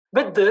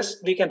With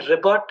this, we can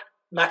rebut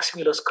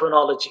Maximilian's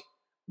chronology,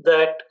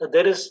 that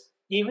there is,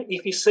 even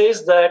if he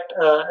says that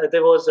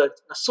there was a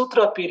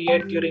sutra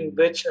period during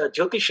which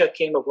Jyotisha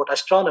came about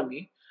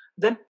astronomy,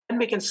 then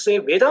we can say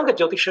Vedanga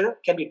Jyotisha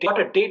can be dated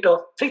at a date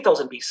of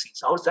 3000 BC.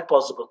 So how is that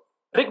possible?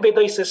 Rig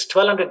Veda says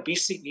 1200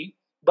 BCE,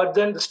 but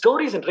then the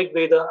stories in Rig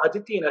Veda,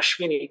 Aditi and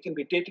Ashwini, can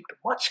be dated to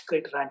much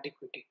greater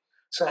antiquity.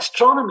 So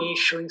astronomy is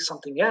showing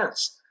something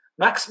else.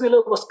 Max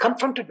Miller was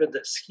confronted with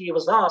this. He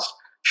was asked,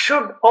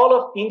 should all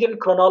of Indian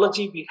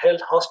chronology be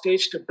held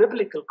hostage to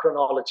biblical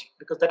chronology?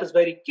 Because that is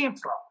where he came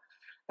from.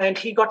 And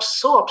he got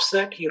so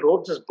upset, he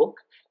wrote this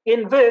book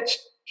in which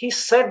he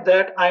said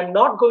that I'm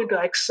not going to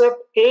accept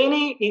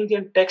any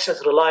Indian text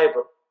as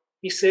reliable.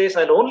 He says,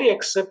 I'll only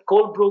accept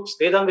Colebrook's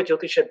Vedanga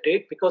Jyotisha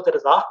date because that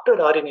is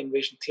after Aryan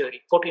invasion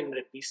theory,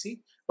 1400 BC.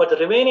 But the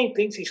remaining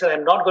things, he said,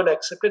 I'm not going to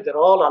accept it. They're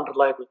all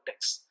unreliable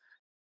texts.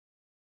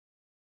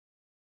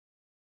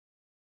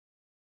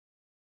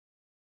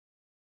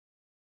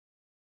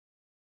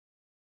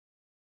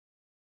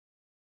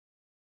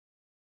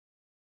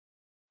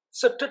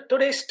 So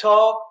today's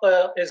talk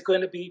is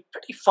going to be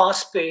pretty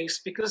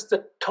fast-paced because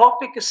the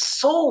topic is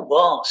so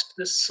vast.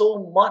 There's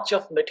so much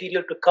of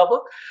material to cover.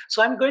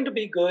 So I'm going to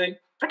be going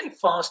pretty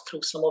fast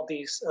through some of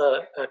these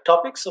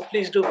topics. So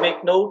please do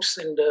make notes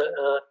and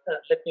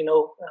let me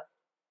know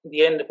in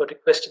the end about your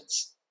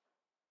questions.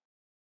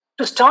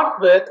 To start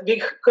with,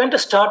 we're going to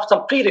start with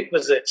some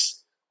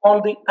prerequisites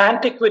on the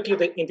antiquity of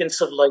the Indian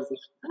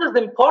civilization. This is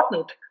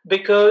important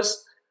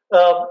because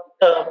uh,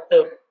 uh,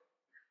 uh,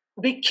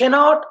 we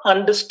cannot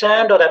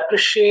understand or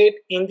appreciate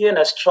Indian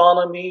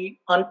astronomy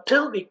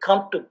until we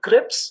come to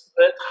grips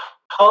with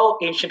how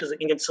ancient is the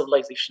Indian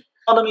civilization.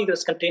 Astronomy that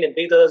is contained in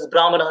Vedas,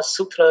 Brahmanas,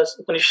 Sutras,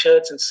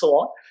 Upanishads, and so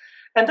on.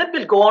 And then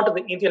we'll go on to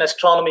the Indian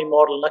astronomy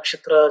model,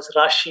 Nakshatras,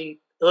 Rashi,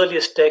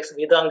 earliest texts,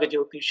 Vedanga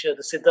Jyotisha,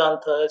 the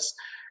Siddhantas,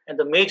 and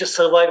the major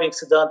surviving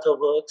Siddhanta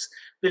works.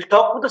 We'll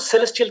talk about the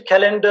celestial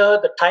calendar,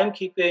 the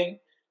timekeeping.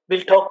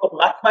 We'll talk about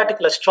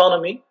mathematical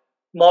astronomy,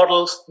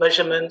 models,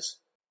 measurements.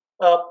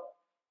 Uh,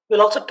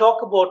 We'll also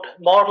talk about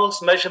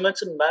models,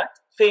 measurements, and math,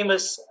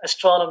 famous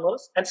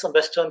astronomers, and some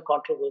Western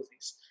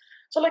controversies.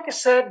 So, like I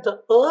said, the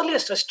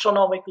earliest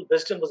astronomical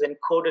wisdom was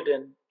encoded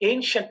in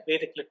ancient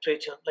Vedic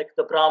literature, like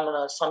the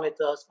Brahmanas,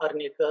 Samhitas,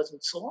 Aranyakas,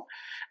 and so on.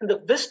 And the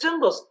wisdom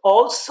was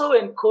also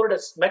encoded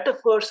as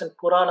metaphors in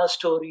Purana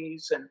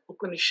stories and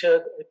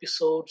Upanishad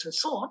episodes, and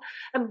so on.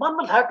 And one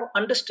will have to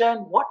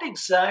understand what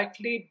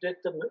exactly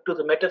do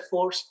the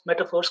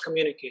metaphors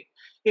communicate.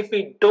 If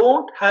we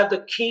don't have the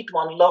key to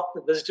unlock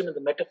the wisdom in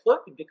the metaphor,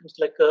 it becomes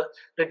like a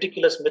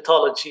ridiculous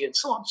mythology and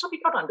so on. So we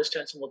got to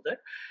understand some of that.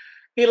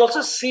 We'll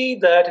also see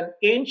that an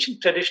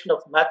ancient tradition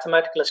of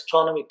mathematical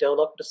astronomy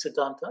developed the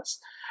Siddhantas.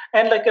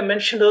 And like I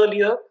mentioned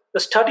earlier, the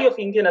study of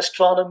Indian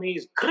astronomy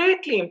is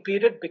greatly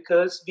impeded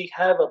because we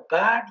have a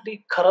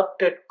badly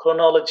corrupted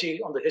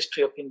chronology on the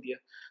history of India.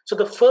 So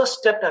the first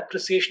step to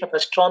appreciation of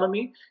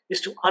astronomy is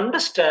to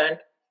understand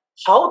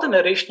how the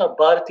narration of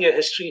Bharatiya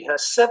history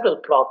has several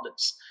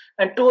problems.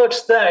 And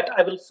towards that,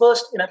 I will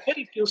first, in a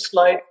very few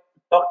slides,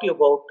 talk to you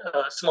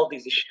about some of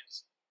these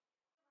issues.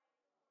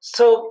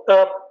 So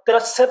there are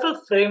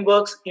several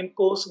frameworks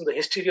imposed on the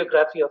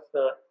historiography of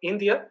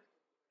India.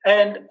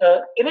 And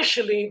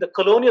initially, the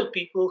colonial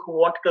people who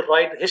wanted to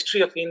write the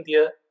history of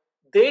India,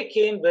 they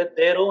came with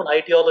their own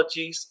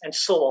ideologies and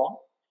so on.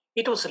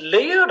 It was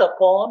layered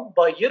upon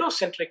by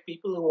Eurocentric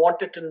people who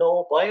wanted to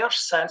know why are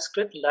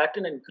Sanskrit,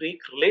 Latin, and Greek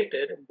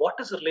related, and what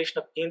is the relation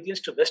of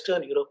Indians to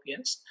Western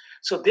Europeans.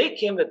 So they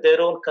came with their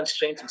own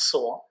constraints and so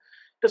on.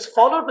 It was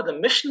followed by the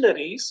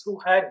missionaries who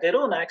had their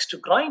own axe to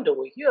grind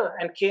over here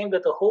and came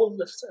with a whole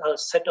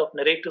set of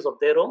narratives of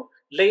their own,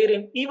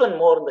 layering even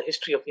more in the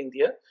history of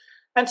India.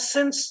 And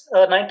since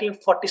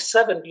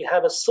 1947, we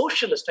have a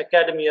socialist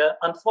academia,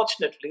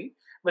 unfortunately,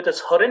 with its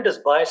horrendous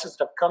biases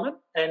that have come in.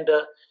 And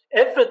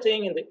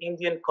everything in the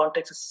Indian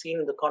context is seen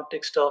in the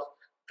context of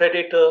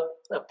predator,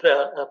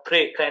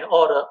 prey kind,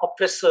 or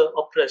oppressor,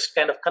 oppressed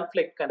kind of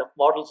conflict kind of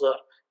models are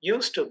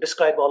used to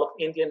describe all of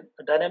Indian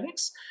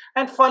dynamics.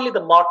 And finally,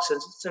 the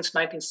Marxists. Since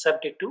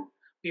 1972,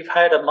 we've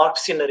had a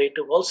Marxian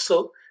narrative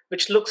also,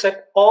 which looks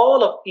at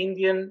all of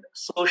Indian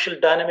social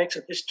dynamics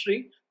and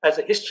history as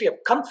a history of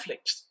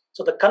conflicts.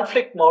 So the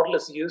conflict model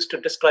is used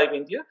to describe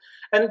India.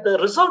 And the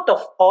result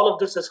of all of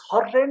this is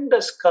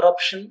horrendous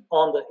corruption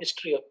on the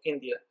history of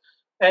India.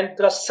 And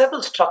there are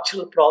several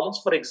structural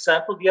problems. For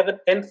example, we have an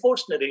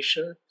enforced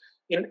narration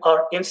in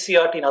our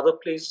NCERT and other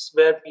places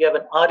where we have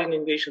an Aryan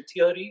invasion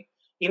theory.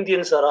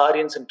 Indians are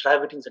Aryans and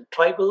Dravidians and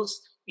tribals.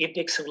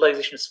 Indic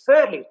civilization is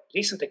fairly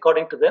recent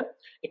according to them.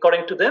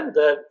 According to them,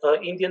 the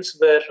Indians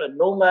were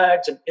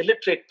nomads and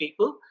illiterate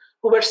people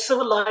who were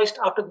civilized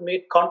after they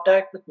made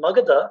contact with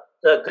Magadha,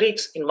 the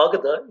Greeks in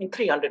Magadha in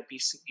 300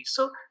 BCE.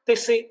 So they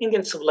say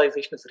Indian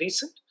civilization is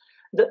recent.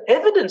 The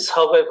evidence,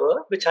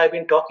 however, which I've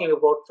been talking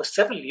about for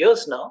several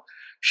years now,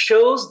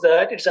 shows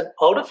that it's an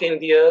out of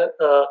India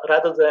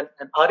rather than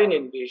an Aryan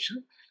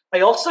invasion. I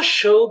also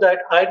show that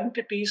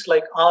identities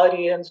like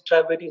Aryans,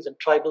 Dravidians, and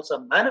tribals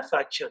are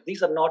manufactured.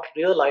 These are not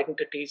real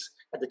identities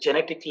at the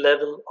genetic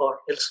level or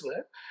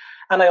elsewhere.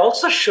 And I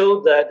also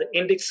show that the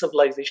Indic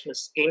civilization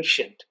is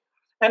ancient.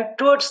 And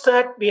towards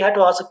that, we had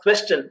to ask a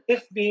question.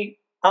 If we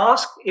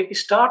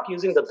start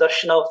using the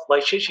darshan of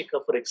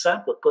Vaisheshika, for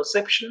example,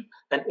 perception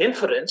and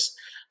inference,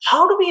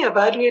 how do we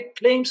evaluate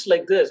claims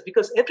like this?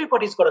 Because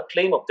everybody's got a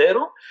claim of their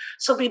own.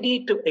 So we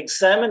need to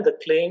examine the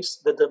claims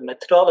with the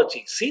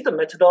methodology, see the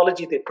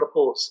methodology they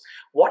propose.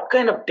 What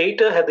kind of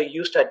data have they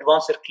used to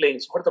advance their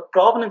claims? What are the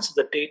provenance of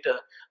the data?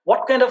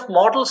 What kind of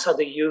models are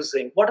they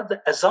using? What are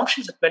the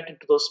assumptions that went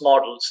into those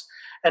models?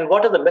 And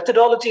what are the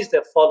methodologies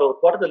they've followed?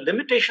 What are the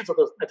limitations of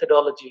those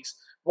methodologies?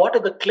 What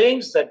are the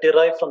claims that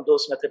derive from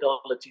those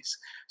methodologies?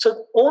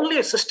 So only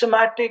a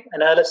systematic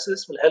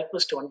analysis will help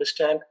us to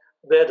understand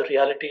where the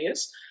reality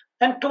is.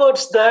 And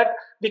towards that,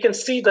 we can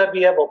see that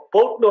we have a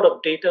boatload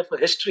of data for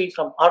history,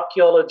 from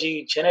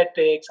archaeology,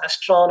 genetics,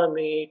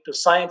 astronomy, to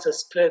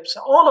sciences, scripts,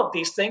 all of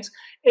these things.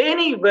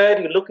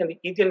 Anywhere you look in the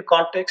Indian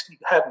context, you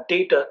have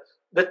data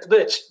with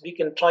which we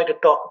can try to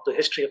talk of the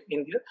history of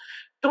India.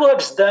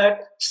 Towards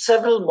that,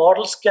 several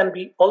models can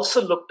be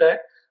also looked at.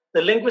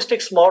 The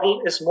linguistics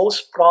model is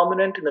most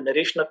prominent in the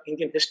narration of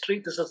Indian history.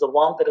 This is the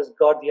one that has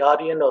got the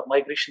Aryan or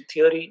migration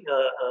theory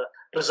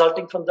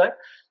resulting from that.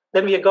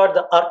 Then we got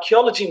the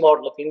archaeology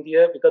model of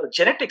India, we got the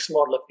genetics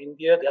model of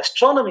India, the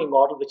astronomy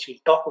model, which we'll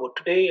talk about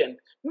today, and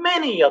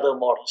many other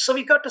models. So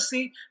we got to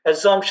see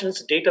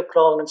assumptions, data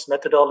provenance,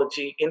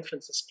 methodology,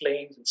 inferences,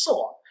 claims, and so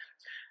on.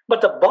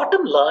 But the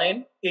bottom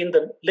line in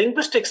the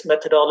linguistics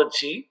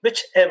methodology,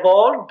 which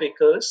evolved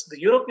because the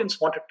Europeans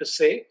wanted to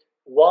say,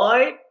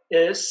 why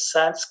is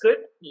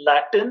Sanskrit,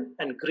 Latin,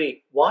 and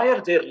Greek, why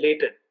are they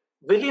related?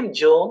 William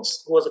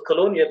Jones, who was a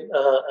colonial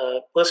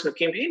person who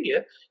came to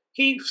India,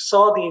 he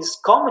saw these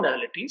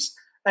commonalities,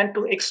 and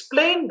to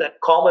explain that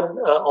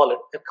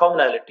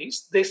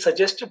commonalities, they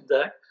suggested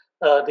that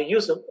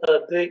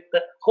the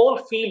whole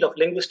field of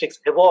linguistics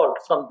evolved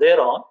from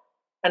there on,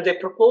 and they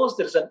proposed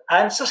there is an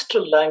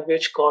ancestral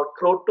language called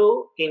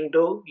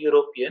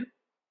Proto-Indo-European,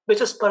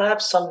 which is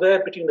perhaps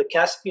somewhere between the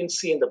Caspian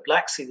Sea and the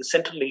Black Sea, the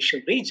Central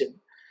Asian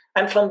region.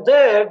 And from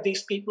there,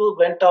 these people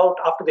went out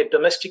after they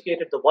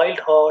domesticated the wild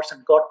horse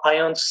and got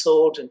iron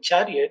swords and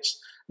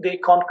chariots. They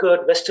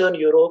conquered Western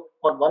Europe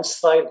on one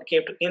side, they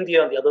came to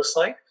India on the other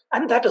side,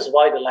 and that is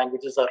why the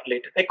languages are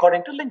related,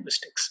 according to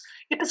linguistics.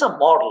 It is a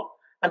model,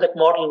 and that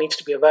model needs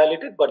to be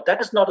evaluated, but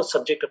that is not the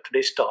subject of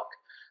today's talk.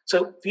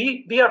 So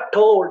we are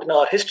told in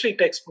our history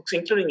textbooks,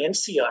 including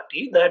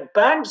NCERT, that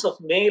bands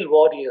of male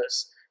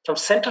warriors from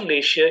Central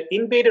Asia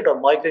invaded or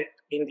migrated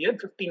India in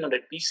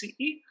 1500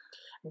 BCE.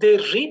 They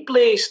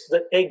replaced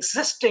the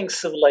existing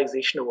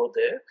civilization over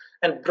there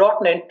and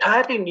brought an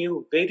entirely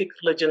new Vedic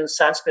religion,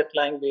 Sanskrit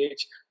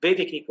language,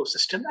 Vedic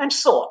ecosystem, and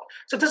so on.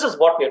 So this is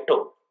what we are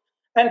told.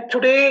 And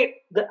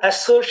today, the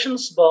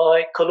assertions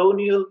by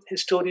colonial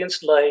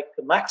historians like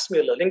Max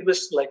Muller,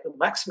 linguists like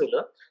Max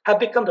Muller, have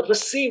become the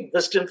received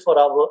wisdom for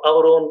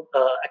our own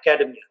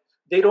academia.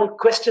 They don't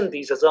question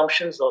these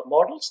assumptions or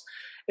models.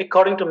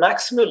 According to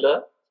Max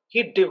Muller,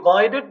 he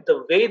divided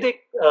the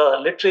Vedic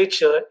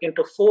literature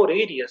into 4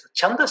 areas. The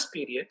Chandas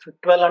period from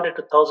 1200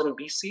 to 1000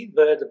 BC,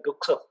 where the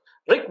books of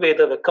Rig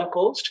Veda were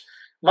composed.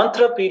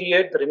 Mantra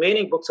period, the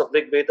remaining books of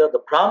Rig Veda. The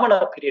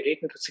Brahmana period,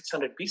 1800 to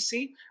 600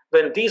 BC,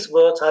 when these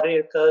works,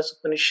 Aryans,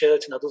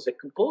 Upanishads, and others were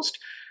composed.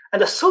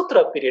 And the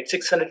Sutra period,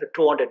 600 to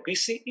 200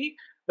 BCE,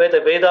 where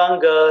the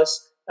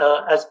Vedangas,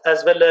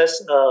 as well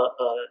as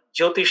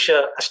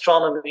Jyotisha,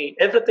 astronomy,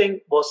 everything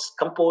was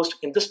composed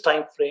in this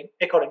time frame,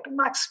 according to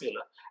Max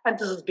Muller. And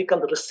this has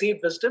become the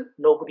received wisdom.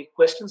 Nobody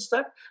questions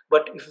that.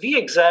 But if we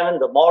examine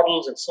the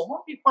models and so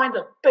on, we find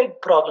the big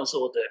problems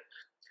over there.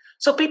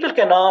 So people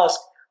can ask,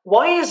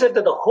 why is it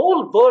that the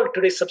whole world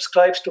today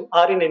subscribes to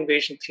Aryan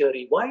invasion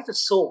theory? Why is it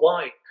so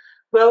wide?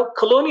 Well,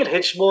 colonial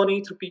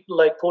hegemony through people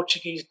like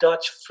Portuguese,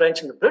 Dutch, French,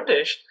 and the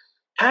British,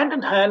 hand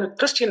in hand with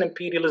Christian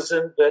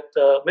imperialism, with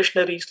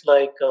missionaries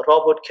like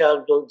Robert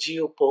Calvin,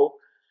 Geo Pope,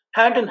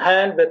 hand in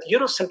hand with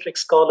Eurocentric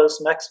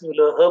scholars Max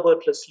Muller,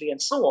 Herbert Leslie,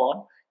 and so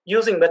on,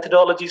 using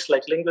methodologies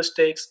like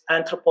linguistics,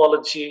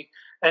 anthropology,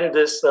 and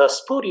this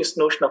spurious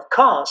notion of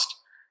caste,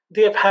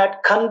 they have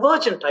had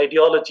convergent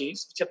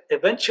ideologies which have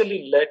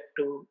eventually led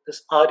to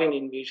this Aryan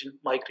invasion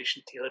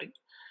migration theory.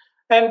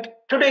 And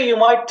today you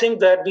might think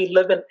that we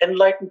live in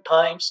enlightened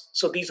times,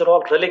 so these are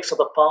all relics of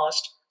the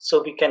past,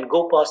 so we can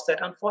go past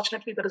that.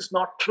 Unfortunately, that is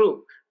not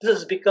true. This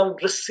has become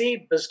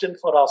received wisdom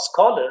for our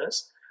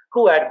scholars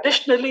who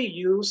additionally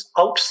use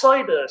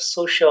outsider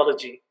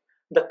sociology,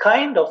 the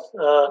kind of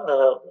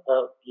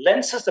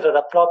lenses that are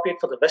appropriate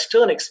for the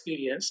Western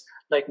experience,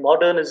 like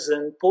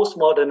modernism,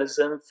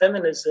 postmodernism,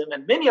 feminism,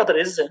 and many other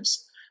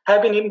isms,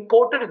 have been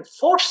imported and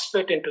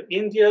force-fit into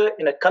India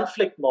in a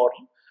conflict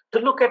model to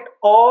look at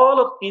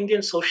all of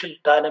Indian social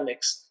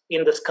dynamics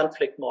in this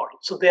conflict model.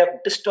 So they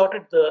have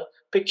distorted the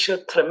picture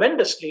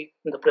tremendously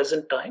in the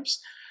present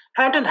times.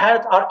 Hand in hand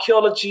with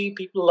archaeology,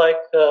 people like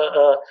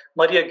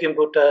Maria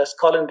Gimbutas,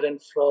 Colin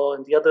Renfro,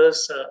 and the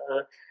others,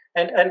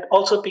 And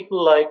also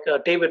people like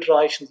David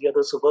Reich and the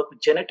others who work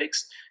with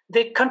genetics,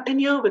 they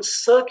continue with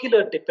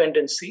circular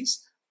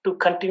dependencies to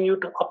continue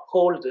to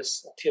uphold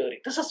this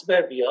theory. This is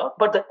where we are,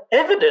 but the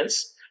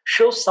evidence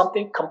shows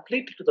something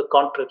completely to the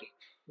contrary.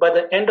 By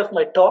the end of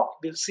my talk,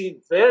 we'll see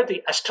where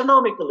the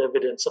astronomical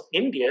evidence of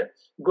India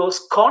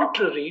goes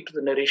contrary to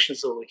the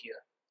narrations over here.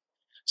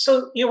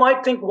 So you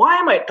might think, why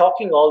am I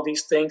talking all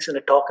these things in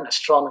a talk on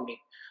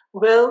astronomy?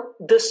 Well,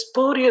 this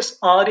spurious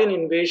Aryan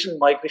invasion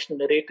migration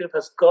narrative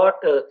has got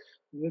a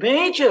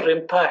major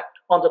impact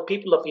on the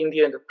people of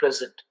India in the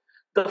present.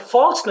 The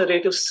false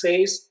narrative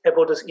says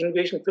about this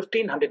invasion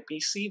 1500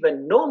 BC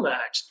when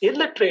nomads,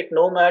 illiterate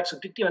nomads who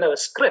didn't even have a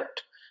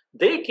script,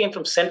 they came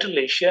from Central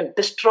Asia and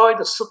destroyed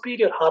the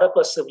superior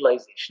Harappa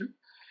civilization.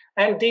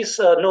 And these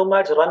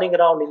nomads running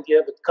around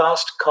India with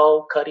caste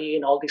cow, curry,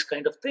 and all these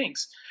kind of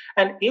things.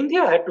 And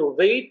India had to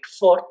wait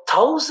for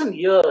 1,000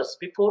 years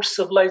before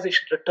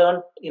civilization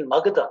returned in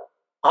Magadha.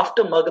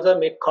 After Magadha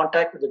made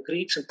contact with the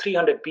Greeks in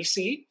 300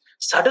 BCE,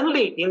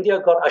 suddenly India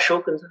got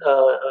Ashokan's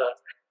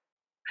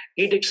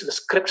edicts, the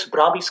scripts,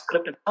 Brahmi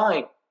script and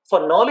time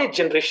for knowledge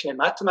generation in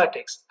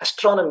mathematics,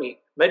 astronomy,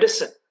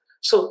 medicine.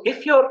 So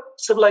if your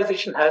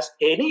civilization has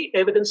any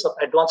evidence of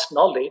advanced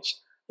knowledge,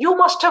 you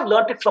must have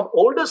learned it from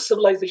older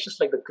civilizations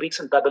like the Greeks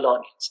and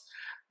Babylonians.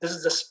 This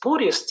is a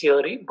spurious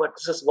theory, but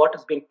this is what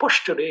is being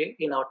pushed today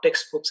in our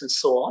textbooks and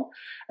so on.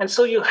 And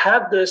so you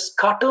have this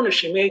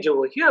cartoonish image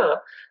over here,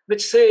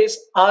 which says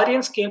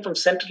Aryans came from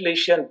Central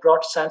Asia and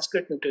brought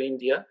Sanskrit into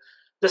India.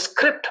 The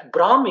script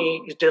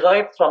Brahmi is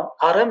derived from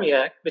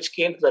Aramaic, which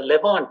came to the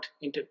Levant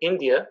into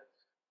India.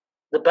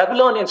 The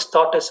Babylonians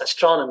taught us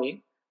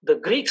astronomy. The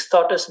Greeks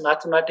taught us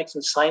mathematics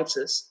and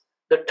sciences.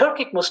 The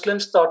Turkic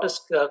Muslims taught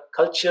us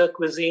culture,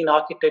 cuisine,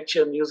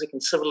 architecture, music,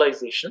 and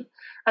civilization.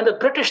 And the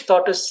British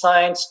taught us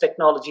science,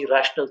 technology,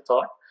 rational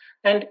thought.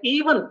 And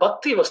even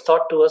Bhakti was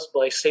taught to us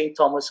by St.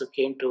 Thomas, who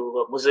came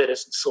to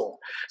Muziris and so on.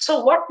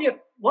 So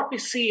what we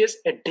see is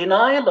a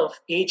denial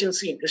of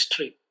agency in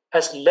history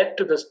has led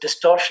to this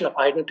distortion of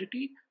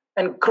identity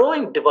and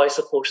growing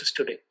divisive forces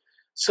today.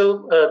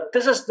 So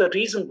this is the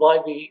reason why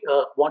we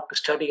want to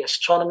study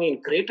astronomy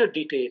in greater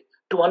detail,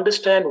 to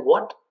understand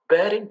what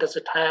bearing does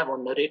it have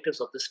on narratives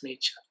of this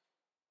nature.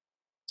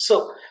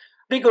 So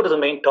we go to the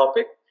main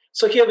topic.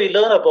 So here we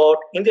learn about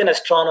Indian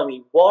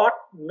astronomy. What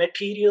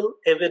material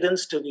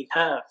evidence do we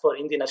have for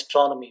Indian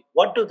astronomy?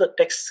 What do the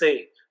texts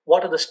say?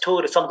 What are the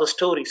stories, some of the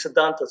stories,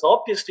 Siddhantas?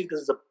 Obviously, this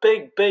is a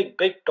big, big,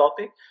 big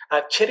topic.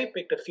 I've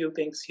cherry-picked a few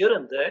things here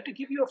and there to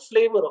give you a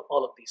flavor of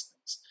all of these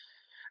things.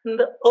 In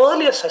the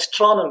earliest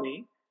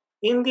astronomy,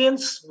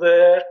 Indians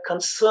were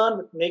concerned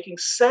with making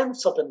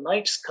sense of the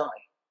night sky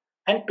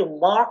and to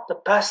mark the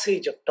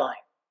passage of time.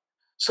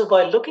 So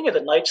by looking at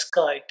the night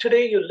sky,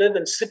 today you live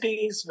in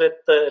cities with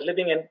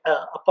living in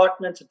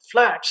apartments and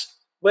flats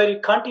where you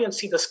can't even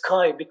see the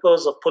sky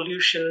because of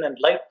pollution and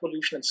light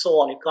pollution and so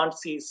on. You can't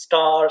see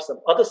stars and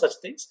other such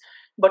things.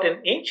 But in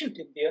ancient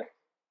India,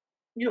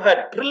 you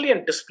had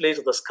brilliant displays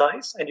of the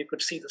skies and you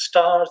could see the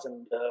stars.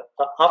 And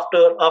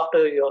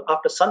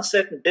after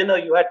sunset and dinner,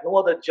 you had no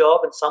other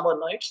job in summer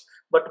nights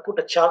but to put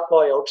a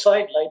charpoy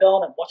outside, lie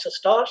down and watch the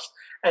stars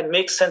and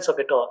make sense of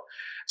it all.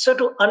 So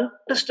to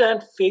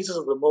understand phases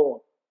of the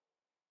moon,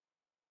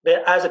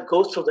 as it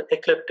goes through the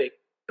ecliptic,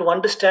 to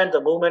understand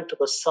the movement of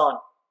the sun,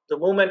 the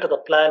movement of the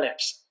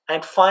planets,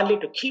 and finally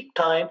to keep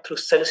time through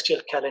celestial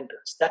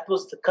calendars. That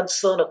was the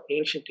concern of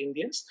ancient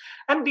Indians.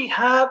 And we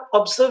have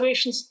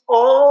observations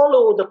all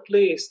over the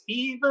place,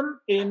 even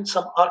in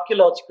some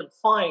archaeological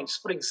finds.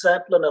 For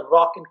example, on a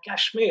rock in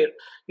Kashmir,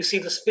 you see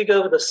this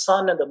figure with the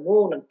sun and the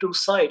moon on two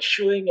sides,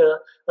 showing a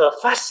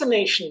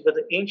fascination with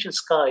the ancient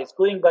skies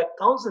going back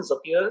thousands of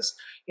years.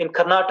 In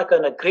Karnataka,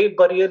 in a grave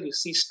burial, you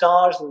see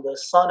stars in the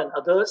sun and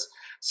others.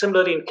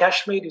 Similarly, in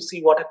Kashmir, you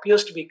see what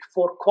appears to be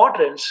 4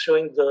 quadrants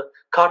showing the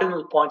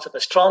cardinal points of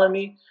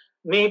astronomy.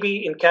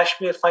 Maybe in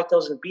Kashmir,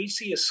 5000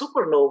 BC, a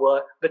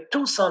supernova with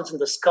 2 suns in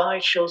the sky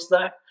shows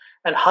that.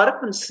 And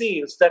Harappan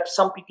seals that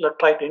some people are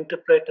trying to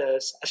interpret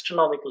as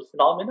astronomical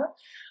phenomena.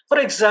 For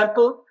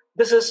example,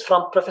 this is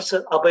from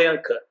Professor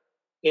Abhayankar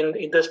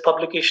in this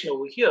publication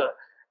over here.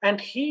 And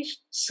he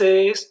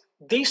says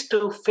these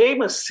 2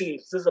 famous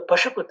seals, this is a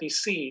Pashupati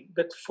seal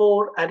with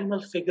 4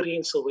 animal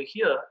figurines over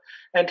here.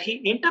 And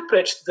he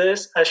interprets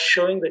this as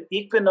showing the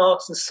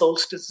equinox and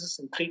solstices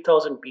in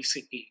 3000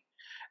 BCE.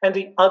 And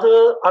the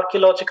other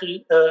archaeological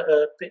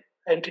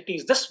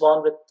entities, this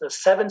one with the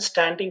 7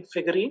 standing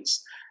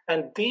figurines,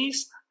 and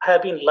these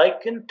have been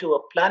likened to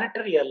a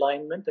planetary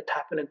alignment that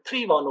happened in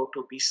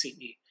 3102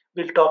 BCE.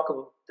 We'll talk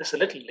about this a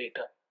little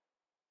later.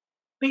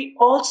 We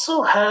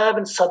also have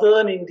in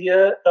southern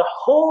India a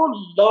whole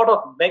lot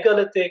of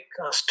megalithic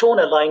stone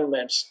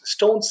alignments,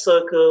 stone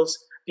circles.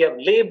 We have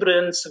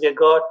labyrinths, we have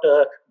got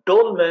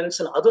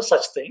dolmens and other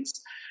such things.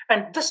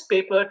 And this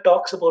paper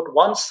talks about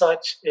one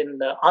such in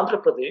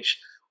Andhra Pradesh,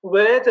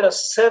 where there are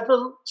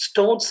several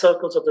stone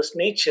circles of this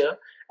nature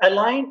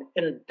aligned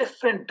in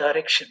different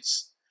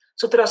directions.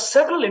 So there are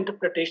several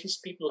interpretations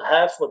people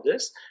have for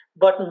this,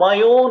 but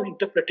my own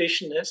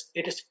interpretation is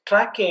it is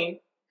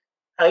tracking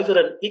either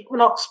an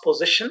equinox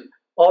position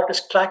or it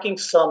is tracking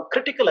some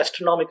critical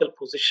astronomical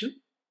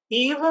position,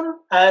 even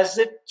as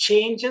it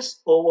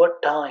changes over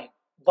time.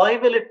 Why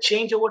will it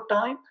change over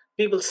time?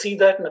 We will see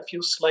that in a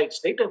few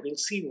slides later. We'll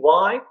see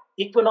why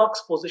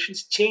equinox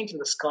positions change in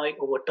the sky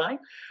over time.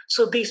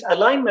 So these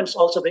alignments,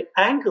 also the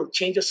angle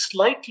changes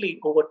slightly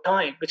over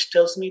time, which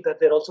tells me that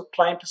they're also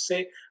trying to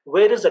say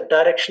where is the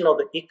direction of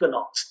the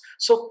equinox.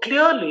 So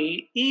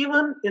clearly,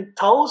 even in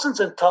thousands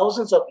and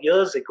thousands of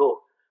years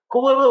ago,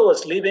 whoever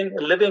was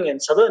living in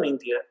southern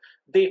India,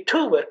 they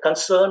too were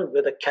concerned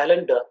with the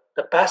calendar,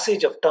 the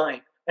passage of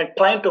time, and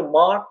trying to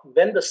mark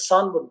when the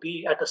sun would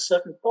be at a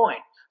certain point,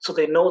 so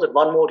they know that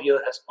one more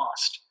year has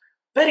passed.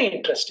 Very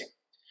interesting.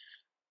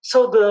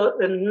 So the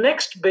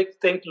next big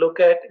thing to look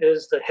at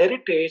is the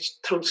heritage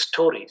through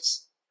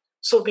stories.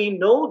 So we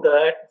know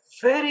that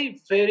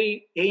very,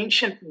 very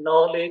ancient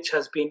knowledge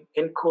has been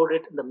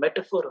encoded in the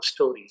metaphor of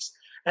stories.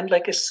 And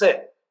like I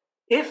said,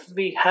 if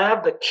we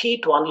have the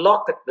key to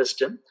unlock that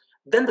wisdom,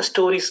 then the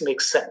stories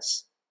make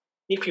sense.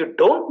 If you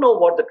don't know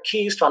what the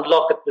key is to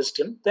unlock that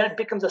wisdom, then it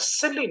becomes a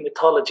silly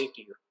mythology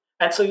to you.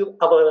 And so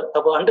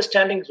our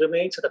understanding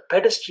remains at a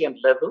pedestrian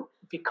level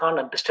if we can't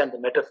understand the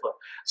metaphor.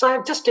 So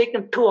I've just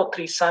taken 2 or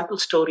 3 sample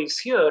stories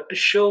here to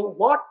show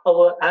what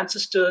our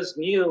ancestors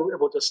knew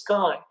about the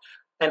sky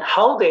and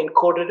how they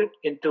encoded it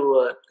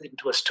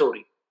into a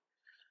story.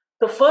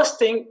 The first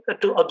thing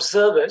to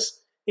observe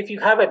is if you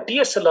have a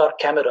DSLR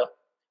camera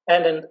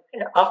and then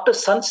after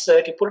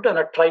sunset, you put it on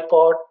a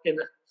tripod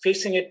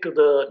facing it to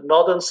the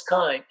northern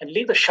sky and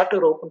leave the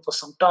shutter open for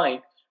some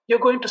time, you're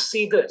going to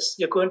see this.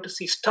 You're going to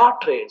see star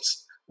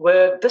trails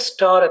where this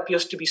star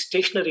appears to be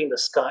stationary in the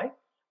sky,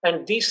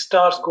 and these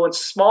stars go in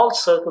small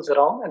circles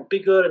around and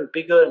bigger and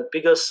bigger and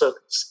bigger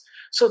circles.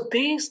 So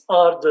these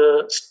are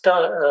the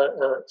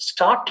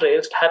star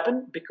trails that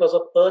happen because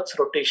of Earth's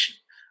rotation.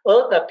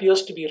 Earth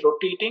appears to be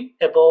rotating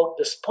about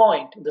this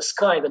point in the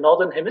sky, in the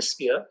northern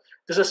hemisphere.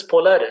 This is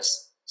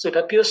Polaris. So it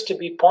appears to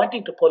be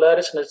pointing to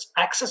Polaris in its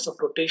axis of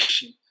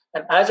rotation.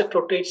 And as it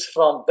rotates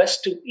from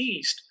west to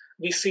east,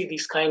 we see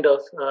these kind of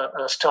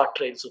star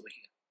trails over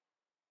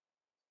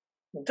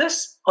here.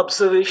 This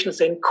observation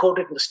is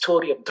encoded in the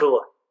story of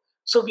Dhruva.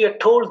 So we are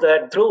told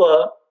that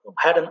Dhruva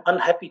had an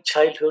unhappy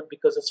childhood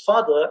because his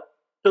father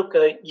took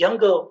a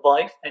younger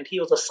wife and he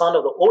was the son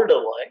of the older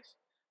wife.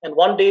 And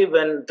one day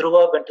when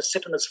Dhruva went to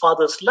sit on his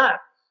father's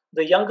lap,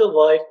 the younger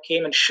wife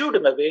came and shooed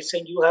him away,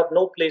 saying, "You have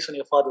no place on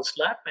your father's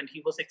lap." And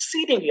he was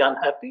exceedingly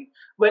unhappy,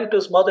 went to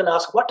his mother and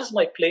asked, "What is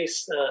my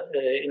place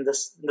in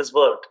this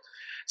world?"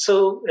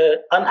 So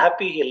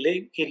unhappy,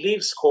 he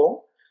leaves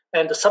home,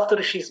 and the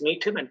Saptarishis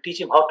meet him and teach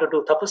him how to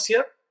do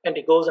tapasya. And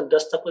he goes and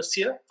does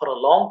tapasya for a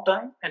long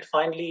time. And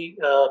finally,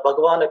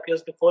 Bhagavan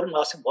appears before him and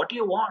asks him, "What do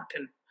you want?"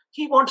 And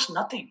he wants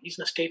nothing. He's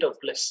in a state of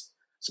bliss.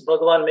 So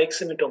Bhagavan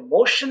makes him into a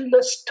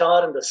motionless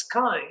star in the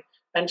sky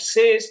and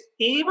says,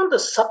 even the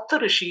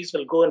Saptarishis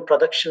will go in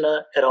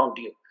pradakshina around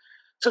you.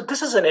 So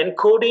this is an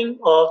encoding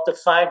of the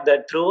fact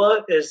that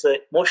Dhruva is a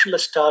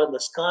motionless star in the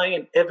sky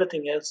and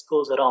everything else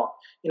goes around.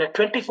 In a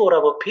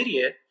 24-hour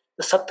period,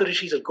 the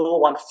Saptarishis will go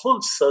one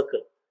full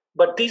circle.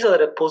 But these are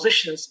the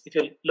positions if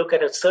you look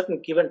at a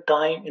certain given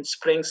time in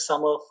spring,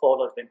 summer,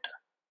 fall, or winter.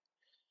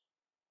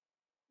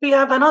 We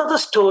have another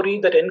story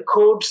that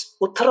encodes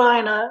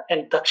Uttarayana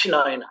and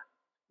Dakshinayana.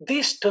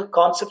 These two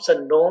concepts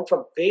are known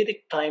from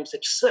Vedic times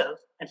itself,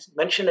 and it's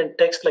mentioned in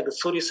texts like the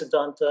Surya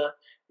Siddhanta.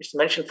 It's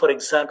mentioned, for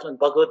example, in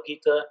Bhagavad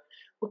Gita.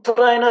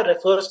 Uttarayana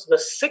refers to the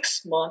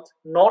 6-month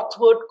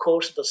northward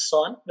course of the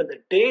sun when the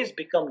days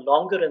become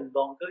longer and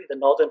longer in the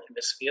northern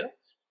hemisphere.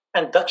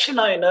 And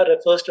Dakshinayana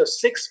refers to a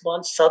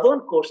 6-month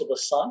southern course of the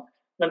sun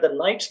when the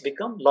nights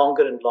become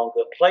longer and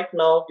longer. Right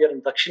now, we are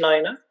in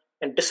Dakshinayana,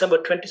 and December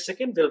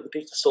 22nd, we'll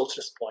reach the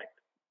solstice point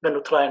when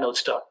Uttarayana will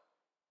start.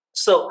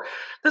 So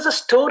there's a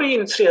story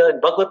in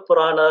Bhagavad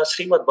Purana,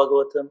 Srimad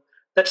Bhagavatam,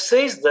 that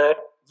says that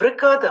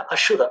Vrika the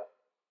Ashura,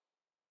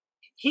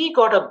 he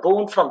got a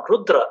boon from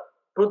Rudra.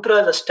 Rudra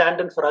is a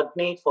stand-in for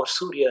Agni, for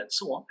Surya, and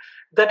so on,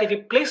 that if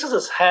he places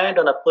his hand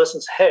on a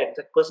person's head,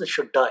 that person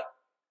should die.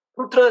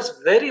 Rudra is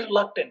very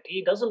reluctant.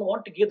 He doesn't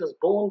want to give this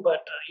boon,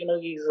 but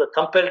he's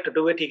compelled to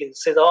do it. He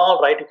says, "All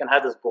right, you can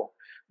have this boon."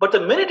 But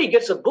the minute he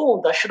gets a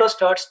boon, the Ashura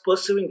starts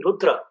pursuing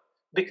Rudra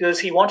because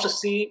he wants to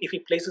see if he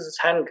places his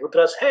hand on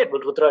Rudra's head,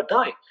 will Rudra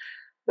die?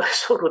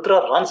 So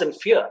Rudra runs in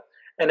fear.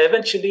 And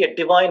eventually a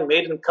divine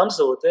maiden comes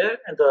over there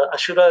and the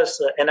Ashura is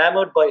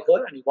enamored by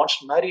her and he wants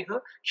to marry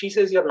her. She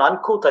says, "You're an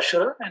uncouth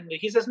Ashura." And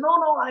he says, "No,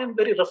 I am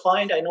very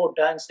refined. I know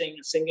dancing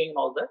and singing and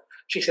all that."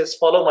 She says,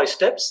 "Follow my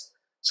steps."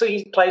 So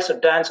he tries to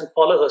dance and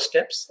follow her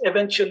steps.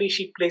 Eventually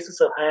she places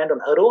her hand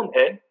on her own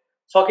head.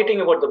 Forgetting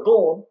about the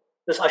boon,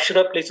 this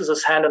Ashura places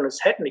his hand on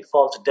his head and he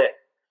falls dead.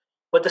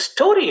 But the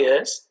story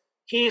is,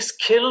 he is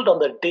killed on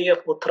the day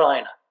of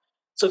Uttarayana.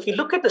 So if you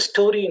look at the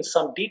story in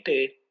some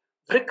detail,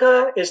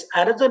 Vrika is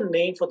another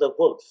name for the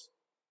wolf.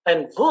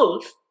 And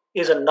wolf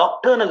is a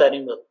nocturnal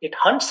animal. It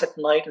hunts at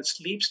night and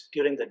sleeps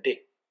during the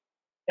day.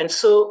 And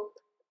so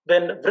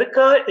When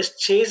Vrika is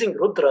chasing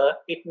Rudra,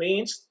 it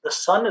means the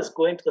sun is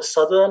going to the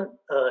southern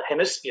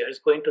hemisphere, is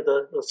going to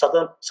the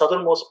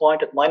southernmost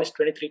point at minus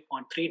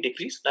 23.3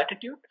 degrees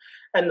latitude.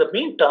 And in the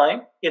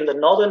meantime, in the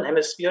northern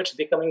hemisphere, it's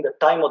becoming the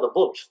time of the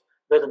wolf,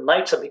 where the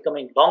nights are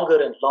becoming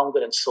longer and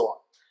longer and so on.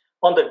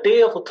 On the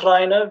day of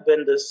Uttarayana,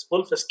 when this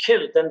wolf is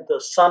killed, then the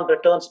sun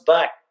returns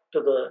back to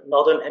the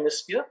northern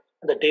hemisphere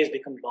and the days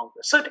become longer.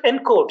 So it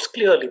encodes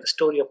clearly the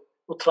story of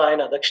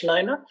Uttarayana,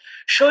 Dakshinayana,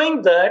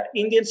 showing that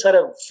Indians had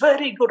a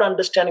very good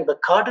understanding of the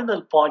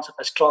cardinal points of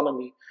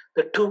astronomy.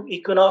 The two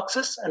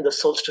equinoxes and the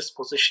solstice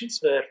positions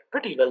were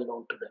pretty well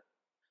known to them.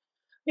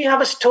 We have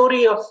a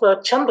story of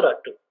Chandra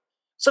too.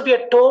 So we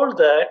are told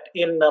that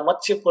in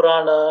Matsya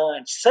Purana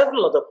and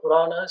several other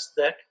Puranas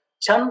that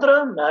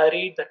Chandra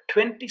married the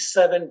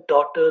 27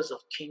 daughters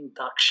of King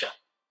Daksha.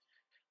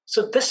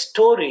 So this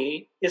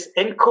story is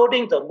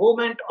encoding the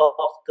movement of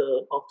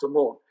the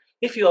moon.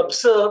 If you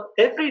observe,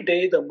 every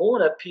day the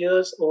moon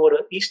appears over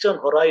an eastern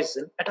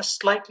horizon at a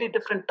slightly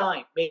different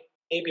time,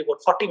 maybe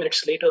about 40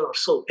 minutes later or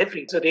so.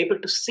 They're able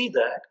to see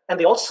that. And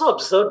they also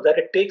observed that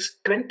it takes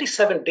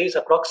 27 days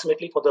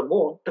approximately for the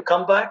moon to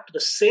come back to the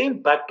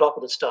same backdrop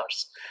of the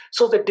stars.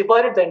 So they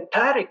divided the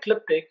entire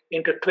ecliptic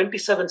into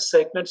 27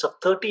 segments of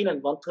 13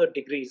 and 1/3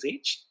 degrees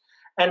each.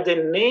 And they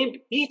named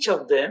each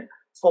of them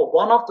for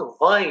one of the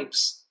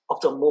wives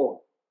of the moon,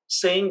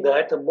 saying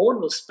that the moon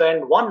will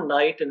spend one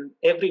night in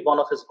every one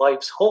of his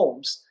wives'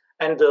 homes,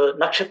 and the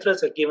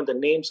nakshatras are given the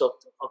names of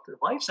the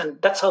wives,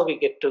 and that's how we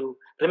get to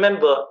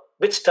remember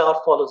which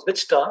star follows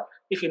which star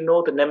if you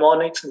know the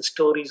mnemonics and the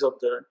stories of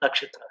the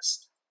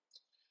nakshatras.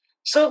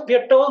 So we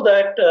are told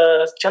that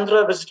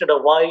Chandra visited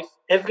a wife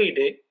every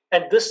day,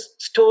 and this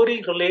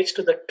story relates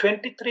to the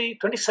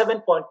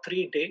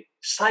 27.3 day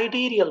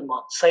sidereal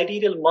month.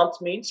 Sidereal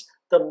month means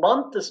the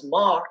month is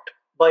marked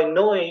by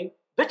knowing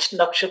which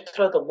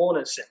nakshatra the moon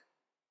is in.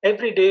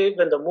 Every day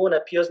when the moon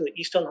appears in the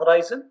eastern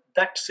horizon,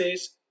 that says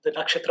the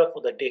nakshatra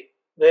for the day.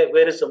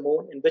 Where is the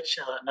moon, in which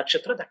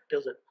nakshatra, that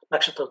tells the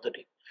nakshatra of the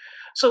day.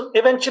 So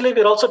eventually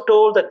we're also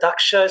told that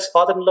Daksha, his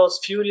father-in-law, is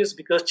furious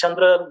because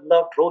Chandra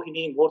loved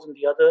Rohini more than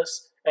the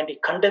others, and he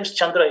condemns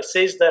Chandra. He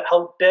says that,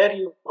 how dare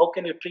you, how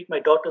can you treat my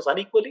daughters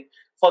unequally?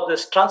 For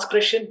this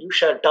transgression, you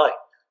shall die.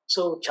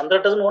 So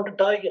Chandra doesn't want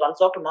to die. He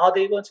runs out to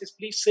Mahadeva and says,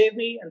 please save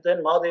me. And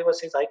then Mahadeva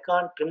says, I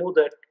can't remove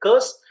that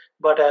curse,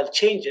 but I'll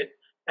change it.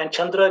 And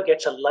Chandra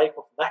gets a life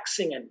of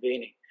waxing and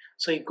waning.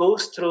 So he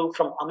goes through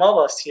from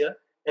Amavasya,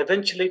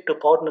 eventually to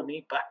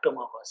Paurnami, back to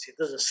Amavasya.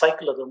 This is a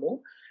cycle of the moon.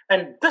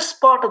 And this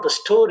part of the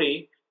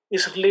story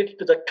is related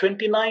to the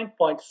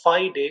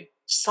 29.5 day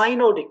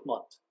synodic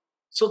month.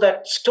 So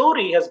that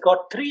story has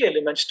got three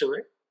elements to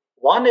it.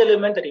 One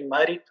element that he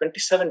married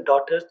 27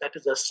 daughters, that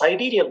is the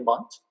sidereal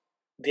month.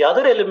 The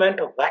other element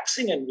of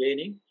waxing and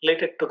waning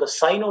related to the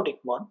synodic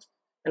month.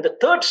 And the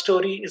third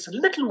story is a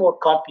little more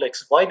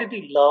complex. Why did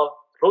he love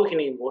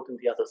Rohini more than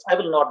the others? I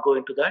will not go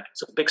into that.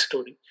 It's a big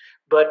story.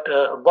 But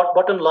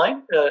bottom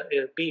line,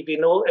 we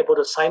know about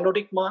the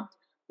synodic month,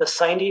 the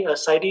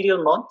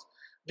sidereal month.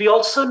 We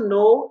also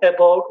know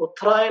about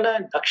Uttarayana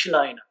and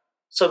Dakshinayana.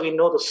 So we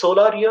know the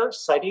solar year,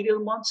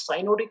 sidereal month,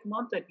 synodic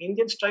month, and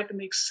Indians try to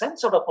make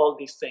sense out of all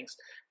these things.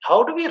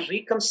 How do we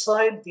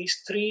reconcile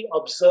these three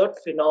observed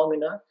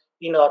phenomena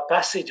in our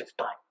passage of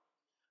time?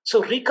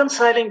 So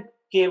reconciling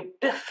gave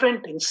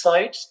different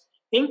insights,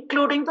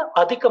 including the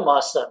Adhika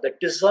Masa. The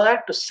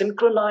desire to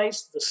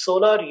synchronize the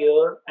solar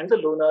year and the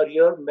lunar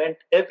year meant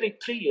every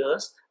 3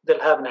 years they'll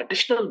have an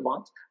additional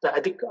month, the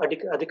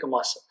Adhika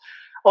Masa.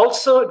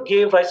 Also, it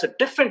gave rise to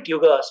different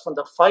yugas, from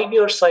the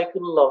 5-year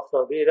cycle of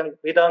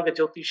Vedanga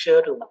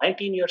Jyotisha to the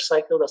 19-year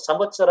cycle, the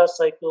Samvatsara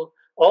cycle,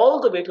 all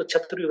the way to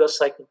Chaturyuga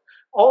cycle.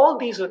 All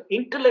these are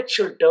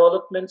intellectual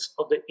developments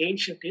of the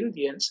ancient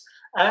Indians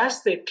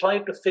as they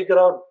tried to figure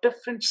out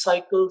different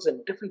cycles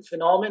and different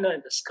phenomena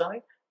in the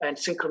sky and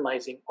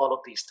synchronizing all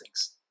of these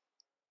things.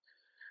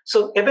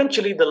 So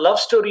eventually, the love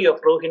story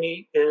of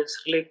Rohini is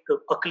related to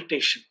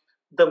occultation.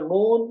 The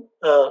moon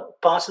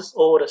passes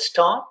over a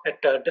star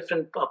at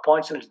different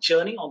points in its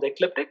journey on the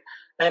ecliptic,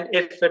 and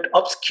if it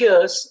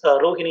obscures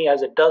Rohini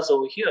as it does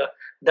over here,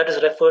 that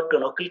is referred to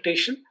an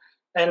occultation.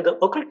 And the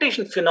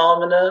occultation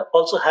phenomena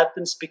also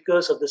happens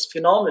because of this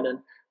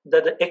phenomenon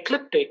that the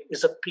ecliptic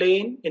is a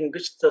plane in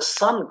which the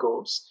sun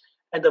goes,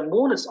 and the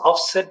moon is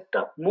offset.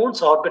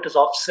 Moon's orbit is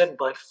offset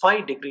by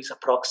 5 degrees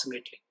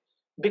approximately.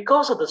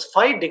 Because of this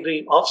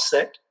 5-degree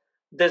offset,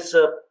 there's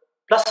a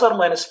plus or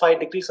minus 5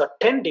 degrees or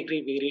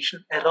 10-degree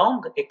variation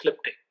around the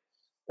ecliptic.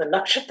 The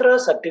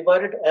nakshatras are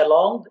divided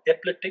along the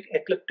ecliptic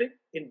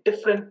in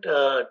different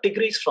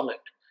degrees from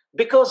it.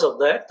 Because of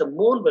that, the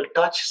moon will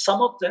touch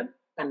some of them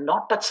and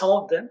not touch some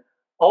of them,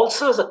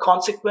 also as a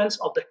consequence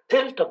of the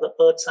tilt of the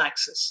Earth's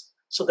axis.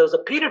 So there was a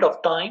period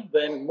of time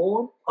when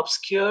moon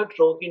obscured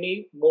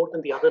Rohini more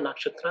than the other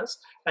nakshatras,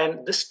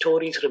 and this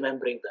story is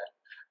remembering that.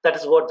 That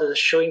is what this is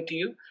showing to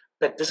you,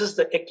 that this is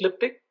the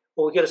ecliptic.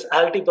 Over here is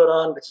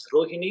Aldebaran, which is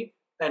Rohini,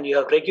 and you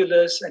have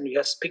Regulus, and you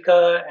have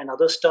Spica, and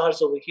other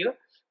stars over here.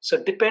 So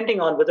depending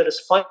on whether it's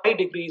 5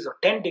 degrees or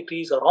 10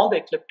 degrees or on the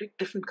ecliptic,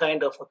 different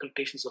kind of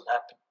occultations will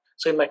happen.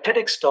 So in my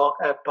TEDx talk,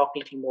 I have talked a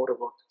little more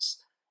about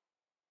this.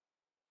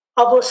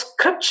 Our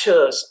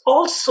scriptures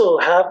also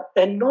have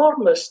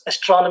enormous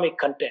astronomic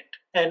content,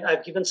 and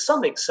I've given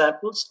some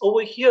examples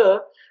over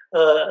here.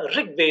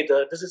 Rig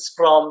Veda, this is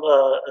from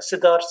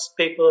Siddharth's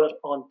paper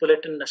on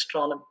Bulletin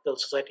Astronomical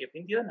Society of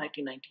India,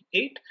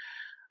 1998.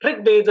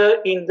 Rig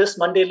Veda in this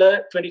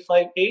Mandela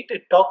 25.8,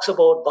 it talks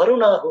about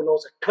Varuna who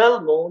knows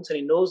 12 moons and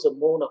he knows the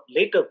moon of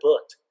later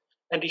birth.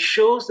 And he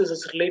shows this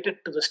is related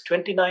to this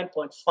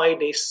 29.5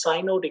 day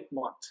synodic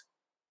month.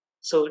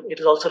 So it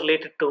is also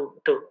related to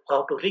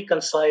how to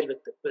reconcile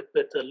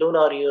with the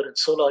lunar year and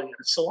solar year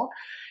and so on.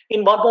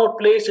 In one more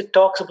place, it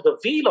talks about the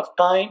wheel of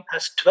time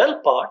has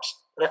 12 parts,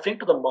 referring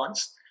to the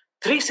months,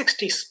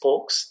 360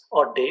 spokes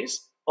or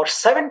days, or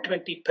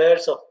 720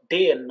 pairs of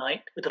day and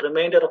night, with a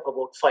remainder of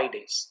about 5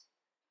 days.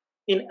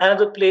 In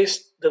another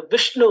place, the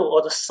Vishnu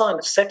or the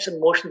sun sets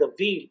in motion the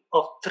wheel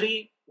of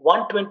three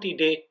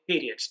 120-day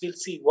periods. We'll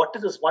see what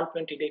is this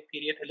 120-day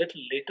period a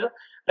little later,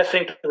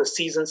 referring to the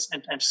seasons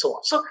and so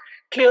on. So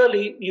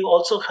clearly, you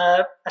also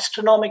have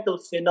astronomical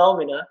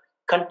phenomena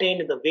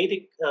contained in the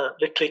Vedic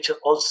literature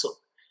also.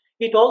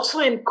 It also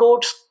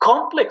encodes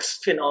complex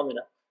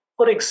phenomena.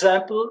 For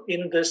example,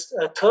 in this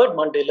third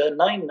mandala,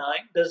 9-9,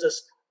 there's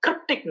this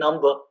cryptic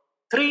number,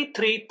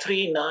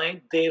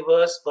 3339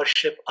 Devas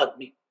worship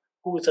Agni,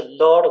 who is the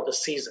lord of the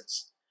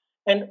seasons.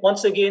 And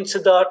once again,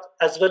 Siddharth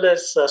as well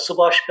as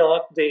Subhash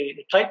Kak,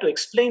 they try to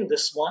explain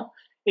this one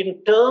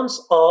in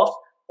terms of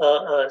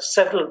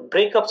several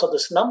breakups of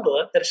this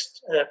number.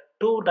 There's a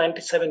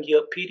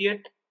 297-year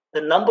period.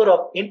 The number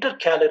of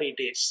intercalary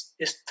days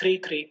is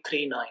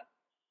 3339.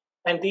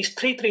 And these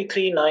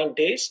 3339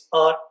 days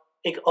are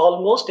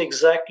almost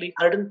exactly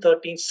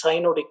 113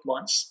 synodic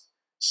months.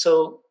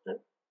 So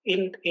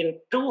in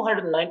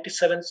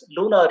 297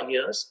 lunar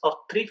years of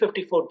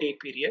 354-day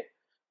period,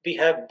 we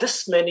have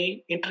this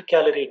many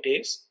intercalary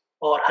days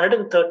or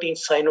 113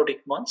 synodic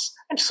months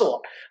and so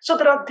on. So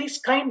there are these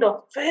kind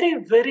of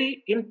very,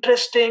 very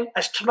interesting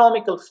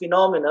astronomical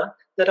phenomena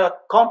that are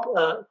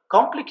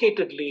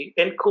complicatedly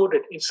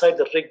encoded inside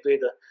the Rig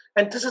Veda.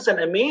 And this is an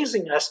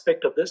amazing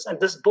aspect of this.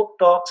 And this book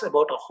talks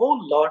about a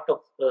whole lot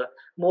of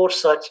more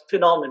such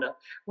phenomena.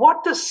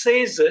 What this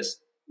says is,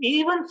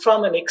 even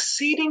from an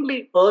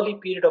exceedingly early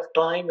period of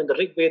time when the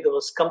Rig Veda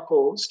was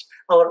composed,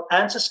 our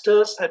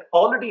ancestors had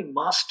already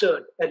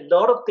mastered a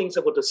lot of things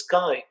about the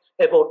sky,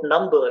 about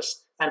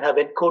numbers, and have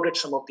encoded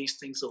some of these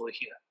things over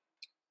here.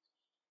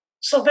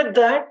 So with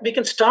that, we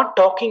can start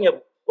talking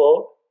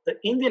about the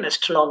Indian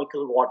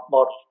astronomical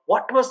model.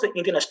 What was the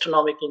Indian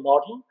astronomical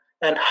model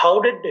and how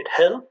did it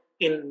help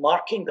in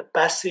marking the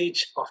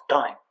passage of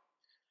time?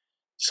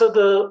 So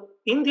the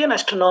Indian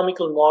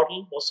astronomical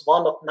model was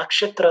one of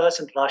nakshatras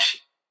and Rashi.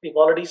 We've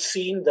already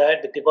seen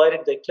that they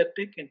divided the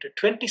ecliptic into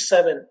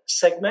 27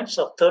 segments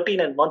of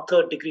 13 and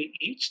 1/3 degree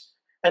each,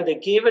 and they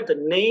gave it the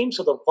names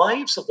of the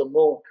wives of the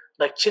moon,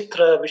 like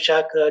Chitra,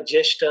 Vishaka,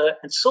 Jeshta,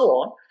 and so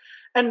on.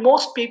 And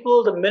most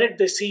people, the minute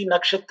they see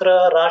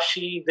nakshatra,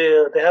 Rashi,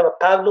 they have a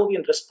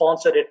Pavlovian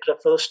response that it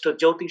refers to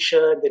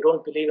Jyotisha, and they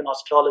don't believe in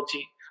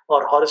astrology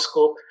or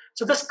horoscope.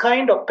 So this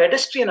kind of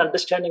pedestrian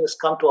understanding has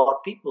come to our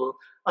people.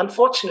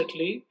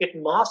 Unfortunately, it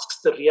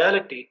masks the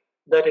reality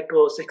that it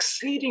was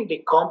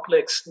exceedingly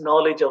complex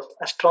knowledge of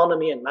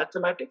astronomy and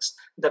mathematics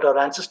that our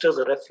ancestors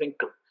are referring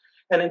to.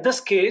 And in this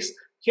case,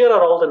 here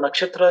are all the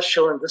nakshatras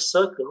shown in this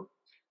circle.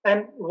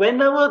 And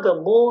whenever the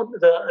moon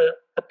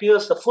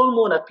appears, the full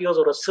moon appears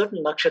over a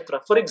certain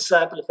nakshatra. For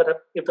example,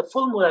 if the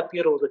full moon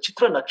appears over the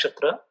Chitra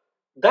nakshatra,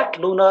 that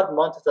lunar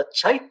month is the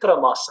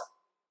Chaitra Masa.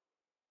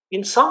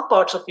 In some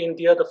parts of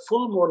India, the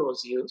full moon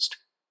was used.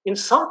 In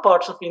some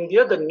parts of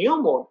India, the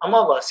new moon,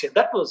 Amavasya,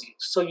 that was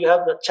used. So you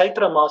have the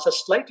Chaitra Masa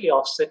slightly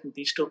offset in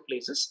these two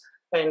places.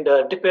 And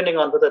depending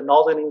on whether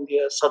northern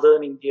India,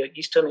 southern India,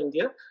 eastern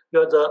India,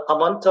 you have the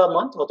Amanta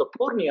month or the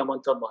Purni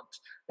Amanta month,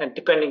 and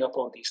depending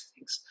upon these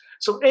things.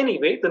 So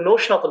anyway, the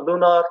notion of a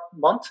lunar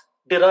month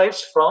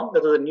derives from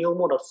whether the new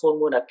moon or full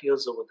moon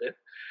appears over there.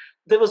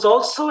 There was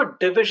also a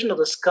division of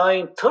the sky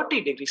in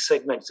 30-degree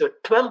segments. There were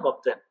 12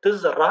 of them. This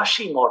is the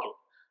Rashi model.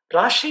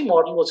 Rashi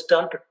model was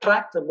done to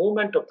track the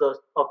movement of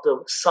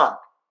the sun.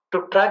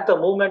 To track the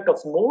movement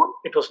of moon,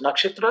 it was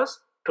nakshatras.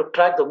 To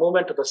track the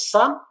movement of the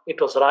sun, it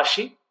was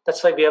Rashi.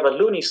 That's why we have a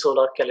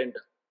lunisolar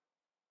calendar.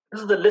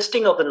 This is the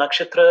listing of the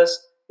nakshatras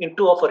in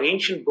two of our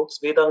ancient books,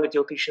 Vedam,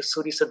 Jyotisha,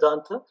 Surya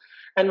Siddhanta.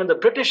 And when the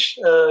British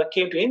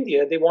came to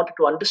India, they wanted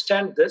to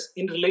understand this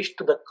in relation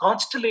to the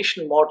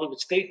constellation model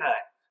which they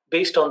had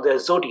based on their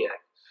zodiac.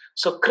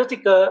 So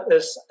Kritika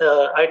is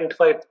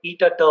identified with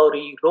Eta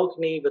Tauri,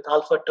 Rohini with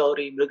Alpha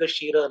Tauri,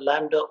 Mrigashira,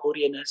 Lambda,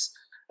 Orionis,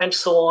 and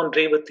so on,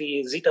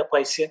 Revati, Zeta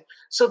Piscean.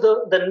 So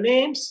the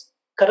names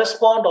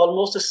correspond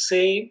almost the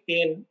same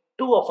in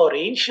two of our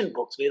ancient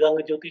books,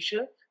 Vedanga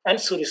Jyotisha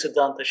and Surya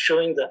Siddhanta,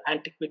 showing the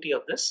antiquity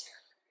of this.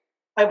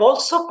 I've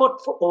also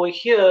put over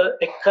here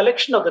a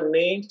collection of the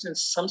names in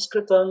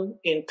Sanskritam,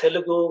 in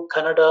Telugu,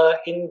 Kannada,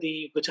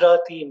 Hindi,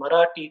 Gujarati,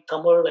 Marathi,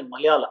 Tamil, and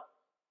Malayalam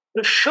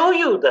to show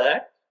you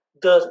that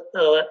the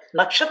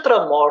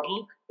nakshatra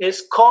model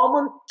is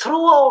common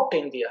throughout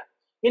India.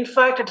 In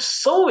fact, it is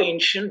so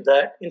ancient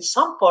that in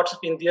some parts of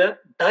India,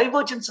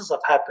 divergences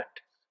have happened.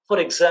 For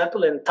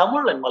example, in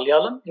Tamil and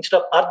Malayalam,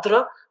 instead of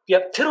Ardra, we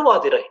have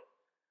Thiruvadirai,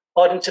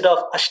 or instead of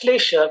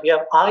Ashlesha, we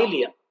have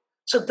Ailiam.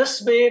 So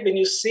this way, when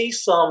you see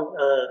some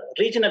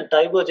regional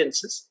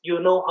divergences, you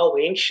know how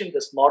ancient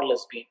this model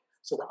has been.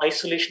 So the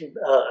isolation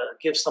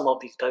gives some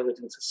of these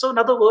divergences. So in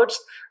other words,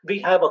 we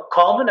have a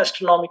common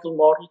astronomical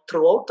model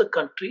throughout the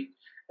country,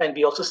 and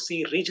we also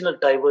see regional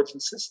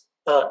divergences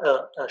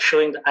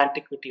showing the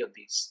antiquity of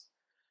these.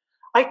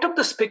 I took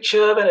this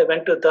picture when I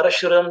went to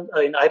Darashuram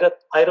in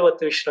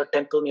Airavateshwara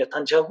temple near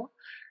Tanjavur,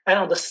 and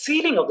on the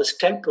ceiling of this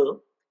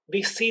temple,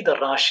 we see the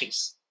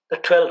Rashis, the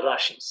 12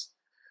 Rashis.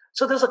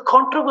 So there's a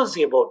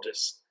controversy about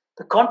this.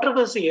 The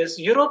controversy is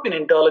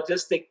European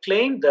Indologists, they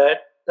claim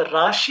that the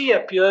Rashi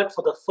appeared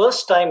for the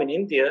first time in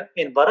India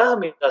in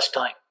Varahamihira's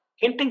time,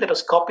 hinting that it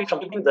was copied from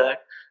that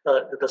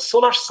the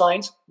solar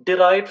signs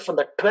derived from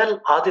the 12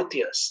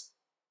 Adityas,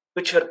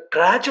 which were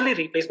gradually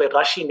replaced by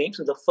Rashi names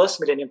in the first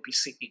millennium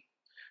BCE.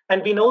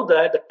 And we know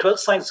that the 12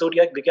 sign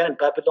zodiac began in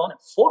Babylon in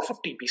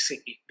 450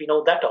 BCE. We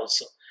know that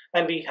also.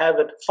 And we have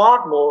a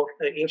far more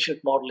ancient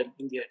model in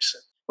India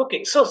itself.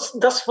 Okay, so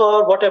thus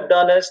far, what I've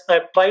done is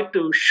I've tried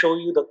to show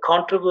you the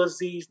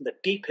controversies in the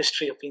deep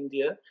history of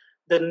India,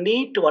 the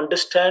need to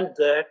understand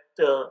that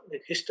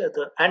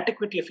the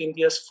antiquity of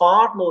India is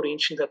far more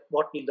ancient than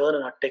what we learn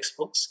in our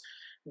textbooks.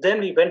 Then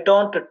we went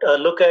on to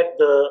look at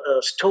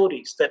the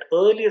stories, that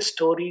earliest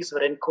stories were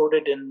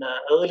encoded in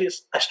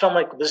earliest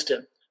astronomical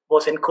wisdom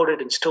was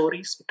encoded in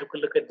stories. We took a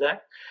look at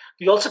that.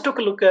 We also took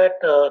a look at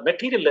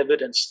material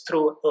evidence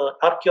through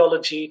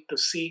archaeology to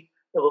see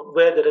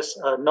where there is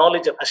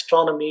knowledge of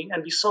astronomy,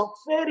 and we saw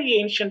very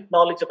ancient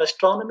knowledge of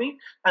astronomy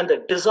and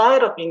the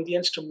desire of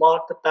Indians to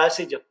mark the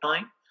passage of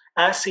time,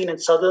 as seen in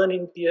southern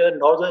India,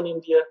 northern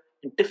India,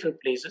 in different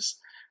places.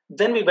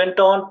 Then we went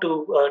on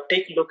to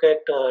take a look at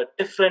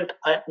different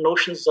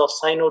notions of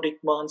synodic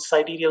month,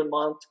 sidereal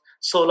month,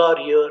 solar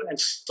year, and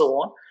so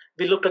on.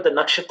 We looked at the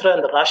nakshatra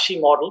and the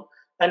Rashi model,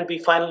 and we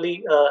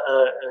finally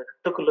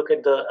took a look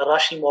at the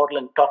Rashi model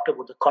and talked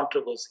about the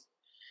controversy.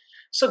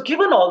 So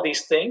given all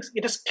these things,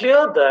 it is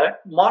clear that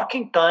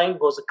marking time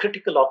was a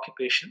critical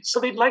occupation. So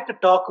we'd like to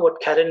talk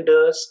about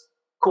calendars,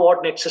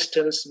 coordinate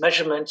systems,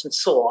 measurements, and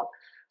so on.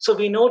 So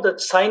we know that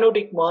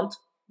synodic month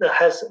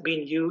has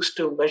been used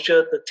to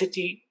measure the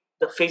tithi,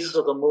 the phases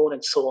of the moon,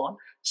 and so on.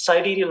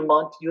 Sidereal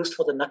month used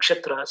for the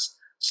nakshatras,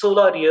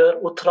 solar year,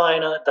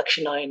 Uttarayana,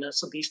 Dakshinayana.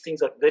 So these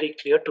things are very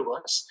clear to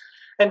us.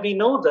 And we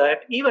know that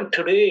even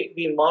today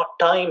we mark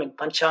time in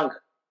Panchanga.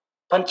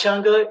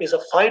 Panchanga is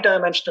a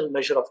 5-dimensional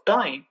measure of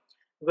time,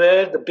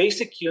 where the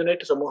basic unit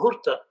is a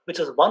muhurta, which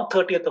is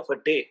 1/30th of a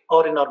day,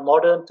 or in our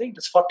modern thing,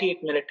 it's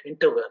 48-minute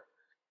interval.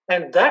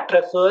 And that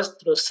refers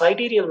to the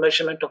sidereal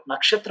measurement of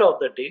nakshatra of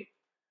the day,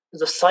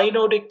 the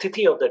synodic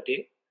tithi of the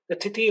day. The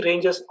tithi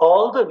ranges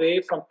all the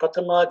way from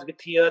Pratama,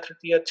 Dvitiya,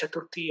 Tritiya,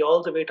 Chaturthi,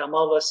 all the way to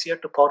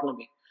Amavasya to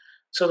Paurnami.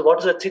 So what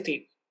is a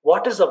tithi?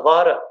 What is the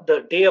vara,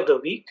 the day of the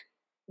week?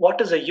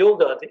 What is a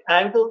yoga, the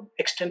angle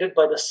extended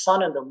by the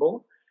sun and the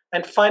moon?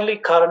 And finally,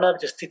 karana,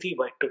 which is tithi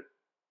by 2.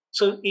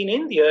 So in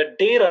India,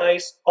 day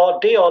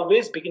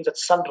always begins at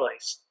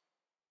sunrise.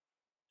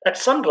 At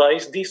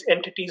sunrise, these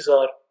entities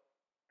are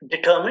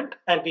determined,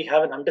 and we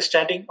have an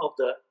understanding of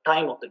the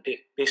time of the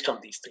day based on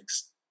these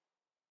things.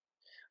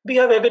 We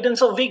have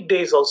evidence of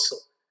weekdays also.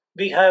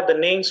 We have the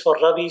names for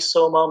Ravi,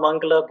 Soma,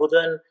 Mangala,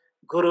 Buddhan,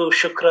 Guru,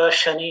 Shukra,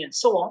 Shani, and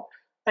so on.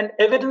 And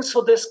evidence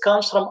for this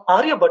comes from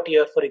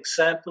Aryabhatiya, for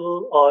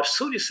example, or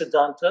Surya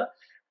Siddhanta,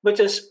 which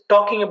is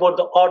talking about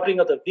the ordering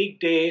of the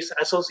weekdays,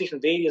 association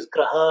of various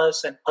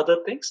grahas and other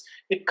things.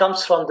 It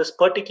comes from this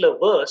particular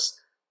verse,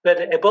 where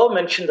the above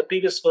mentioned, the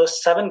previous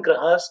verse, 7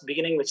 grahas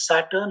beginning with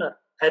Saturn are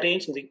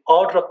arranged in the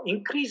order of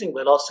increasing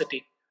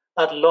velocity,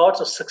 are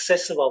lords of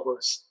successive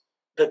hours.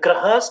 The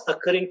grahas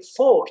occurring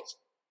fourth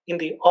in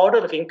the order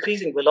of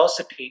increasing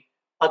velocity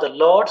are the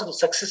lords of the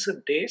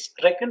successive days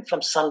reckoned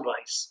from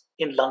sunrise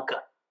in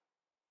Lanka.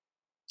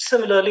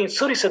 Similarly,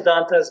 Surya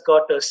Siddhanta has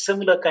got a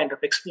similar kind of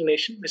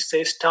explanation, which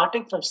says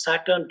starting from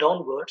Saturn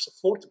downwards, the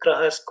fourth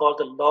graha is called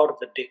the Lord of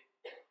the Day.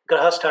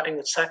 Grahas starting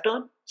with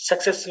Saturn,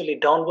 successively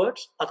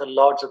downwards, are the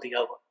Lords of the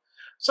Hour.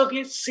 So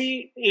we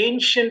see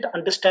ancient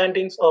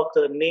understandings of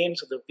the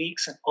names of the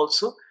weeks, and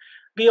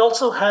we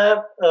also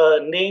have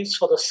names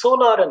for the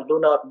solar and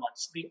lunar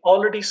months. We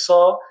already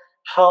saw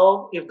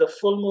how if the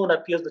full moon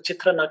appears, the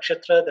Chitra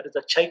Nakshatra, that is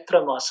the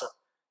Chaitra Masa.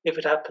 If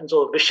it happens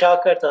over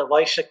Vishaka, the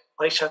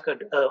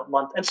Vaishaka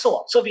month, and so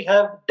on. So we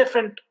have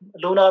different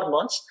lunar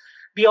months.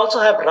 We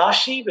also have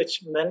Rashi,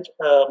 which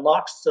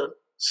marks the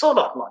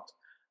solar month.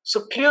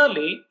 So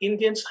clearly,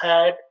 Indians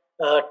had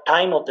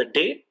time of the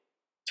day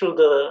through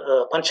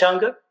the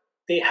Panchanga.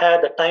 They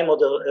had the time of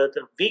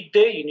the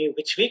weekday. You knew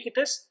which week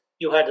it is.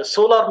 You had the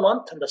solar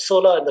month and the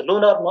solar and the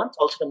lunar month,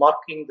 also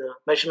marking the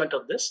measurement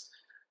of this.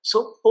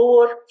 So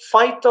over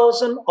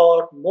 5,000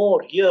 or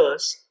more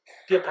years,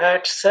 we have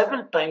had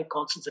several time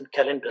constants in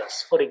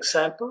calendars. For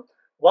example,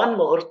 one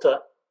muhurta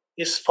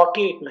is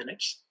 48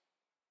 minutes.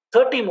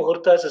 30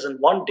 muhurtas is in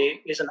one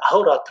day, is an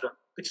ahoratra,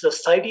 which is a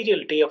sidereal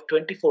day of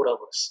 24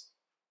 hours.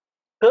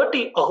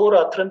 30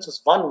 Ahoratrans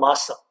is one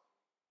masa,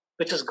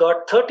 which has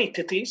got 30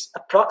 tithis,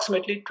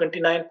 approximately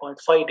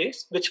 29.5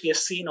 days, which we have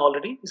seen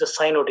already is a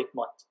synodic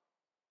month.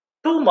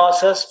 2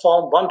 masas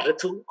form one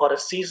ritu or a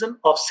season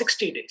of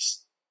 60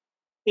 days.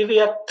 If we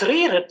have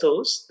 3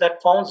 ritus,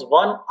 that forms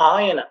one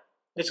ayana,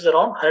 which is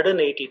around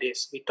 180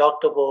 days. We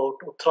talked about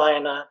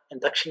Uttarayana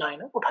and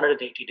Dakshinayana, about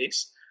 180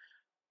 days.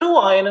 2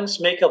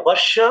 ayanams make a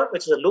varsha,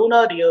 which is a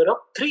lunar year of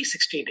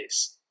 360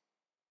 days.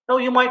 Now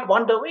you might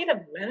wonder, wait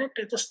a minute,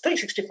 it is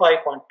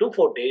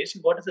 365.24 days.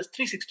 What is this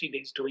 360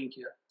 days doing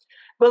here?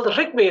 Well, the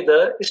Rig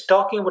Veda is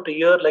talking about a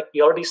year, like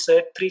we already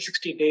said,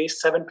 360 days,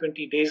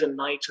 720 days and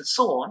nights, and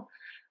so on.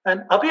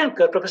 And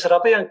Professor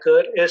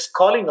Abhyankar is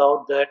calling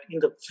out that in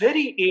the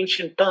very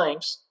ancient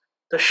times,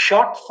 the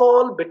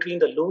shortfall between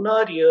the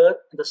lunar year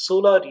and the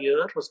solar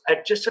year was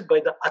adjusted by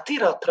the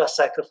Atiratra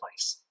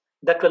sacrifice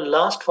that will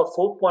last for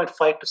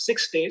 4.5 to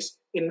 6 days,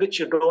 in which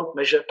you don't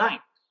measure time.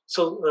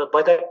 So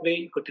by that way,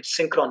 you could get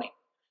synchrony.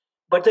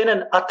 But then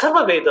in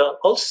Atharva Veda,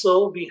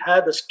 also we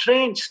had a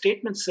strange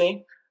statement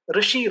saying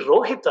Rishi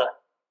Rohita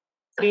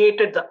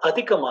created the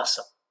Adhika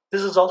Masa.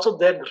 This is also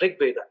there in Rig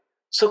Veda.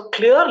 So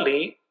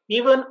clearly,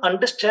 even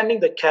understanding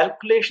the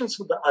calculations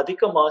of the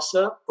Adhika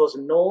Masa was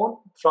known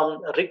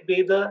from Rig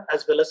Veda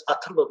as well as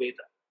Atharva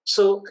Veda.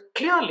 So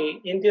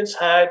clearly, Indians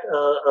had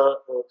a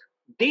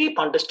deep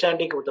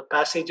understanding of the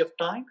passage of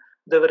time.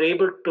 They were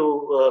able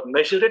to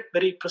measure it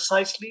very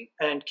precisely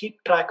and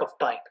keep track of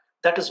time.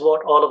 That is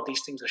what all of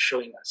these things are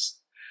showing us.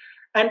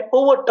 And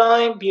over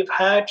time, we've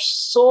had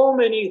so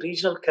many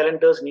regional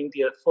calendars in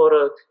India. For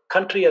a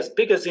country as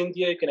big as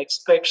India, you can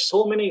expect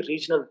so many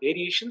regional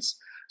variations.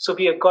 So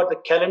we have got the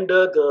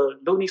calendar, the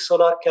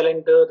lunisolar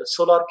calendar, the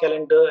solar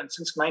calendar, and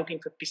since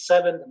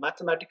 1957, the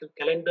mathematical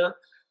calendar.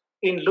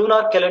 In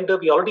lunar calendar,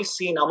 we already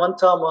seen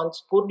Amanta month,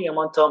 Purni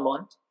Amanta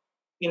month.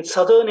 In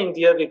southern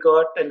India, we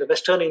got, in the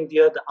western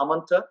India, the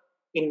Amanta.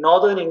 In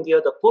northern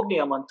India, the Purni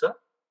Amanta.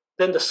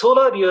 Then the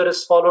solar year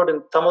is followed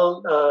in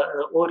Tamil,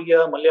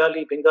 Oriya,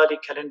 Malayali, Bengali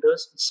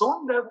calendars, and so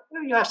on.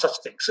 You have such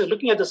things. So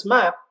looking at this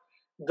map,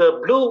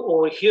 the blue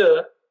over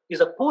here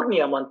is a Purni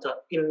Amanta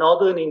in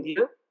northern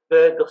India,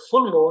 where the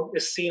full moon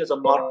is seen as a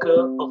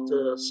marker of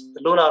the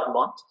lunar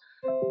month.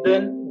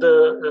 Then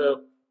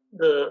the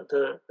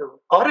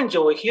orange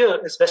over here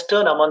is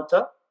Western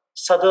Amanta,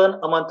 Southern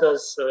Amanta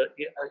is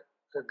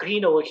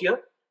green over here.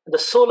 And the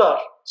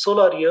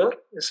solar year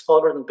is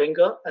followed in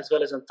Bengal as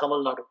well as in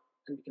Tamil Nadu.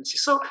 And you can see,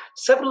 so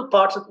several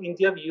parts of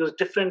India, we use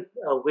different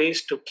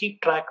ways to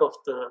keep track of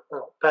the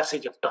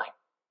passage of time.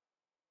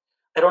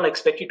 I don't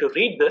expect you to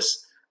read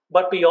this,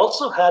 but we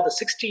also had the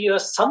 60-year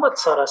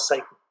Samvatsara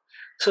cycle.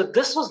 So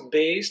this was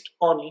based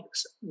on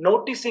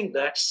noticing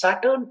that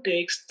Saturn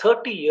takes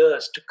 30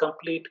 years to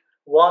complete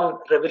one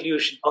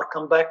revolution or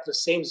come back to the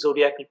same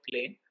zodiacal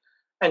plane.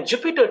 And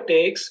Jupiter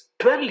takes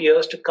 12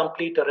 years to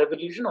complete a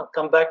revolution or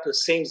come back to the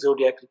same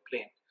zodiacal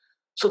plane.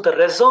 So the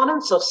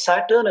resonance of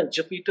Saturn and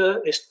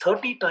Jupiter is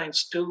 30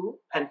 times 2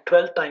 and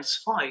 12 times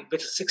 5,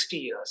 which is 60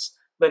 years,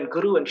 when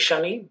Guru and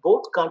Shani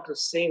both come to the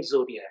same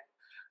zodiac.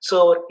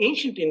 So our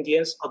ancient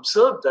Indians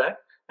observed that,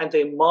 and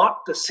they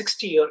marked the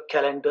 60-year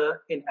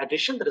calendar in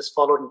addition that is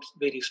followed in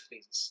various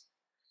places.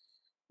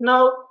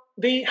 Now,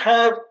 we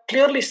have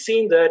clearly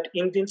seen that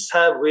Indians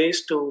have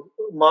ways to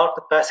mark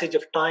the passage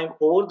of time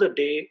over the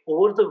day,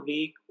 over the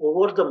week,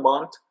 over the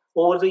month,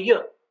 over the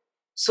year.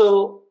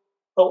 So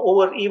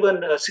over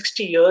even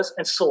 60 years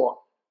and so on.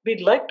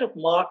 We'd like to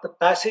mark the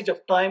passage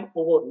of time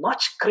over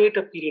much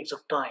greater periods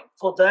of time.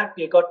 For that,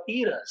 we got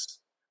eras.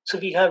 So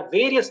we have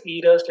various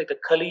eras like the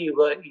Kali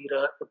Yuga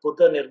era, the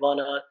Buddha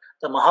Nirvana,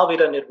 the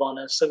Mahavira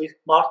Nirvana. So we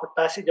mark the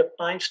passage of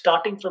time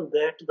starting from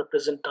there to the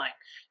present time.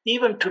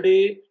 Even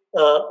today,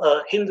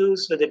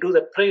 Hindus, when they do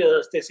their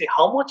prayers, they say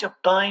how much of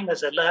time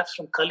has elapsed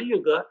from Kali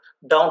Yuga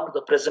down to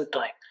the present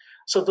time.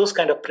 So those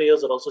kind of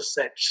prayers are also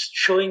said,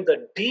 showing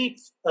the deep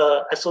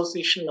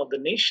association of the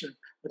nation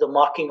with the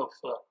marking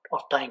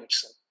of time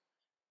itself.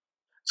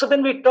 So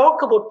when we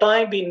talk about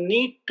time, we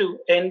need to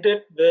end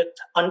it with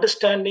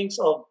understandings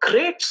of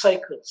great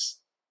cycles.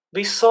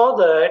 We saw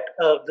that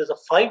there's a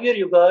 5-year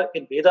yuga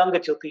in Vedanga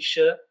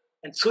Jyotisha,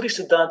 and Suri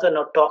Siddhanta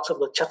now talks of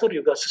the Chatur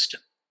Yuga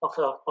system of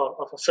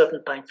a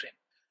certain time frame.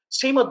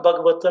 Srimad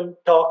Bhagavatam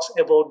talks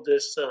about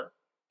this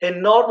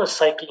enormous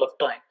cycle of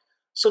time.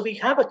 So we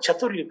have a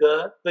Chatur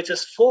Yuga, which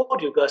is 4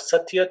 yugas,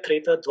 Satya,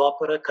 Treta,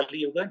 Dwapara, Kali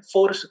Yuga, and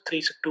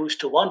 4:3, so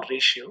 2:1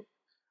 ratio,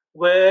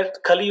 where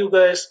Kali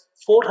Yuga is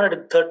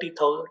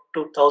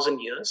 432,000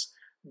 years.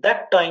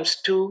 That times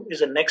 2 is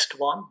the next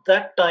one.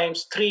 That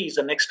times 3 is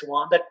the next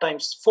one. That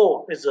times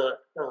 4 is the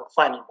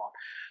final one.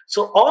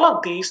 So all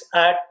of these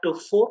add to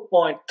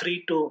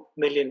 4.32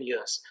 million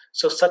years.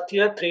 So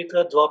Satya,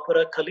 Treta,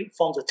 Dwapara, Kali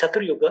forms a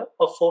Chatur Yuga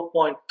of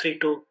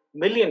 4.32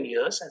 million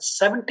years, and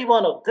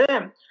 71 of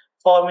them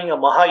forming a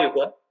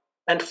Mahayuga,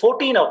 and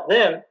 14 of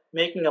them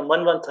making a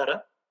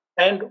Manvantara,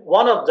 and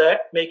one of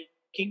that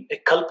making a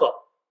Kalpa,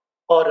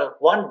 or a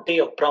 1 day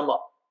of Brahma.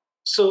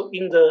 So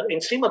in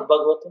Srimad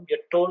Bhagavatam, we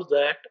are told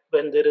that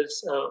when there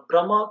is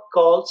Brahma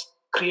calls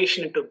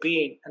creation into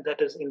being, and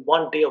that is in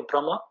one day of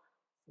Brahma.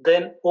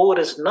 Then over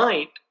his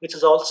night, which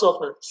is also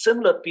of a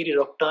similar period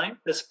of time,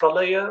 there's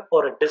pralaya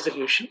or a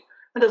dissolution,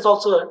 and there's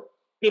also a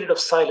period of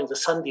silence, a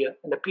sandhya,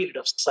 and a period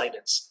of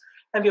silence.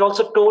 And we're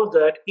also told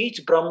that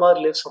each Brahma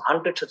lives for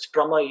 100 such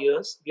Brahma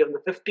years. We are in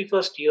the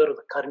 51st year of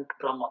the current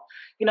Brahma.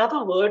 In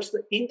other words,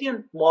 the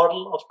Indian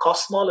model of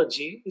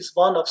cosmology is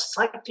one of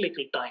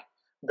cyclical time,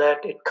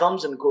 that it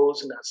comes and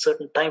goes in a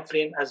certain time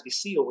frame, as we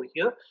see over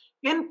here,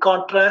 in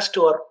contrast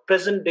to our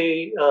present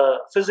day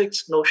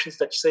physics notions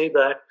that say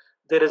that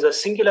there is a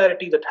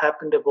singularity that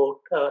happened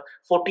about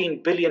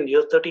 14 billion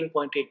years,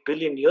 13.8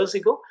 billion years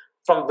ago,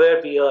 from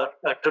where we are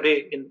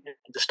today in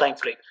this time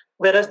frame.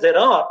 Whereas there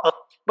are,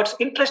 but it's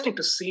interesting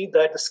to see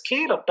that the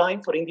scale of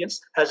time for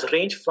Indians has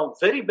ranged from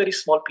very, very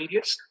small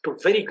periods to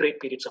very great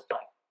periods of time.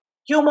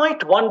 You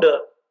might wonder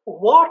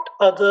what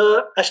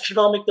other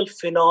astronomical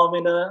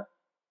phenomena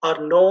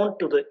are known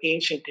to the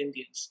ancient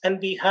Indians. And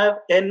we have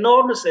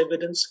enormous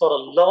evidence for a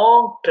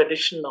long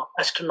tradition of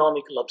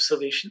astronomical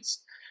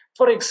observations.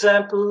 For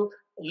example,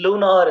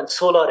 lunar and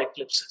solar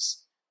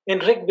eclipses. In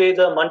Rig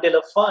Veda,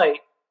 Mandala 5,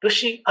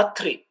 Rishi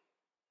Atri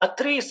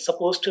is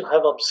supposed to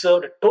have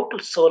observed a total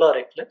solar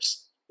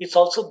eclipse. It's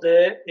also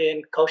there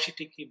in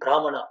Kaushitiki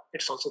Brahmana.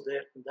 It's also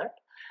there in that.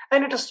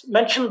 And it is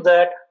mentioned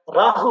that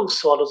Rahu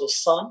swallows the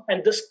sun,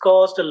 and this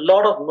caused a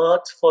lot of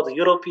mirth for the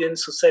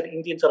Europeans who said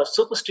Indians are a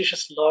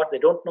superstitious lot. They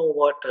don't know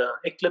what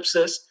eclipse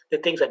is. They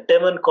think that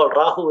demon called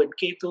Rahu and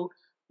Ketu,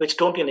 which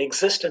don't even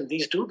exist, and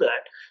these do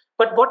that.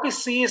 But what we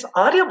see is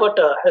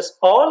Aryabhatta has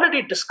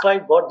already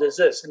described what this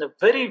is in a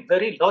very,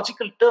 very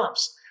logical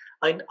terms.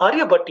 In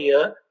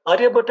Aryabhatta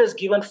has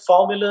given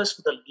formulas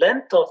for the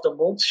length of the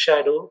moon's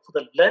shadow, for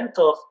the length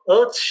of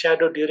Earth's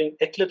shadow during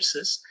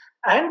eclipses,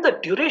 and the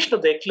duration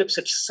of the eclipse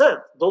itself.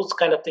 Those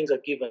kind of things are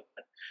given.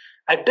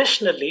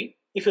 Additionally,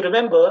 if you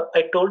remember,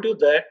 I told you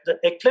that the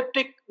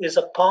ecliptic is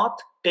a path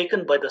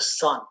taken by the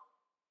sun.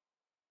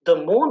 The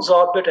moon's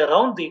orbit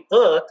around the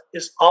Earth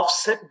is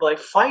offset by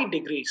 5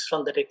 degrees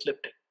from that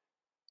ecliptic.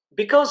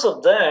 Because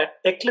of that,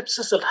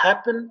 eclipses will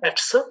happen at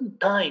certain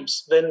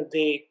times when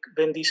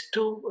these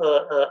two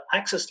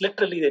axes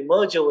literally they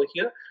merge over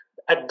here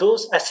at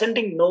those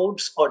ascending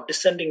nodes or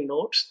descending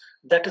nodes.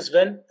 That is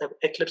when the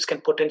eclipse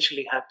can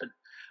potentially happen.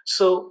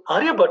 So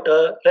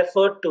Aryabhatta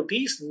referred to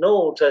these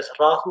nodes as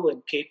Rahu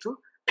and Ketu,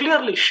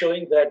 clearly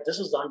showing that this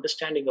is the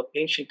understanding of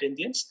ancient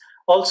Indians.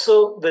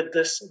 Also, with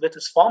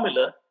this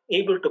formula,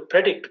 able to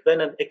predict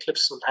when an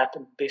eclipse will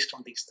happen based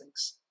on these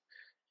things.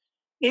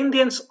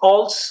 Indians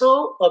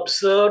also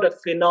observed a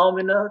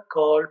phenomena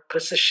called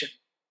precession.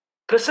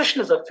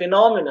 Precession is a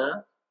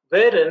phenomena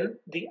wherein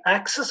the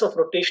axis of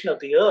rotation of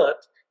the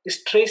Earth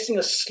is tracing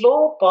a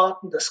slow path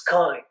in the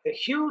sky, a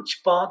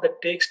huge path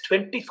that takes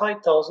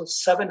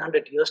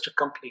 25,700 years to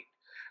complete.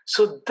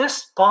 So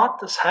this path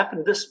has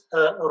happened, this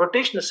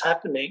rotation is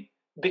happening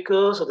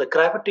because of the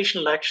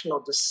gravitational action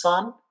of the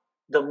Sun,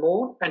 the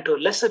Moon, and to a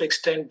lesser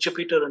extent,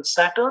 Jupiter and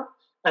Saturn.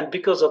 And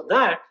because of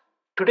that,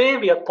 today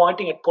we are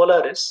pointing at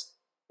Polaris.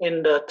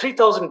 In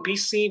 3000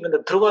 BC, when the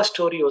Dhruva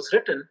story was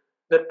written,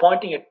 we're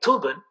pointing at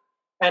Thuban.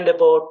 And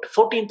about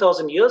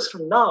 14,000 years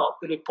from now,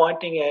 we'll be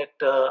pointing at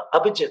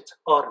Abhijit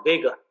or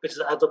Vega, which is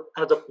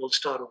another pole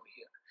star over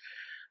here.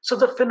 So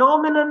the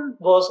phenomenon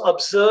was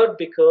observed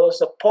because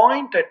the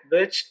point at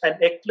which an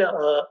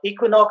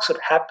equinox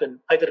would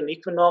happen, either an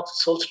equinox or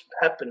solstice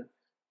would happen,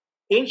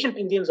 ancient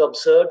Indians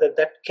observed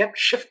that kept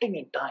shifting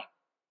in time.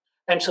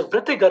 And so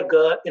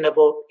Vritigarga in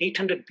about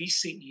 800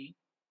 BCE,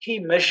 he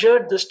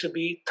measured this to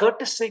be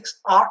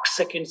 36 arc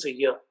seconds a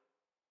year.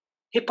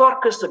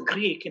 Hipparchus the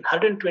Greek in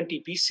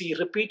 120 BC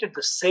repeated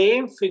the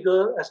same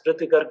figure as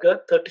Vritigarga,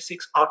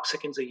 36 arc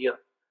seconds a year.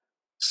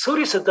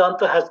 Surya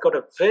Siddhanta has got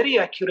a very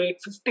accurate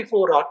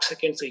 54 arc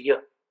seconds a year,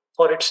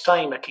 for its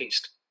time at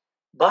least.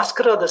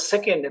 Bhaskara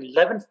II in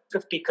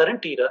 1150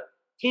 current era,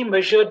 he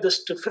measured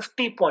this to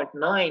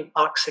 50.9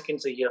 arc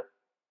seconds a year.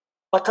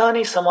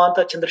 Patani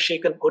Samanta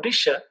Chandrasekhan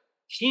Odisha,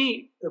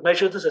 he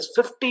measured this as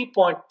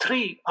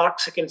 50.3 arc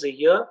seconds a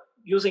year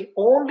using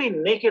only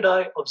naked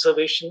eye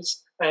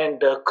observations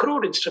and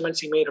crude instruments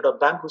he made out of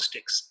bamboo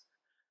sticks.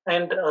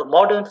 And a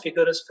modern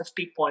figure is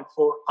 50.4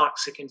 arc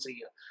seconds a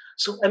year.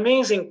 So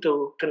amazing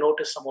to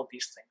notice some of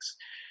these things.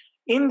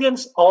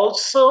 Indians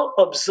also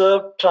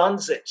observed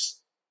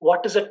transits.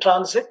 What is a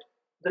transit?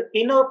 The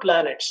inner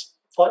planets,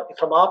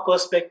 from our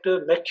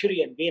perspective,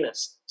 Mercury and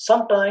Venus,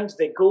 sometimes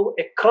they go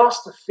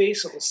across the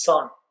face of the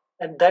sun.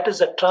 And that is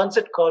a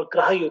transit called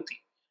Grahayuti.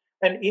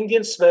 And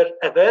Indians were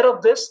aware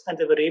of this and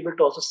they were able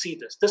to also see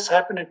this. This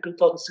happened in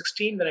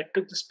 2016 when I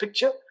took this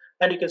picture.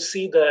 And you can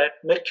see that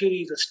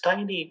Mercury is this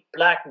tiny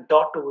black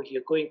dot over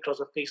here going across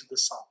the face of the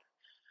sun.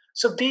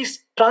 So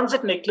these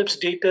transit and eclipse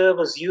data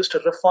was used to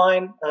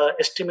refine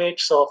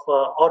estimates of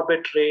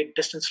orbit rate,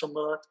 distance from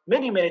Earth.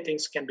 Many, many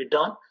things can be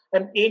done.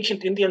 And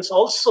ancient Indians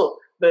also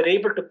were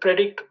able to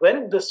predict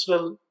when this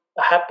will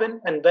happen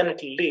and when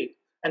it will leave.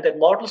 And their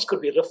models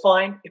could be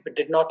refined if it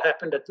did not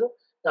happen at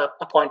the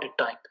appointed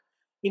time.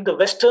 In the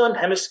Western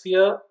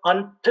Hemisphere,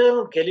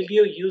 until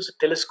Galileo used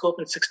a telescope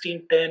in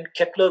 1610,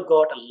 Kepler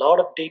got a lot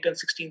of data in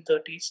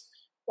 1630s.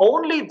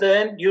 Only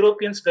then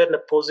Europeans were in a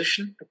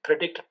position to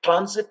predict a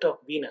transit of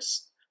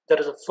Venus.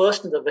 That is the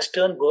first in the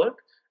Western world,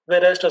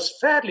 whereas it was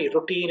fairly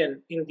routine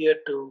in India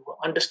to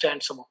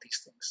understand some of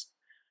these things.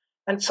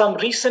 And some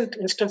recent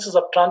instances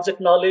of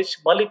transit knowledge,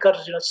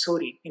 Mallikarjuna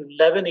Suri in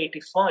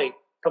 1185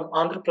 from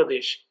Andhra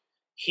Pradesh,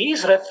 he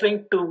is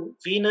referring to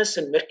Venus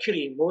and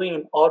Mercury moving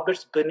in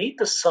orbits beneath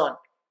the sun,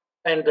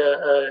 and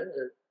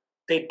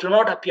they do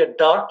not appear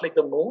dark like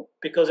the moon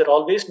because they're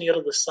always near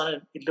the sun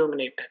and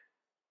illuminated.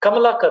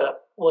 Kamalakara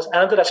was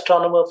another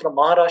astronomer from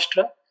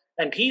Maharashtra,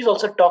 and he's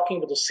also talking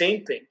about the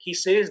same thing. He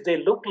says they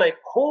look like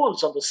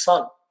holes on the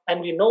sun,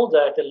 and we know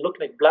that they look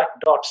like black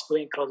dots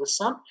going across the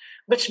sun,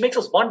 which makes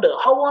us wonder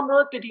how on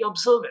earth did he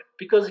observe it?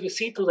 Because if you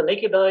see through the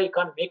naked eye, you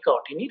can't make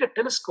out. You need a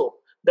telescope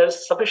that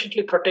is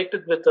sufficiently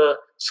protected with a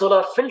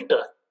solar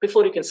filter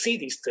before you can see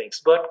these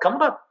things. But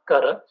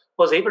Kamalakara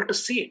was able to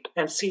see it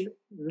and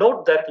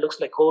note that it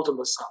looks like holes in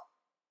the sun.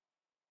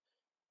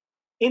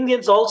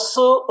 Indians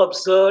also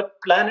observed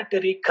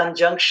planetary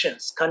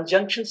conjunctions.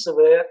 Conjunctions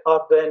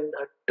are when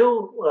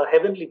two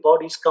heavenly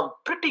bodies come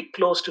pretty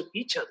close to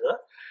each other,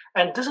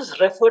 and this is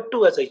referred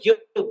to as a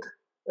yudh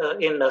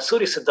in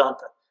Surya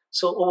Siddhanta.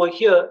 So over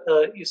here,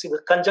 you see the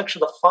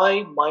conjunction of the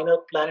 5 minor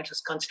planets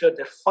is considered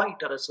their fight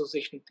or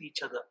association with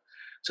each other.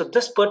 So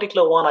this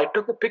particular one, I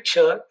took a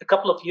picture a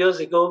couple of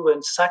years ago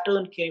when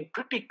Saturn came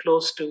pretty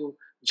close to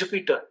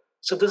Jupiter.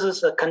 So this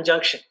is a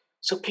conjunction.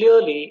 So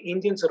clearly,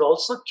 Indians are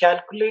also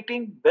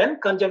calculating when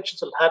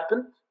conjunctions will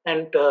happen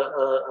and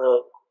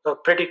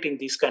predicting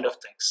these kind of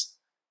things.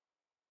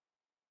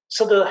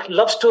 So the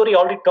love story, I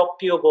already talked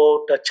to you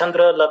about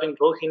Chandra loving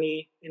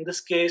Rohini. In this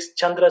case,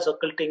 Chandra is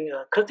occulting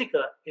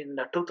Kritika in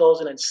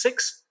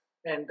 2006.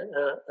 And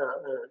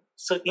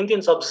so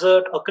Indians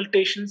observed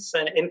occultations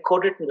and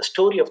encoded in the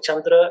story of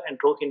Chandra and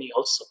Rohini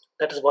also.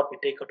 That is what we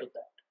take out of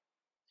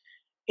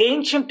that.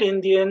 Ancient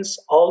Indians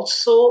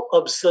also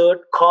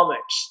observed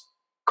comets.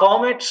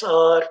 Comets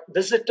are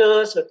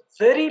visitors with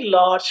very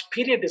large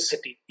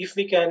periodicity. If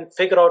we can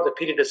figure out the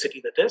periodicity,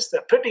 that is,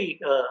 they're pretty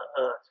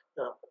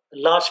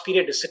large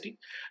periodicity.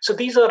 So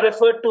these are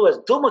referred to as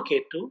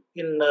Dhumaketu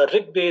in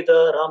Rig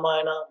Veda,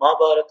 Ramayana,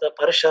 Mahabharata,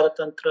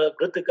 Parasharatantra,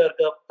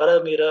 Vriddhigarga,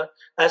 Paramira,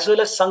 as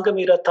well as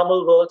Sangamira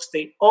Tamil works.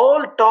 They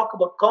all talk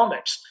about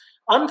comets.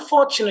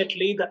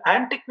 Unfortunately, the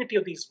antiquity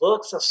of these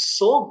works are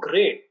so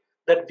great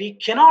that we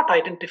cannot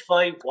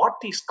identify what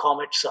these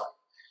comets are.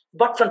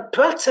 But from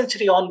 12th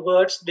century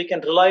onwards, we can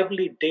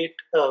reliably date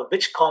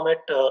which comet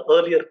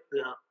earlier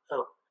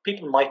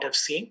people might have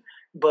seen.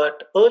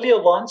 But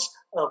earlier ones,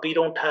 we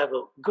don't have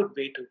a good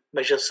way to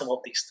measure some of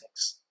these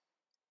things.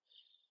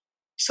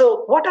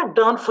 So what I've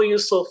done for you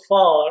so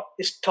far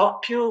is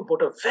talk to you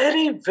about a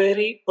very,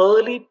 very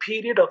early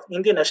period of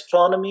Indian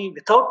astronomy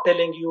without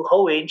telling you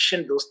how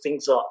ancient those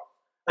things are.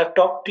 I've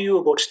talked to you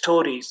about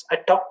stories. I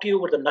talked to you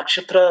about the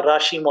Nakshatra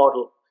Rashi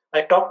model.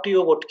 I talked to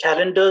you about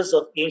calendars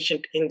of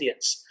ancient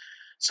Indians.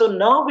 So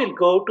now we'll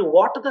go to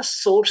what are the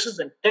sources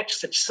and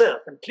texts itself.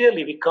 And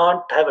clearly we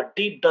can't have a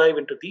deep dive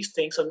into these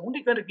things. I'm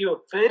only going to give a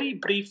very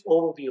brief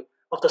overview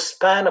of the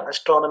span of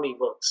astronomy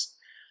works.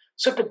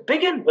 So to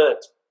begin with,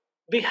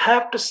 we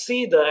have to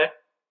see that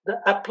the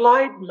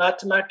applied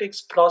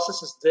mathematics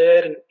process is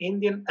there in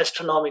Indian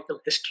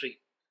astronomical history.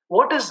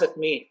 What does that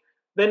mean?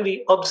 When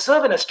we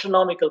observe an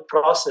astronomical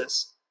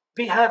process,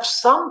 we have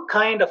some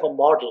kind of a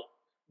model.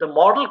 The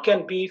model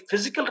can be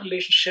physical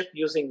relationship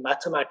using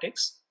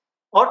mathematics,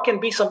 or can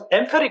be some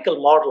empirical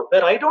model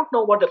where I don't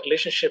know what the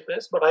relationship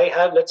is, but I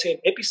have, let's say, an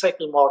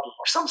epicycle model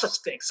or some such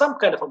thing. Some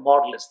kind of a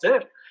model is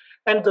there.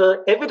 And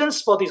the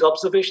evidence for these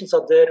observations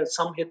are there in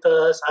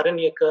Samhitas,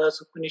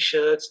 Aranyakas,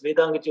 Upanishads,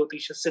 Vedanga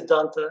Jyotisha,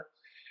 Siddhanta.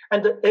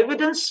 And the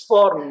evidence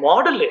for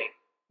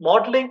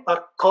modeling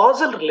are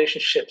causal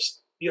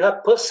relationships. You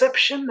have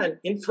perception and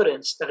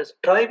inference that is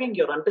driving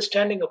your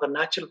understanding of a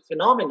natural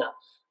phenomena.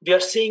 We are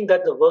seeing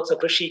that the works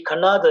of Rishi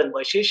Kannada and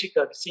Vaisheshika,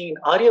 we're seeing in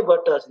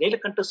Aryabhatta,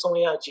 Nilakanta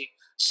Somayaji.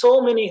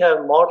 So many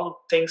have modeled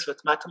things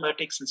with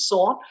mathematics and so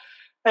on.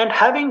 And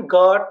having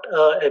got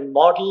a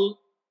model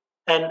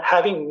and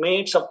having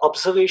made some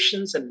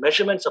observations and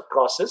measurements of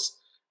process,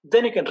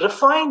 then you can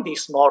refine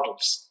these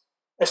models,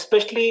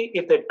 especially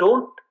if they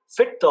don't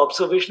fit the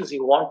observations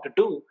you want to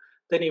do.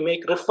 Then you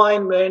make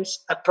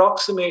refinements,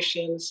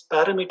 approximations,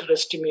 parameter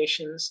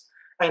estimations.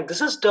 And this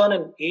is done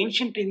in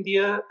ancient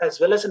India as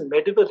well as in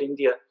medieval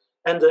India.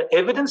 And the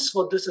evidence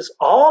for this is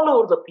all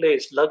over the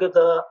place.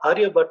 Lagadha,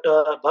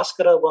 Aryabhatta,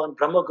 Bhaskaravan,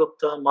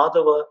 Brahmagupta,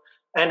 Madhava,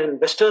 and in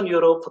Western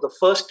Europe, for the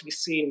first, we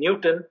see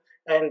Newton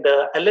and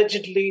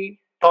allegedly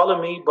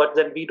Ptolemy, but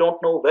then we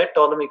don't know where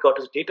Ptolemy got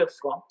his data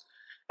from.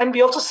 And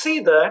we also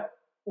see that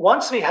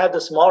once we have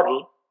this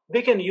model,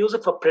 we can use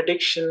it for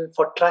prediction,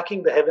 for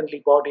tracking the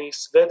heavenly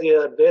bodies, where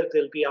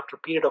they'll be after a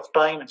period of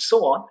time, and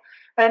so on.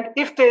 And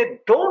if they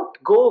don't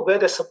go where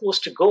they're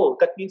supposed to go,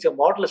 that means your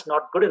model is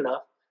not good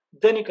enough,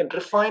 then you can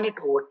refine it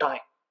over time.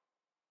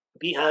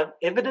 We have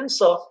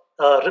evidence of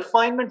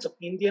refinements of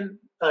Indian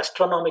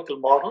astronomical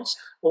models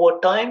over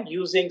time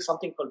using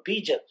something called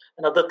bija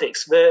and other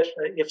things, where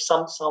if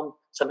some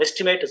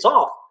estimate is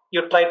off,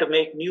 you try to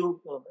make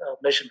new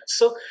measurements.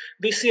 So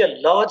we see a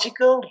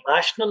logical,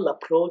 rational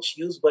approach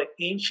used by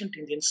ancient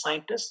Indian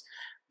scientists,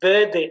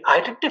 where they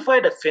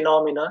identified a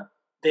phenomena,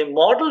 they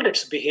modeled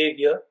its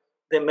behavior,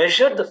 they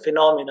measured the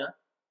phenomena,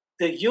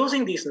 they're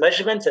using these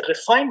measurements and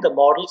refined the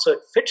model so it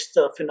fits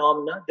the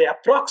phenomena. They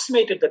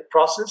approximated that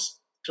process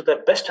to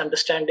their best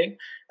understanding,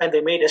 and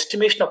they made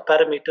estimation of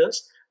parameters.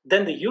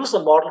 Then they use the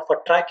model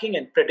for tracking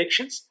and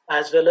predictions,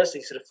 as well as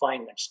these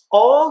refinements.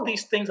 All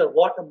these things are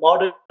what a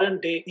modern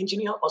day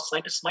engineer or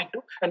scientist might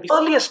do. And the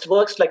earliest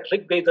works like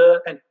Rig Veda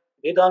and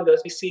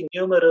Vedangas, we see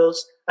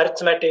numerals,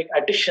 arithmetic,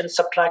 addition,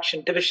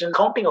 subtraction, division,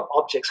 counting of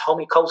objects, how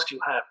many cows do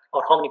you have,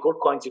 or how many gold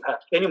coins you have,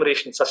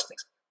 enumeration, such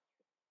things.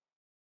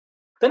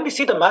 Then we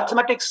see the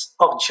mathematics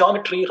of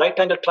geometry, right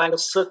angle triangle,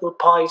 circle,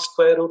 pi,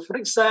 square root, for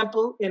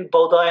example, in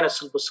Bodhayana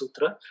Sulba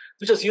Sutra,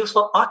 which is used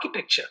for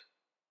architecture.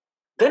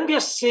 Then we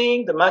are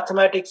seeing the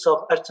mathematics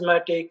of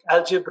arithmetic,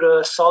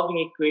 algebra, solving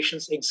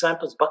equations,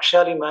 examples,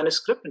 Bakshali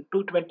manuscript in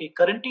 220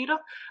 current era,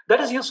 that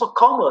is used for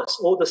commerce,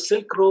 over the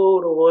Silk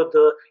Road, over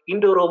the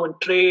Indo-Roman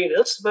trade,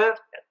 elsewhere.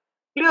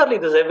 Clearly,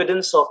 there's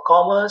evidence of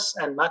commerce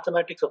and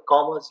mathematics of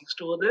commerce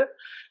used over there.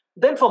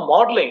 Then for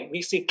modeling,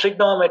 we see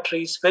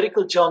trigonometry,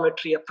 spherical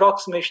geometry,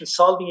 approximation,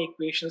 solving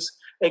equations,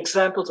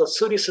 examples of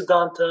Surya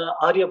Siddhanta,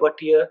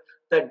 Aryabhatiya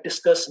that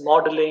discuss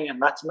modeling and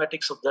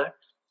mathematics of that.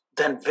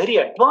 Then very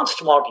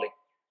advanced modeling.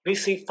 We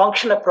see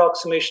function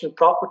approximation,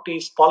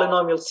 properties,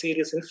 polynomial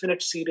series,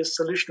 infinite series,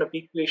 solution of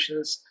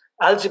equations,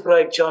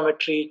 algebraic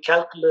geometry,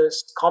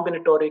 calculus,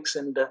 combinatorics,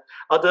 and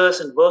others,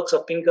 and works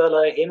of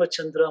Pingala,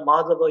 Hemachandra,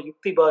 Madhava,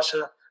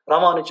 Yuktibhasha,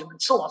 Ramanujam,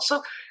 and so on.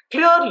 So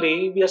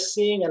clearly, we are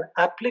seeing an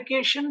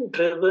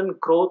application-driven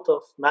growth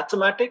of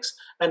mathematics,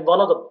 and one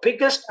of the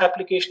biggest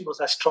applications was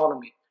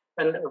astronomy.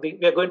 And we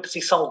are going to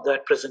see some of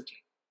that presently.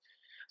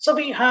 So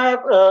we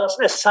have a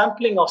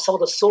sampling of some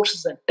of the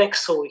sources and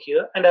texts over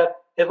here, and I've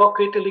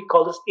evocatively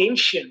called this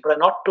ancient, but I've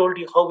not told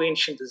you how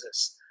ancient this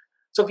is.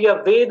 So we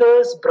have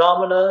Vedas,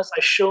 Brahmanas.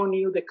 I've shown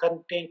you they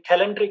contain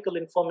calendrical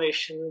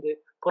information. The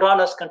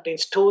Puranas contain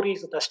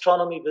stories of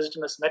astronomy,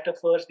 wisdom as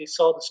metaphors. We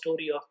saw the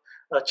story of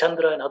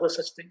Chandra and other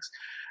such things.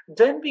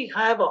 Then we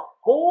have a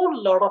whole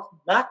lot of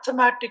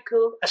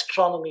mathematical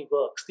astronomy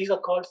works. These are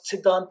called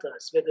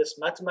Siddhantas, where there's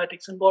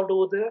mathematics involved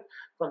over there,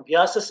 from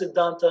Vyasa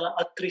Siddhanta,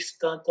 Atri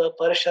Siddhanta,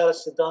 Parashara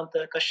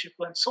Siddhanta,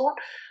 Kashyapa, and so on.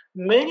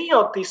 Many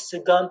of these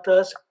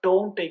Siddhantas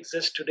don't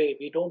exist today.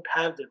 We don't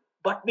have them.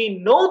 But we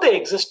know they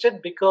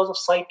existed because of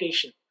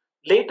citation.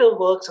 Later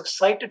works have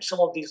cited some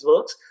of these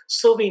works,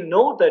 so we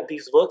know that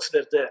these works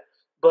were there.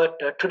 But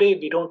today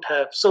we don't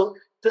have. So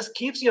this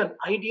gives you an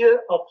idea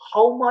of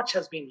how much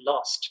has been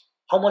lost.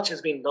 How much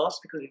has been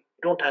lost because we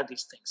don't have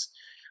these things.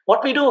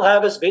 What we do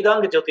have is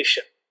Vedanga Jyotisha,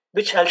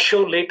 which I'll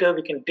show later.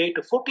 We can date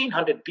to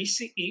 1400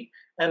 BCE,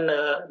 and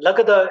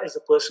Lagada is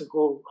the person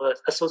who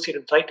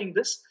associated with writing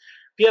this.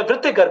 We have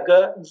Vritta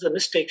Garga, this is a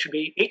mistake, should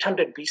be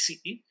 800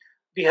 BCE.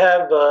 We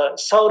have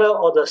Saura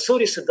or the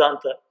Surya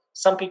Siddhanta.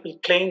 Some people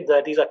claim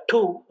that these are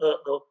two.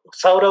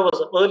 Saura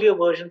was an earlier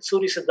version,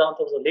 Surya Siddhanta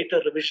was a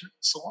later revision,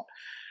 and so on.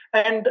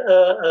 And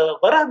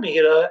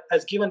Varamihira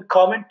has given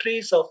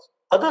commentaries of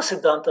other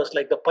Siddhantas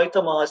like the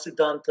Paitamaha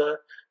Siddhanta,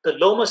 the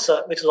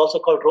Lomasa, which is also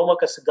called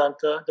Romaka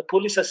Siddhanta, the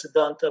Pulisa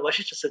Siddhanta,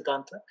 Vashishtha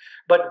Siddhanta.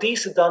 But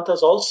these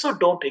Siddhantas also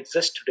don't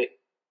exist today.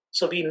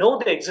 So we know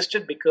they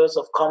existed because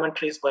of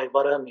commentaries by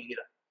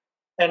Varamihira.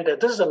 And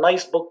this is a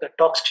nice book that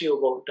talks to you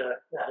about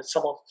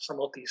some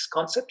of these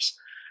concepts.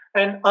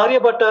 And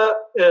Aryabhatta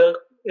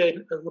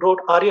wrote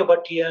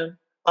Aryabhatiyam,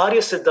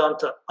 Arya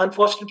Siddhanta.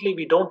 Unfortunately,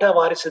 we don't have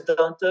Arya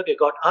Siddhanta. We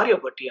got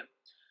Aryabhatiyam.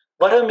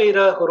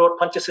 Varamira, who wrote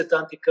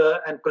Panchasiddhantika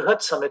and Brihad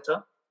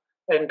Samhita,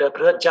 and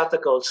Brihad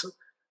Jataka also.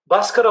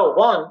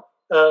 Bhaskara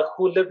I,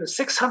 who lived in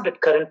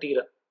 600 current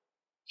era,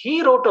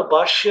 he wrote a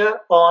Bhashya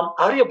on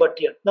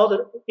Aryabhatiyam. Now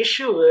the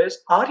issue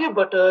is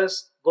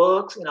Aryabhatta's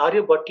works in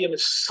Aryabhatiyam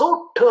is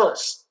so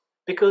terse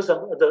because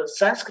the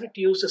Sanskrit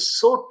use is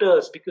so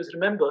terse, because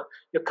remember,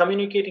 you're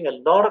communicating a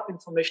lot of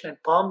information in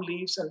palm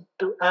leaves and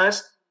to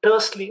as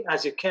tersely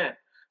as you can.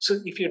 So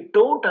if you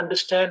don't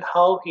understand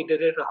how he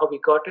did it or how he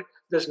got it,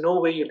 there's no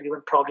way you'll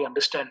even probably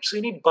understand it. So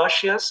you need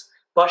bhashyas.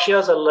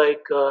 Bhashyas are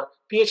like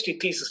PhD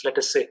thesis, let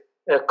us say,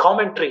 a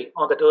commentary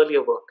on that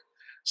earlier work.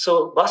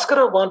 So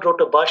Bhaskara I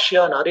wrote a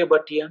bhashya on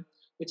Aryabhatiyam,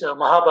 which are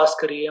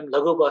Mahabhaskariyam,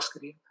 Laghu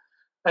Bhaskariyam.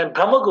 And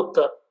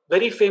Brahmagupta,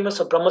 very famous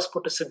of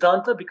Brahmasputra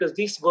Siddhanta, because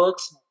these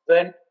works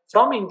went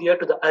from India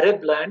to the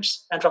Arab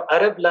lands and from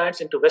Arab lands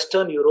into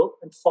Western Europe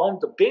and formed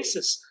the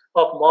basis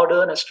of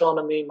modern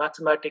astronomy,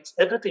 mathematics.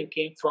 Everything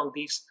came from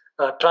these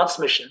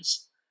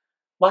transmissions.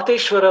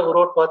 Vateshwara, who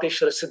wrote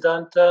Vateshwara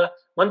Siddhanta,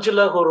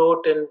 Manjula, who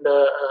wrote in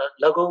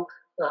Laghu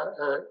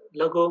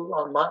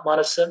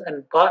Manasam,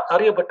 and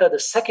Aryabhatta the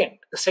second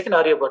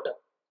Aryabhatta,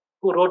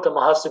 who wrote the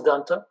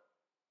Mahasiddhanta.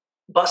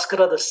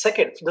 Bhaskara the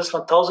second, this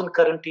from 1000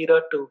 current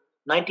era to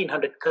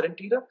 1900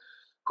 current era,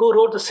 who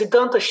wrote the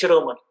Siddhanta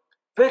Shiromani.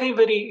 Very,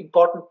 very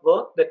important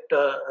work that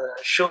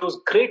shows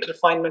great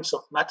refinements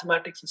of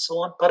mathematics and so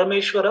on.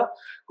 Parameshwara,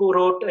 who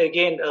wrote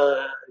again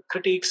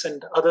critiques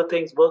and other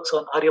things, works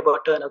on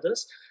Aryabhatta and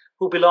others,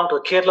 who belong to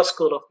the Kerala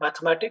school of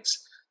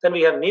mathematics. Then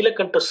we have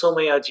Nilakanta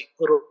Somayaji,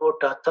 who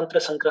wrote Tantra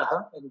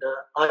Sangraha and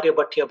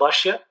Aryabhatya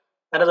Bhashya,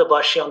 another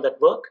Bhashya on that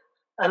work.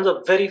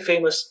 Another very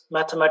famous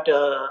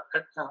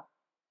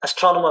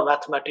astronomer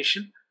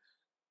mathematician,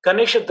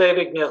 Ganesha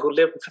Devagnya, who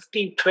lived in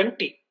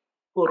 1520,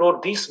 who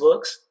wrote these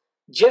works.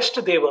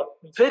 Jashtadeva,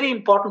 very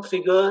important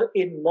figure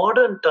in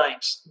modern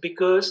times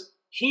because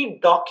he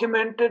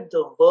documented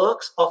the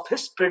works of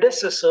his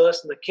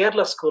predecessors in the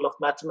Kerala school of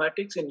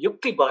mathematics in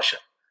Yukti Bhasha.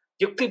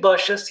 Yukti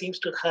Bhasha seems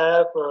to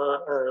have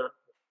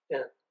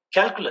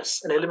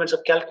calculus and elements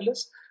of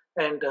calculus,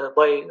 and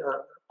by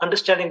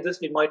understanding this,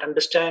 we might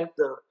understand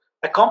the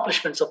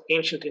accomplishments of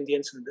ancient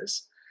Indians in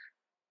this.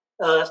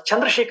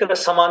 Chandrasekhara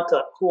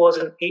Samanta, who was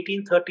in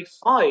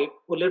 1835,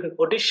 who lived in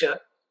Odisha,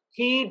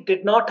 he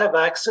did not have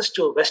access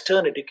to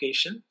Western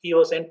education. He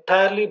was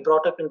entirely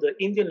brought up in the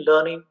Indian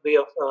learning way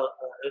of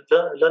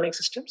learning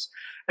systems.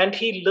 And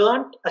he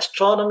learned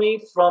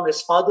astronomy from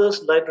his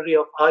father's library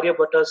of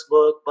Aryabhatta's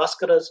work,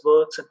 Bhaskara's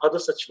works, and other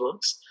such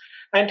works.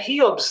 And he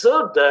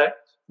observed that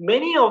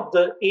many of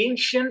the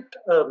ancient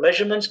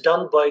measurements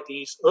done by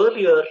these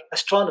earlier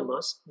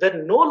astronomers were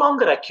no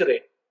longer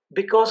accurate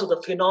because of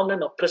the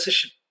phenomenon of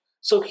precession.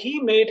 So he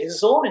made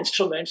his own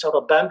instruments out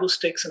of bamboo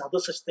sticks and other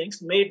such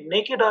things, made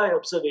naked eye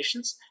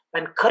observations,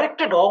 and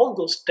corrected all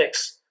those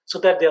texts so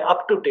that they're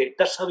up to date.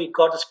 That's how he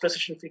got this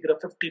precision figure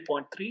of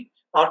 50.3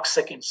 arc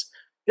seconds.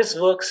 His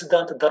work,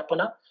 Siddhanta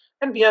Darpana,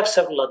 and we have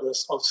several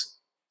others also.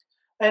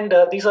 And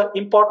these are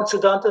important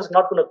Siddhantas,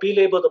 not going to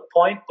belabor the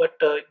point, but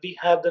we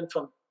have them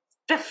from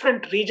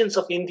different regions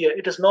of India.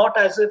 It is not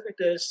as if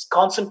it is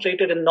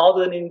concentrated in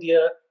northern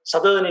India,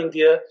 southern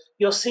India.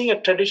 You're seeing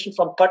a tradition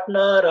from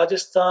Patna,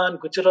 Rajasthan,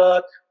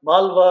 Gujarat,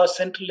 Malwa,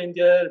 central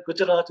India,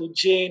 Gujarat,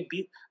 Ujjain,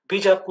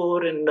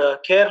 Bijapur, in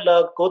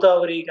Kerala,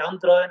 Godavari,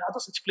 Andhra, and other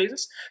such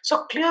places.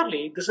 So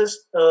clearly, this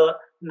is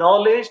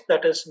knowledge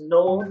that is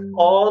known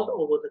all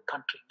over the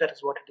country. That is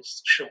what it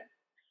is shown.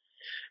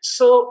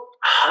 So,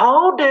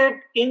 how did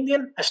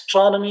Indian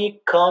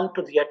astronomy come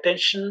to the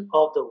attention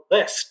of the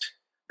West?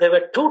 There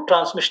were two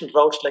transmission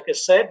routes, like I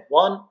said.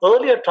 One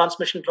earlier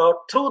transmission route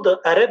through the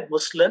Arab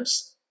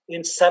Muslims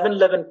in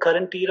 711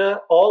 current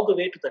era, all the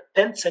way to the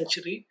 10th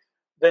century,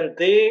 when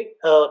they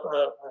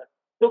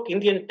took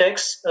Indian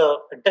texts,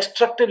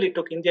 destructively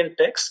took Indian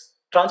texts,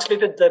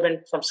 translated them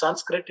from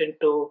Sanskrit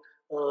into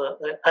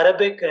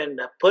Arabic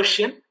and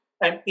Persian,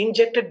 and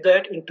injected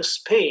that into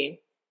Spain,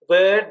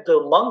 where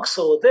the monks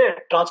over there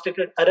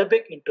translated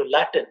Arabic into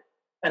Latin.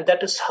 And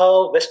that is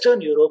how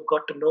Western Europe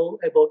got to know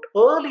about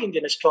early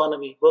Indian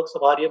astronomy, works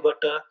of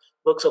Aryabhatta,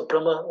 works of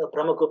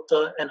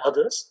Brahmagupta, and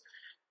others.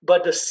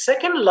 But the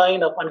second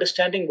line of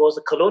understanding was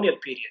the colonial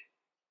period.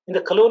 In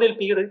the colonial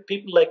period,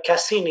 people like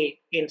Cassini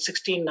in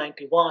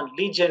 1691,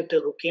 Lee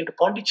Gentle, who came to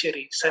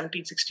Pondicherry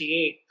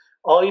 1768,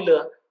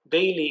 Euler,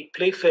 Bailey,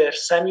 Playfair,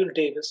 Samuel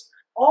Davis,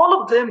 all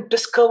of them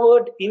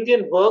discovered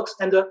Indian works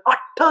and they're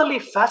utterly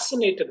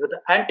fascinated with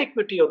the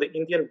antiquity of the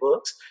Indian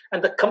works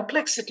and the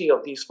complexity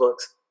of these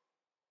works.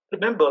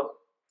 Remember,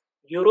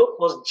 Europe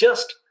was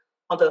just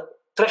on the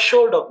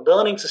threshold of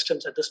learning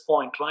systems at this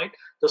point, right?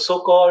 The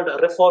so-called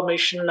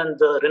Reformation and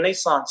the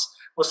Renaissance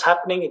was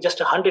happening in just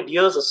 100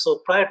 years or so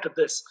prior to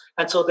this.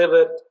 And so they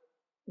were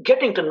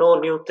getting to know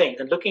new things.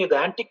 And looking at the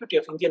antiquity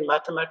of Indian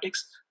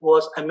mathematics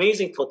was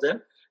amazing for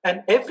them.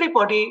 And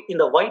everybody in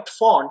the white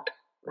font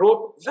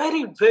wrote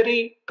very,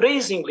 very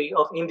praisingly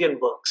of Indian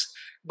works.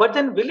 But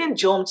then William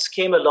Jones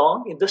came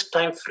along in this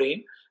time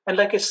frame. And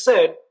like I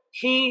said,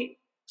 he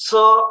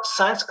saw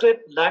Sanskrit,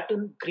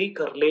 Latin, Greek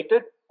are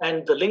related,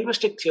 and the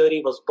linguistic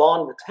theory was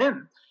born with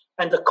him,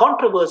 and the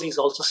controversies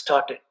also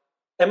started.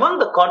 Among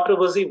the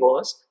controversy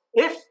was,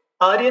 if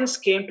Aryans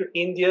came to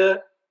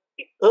India,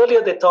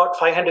 earlier they thought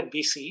 500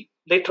 BC,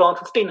 later on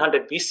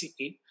 1500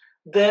 BCE,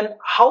 then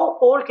how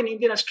old can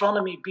Indian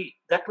astronomy be?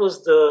 That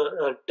was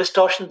the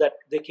distortion that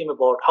they came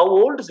about. How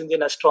old is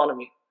Indian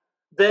astronomy?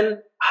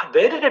 Then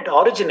where did it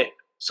originate?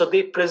 So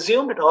they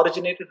presumed it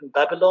originated in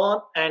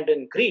Babylon and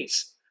in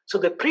Greece. So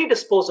they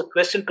predisposed a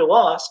question to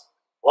ask,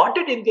 what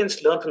did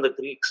Indians learn from the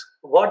Greeks?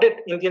 What did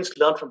Indians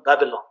learn from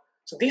Babylon?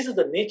 So these are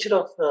the nature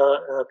of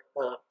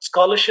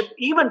scholarship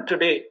even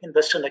today in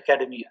Western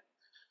academia.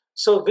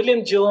 So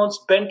William Jones,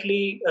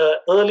 Bentley,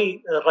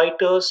 early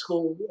writers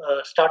who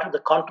started the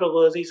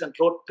controversies and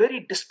wrote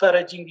very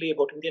disparagingly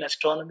about Indian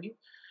astronomy.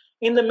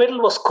 In the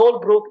middle was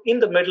Colebrook. In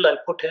the middle, I'll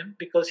put him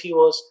because he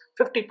was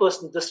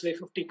 50% this way,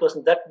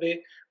 50% that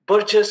way.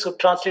 Burgess, who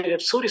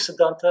translated Surya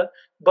Siddhanta,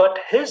 but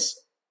his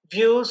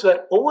views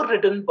were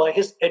overridden by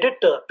his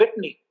editor,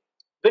 Whitney.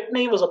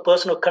 Whitney was a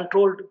person who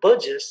controlled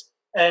Burgess,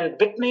 and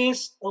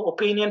Whitney's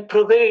opinion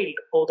prevailed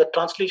over the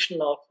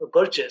translation of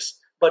Burgess.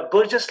 But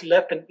Burgess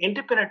left an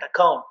independent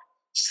account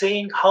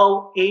saying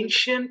how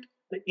ancient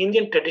the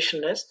Indian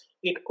tradition is.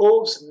 It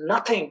owes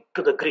nothing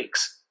to the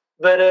Greeks.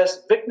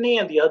 Whereas Whitney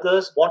and the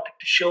others wanted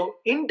to show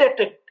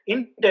indebted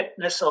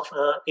indebtedness of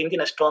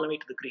Indian astronomy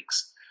to the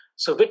Greeks.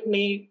 So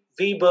Whitney,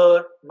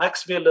 Weber,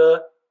 Max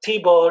Muller,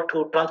 Thibault,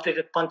 who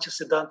translated Pancha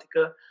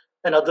Siddhantika,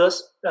 and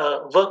others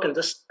worked in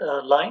this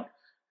line.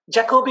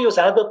 Jacobi was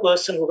another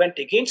person who went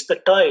against the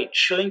tide,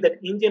 showing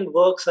that Indian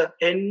works are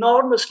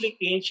enormously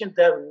ancient,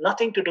 they have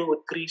nothing to do with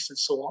Greece and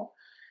so on.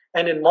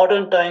 And in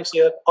modern times,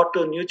 you have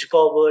Otto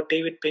Neubauer,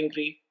 David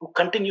Pingree, who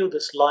continue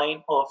this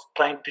line of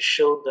trying to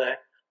show that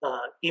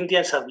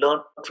Indians have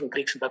learned from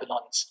Greeks and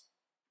Babylonians.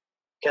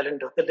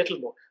 Calendar, a little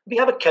more. We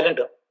have a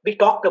calendar. We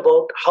talked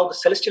about how the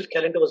celestial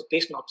calendar was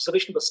based on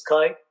observation of the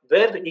sky,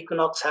 where the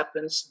equinox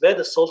happens, where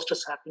the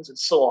solstice happens, and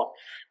so on.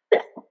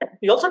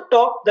 We also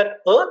talked that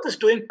Earth is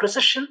doing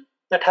precession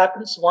that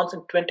happens once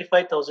in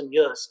 25,000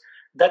 years.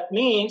 That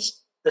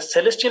means the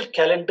celestial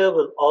calendar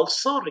will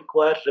also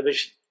require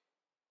revision.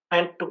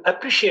 And to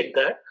appreciate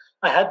that,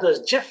 I have this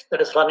GIF that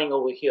is running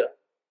over here.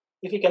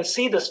 If you can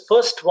see this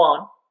first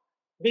one,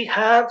 we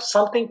have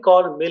something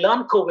called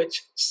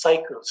Milankovitch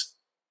cycles.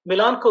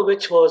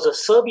 Milankovitch was a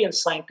Serbian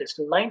scientist.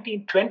 In the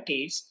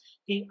 1920s,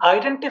 he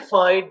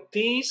identified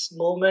these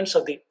movements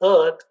of the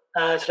Earth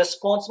as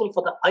responsible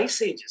for the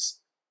ice ages,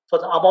 for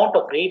the amount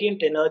of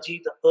radiant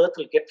energy the Earth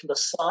will get from the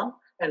sun,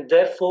 and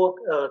therefore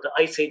the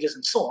ice ages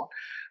and so on.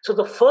 So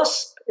the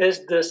first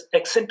is this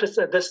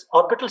this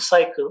orbital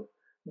cycle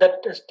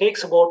that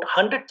takes about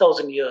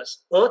 100,000 years.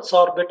 Earth's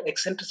orbit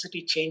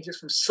eccentricity changes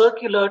from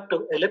circular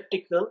to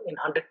elliptical in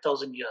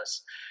 100,000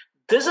 years.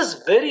 This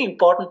is very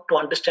important to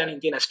understand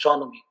Indian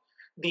astronomy.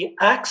 The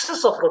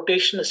axis of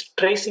rotation is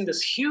tracing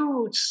this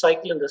huge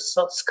cycle in the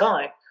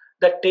sky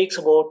that takes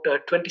about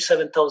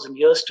 27,000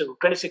 years to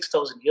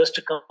 26,000 years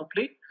to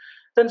complete.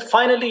 Then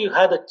finally, you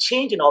have a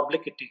change in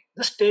obliquity.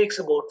 This takes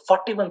about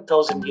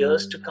 41,000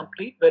 years to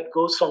complete, where it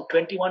goes from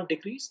 21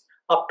 degrees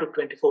up to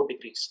 24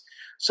 degrees.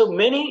 So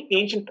many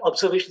ancient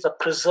observations are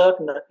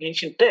preserved in the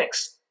ancient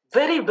texts,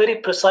 very, very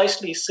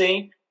precisely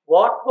saying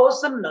what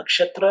was the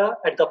nakshatra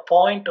at the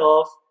point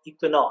of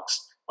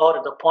equinox or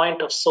at the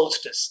point of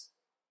solstice.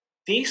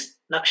 These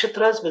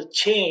nakshatras will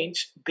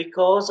change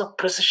because of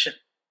precession,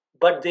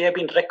 but they have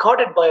been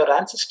recorded by our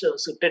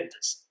ancestors who did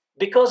this.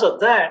 Because of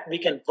that, we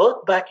can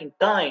work back in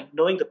time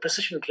knowing the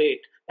precision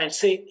rate and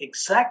say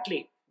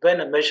exactly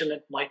when a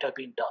measurement might have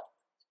been done.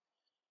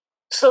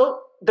 So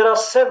there are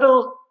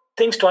several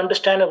things to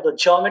understand of the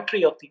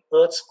geometry of the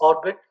Earth's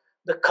orbit,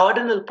 the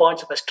cardinal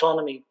points of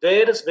astronomy.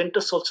 Where does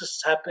winter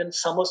solstice happen,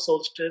 summer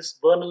solstice,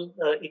 vernal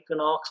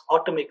equinox,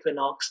 autumn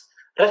equinox,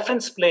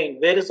 reference plane,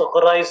 where is the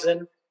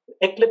horizon,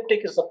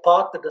 ecliptic is the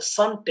path that the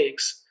sun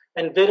takes,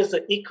 and where is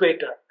the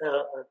equator?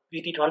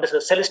 We need to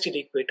understand the celestial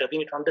equator. We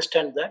need to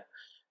understand that.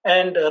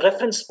 And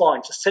reference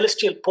points, the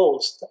celestial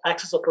poles, the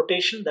axis of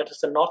rotation, that is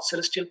the north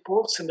celestial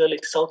pole, similarly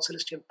south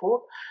celestial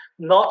pole,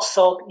 north,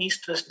 south,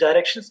 east, west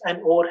directions,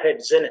 and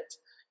overhead zenith.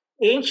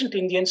 Ancient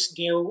Indians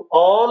knew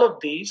all of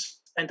these,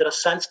 and there are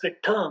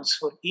Sanskrit terms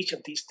for each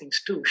of these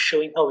things too,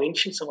 showing how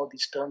ancient some of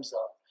these terms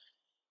are.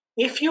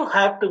 If you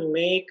have to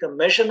make a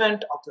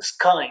measurement of the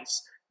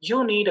skies,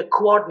 you need a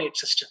coordinate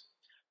system.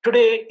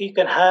 Today, you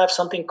can have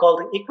something called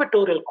the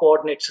equatorial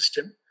coordinate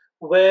system,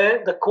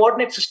 where the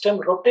coordinate system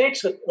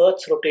rotates with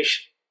Earth's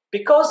rotation.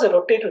 Because they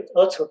rotate with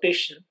Earth's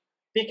rotation,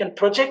 we can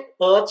project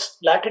Earth's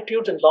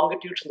latitudes and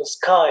longitudes in the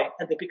sky,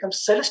 and they become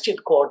celestial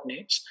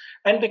coordinates.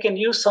 And we can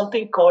use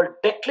something called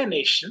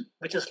declination,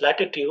 which is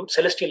latitude,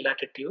 celestial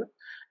latitude,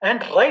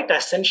 and right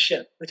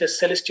ascension, which is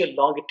celestial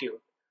longitude,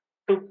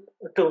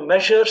 to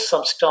measure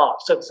some star.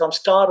 So some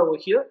star over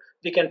here,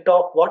 we can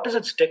talk what is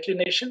its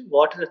declination,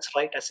 what is its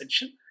right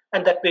ascension,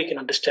 and that way you can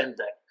understand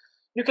that.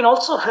 You can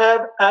also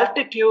have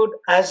altitude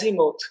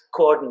azimuth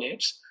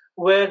coordinates,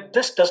 where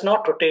this does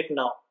not rotate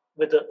now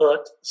with the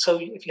Earth. So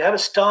if you have a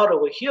star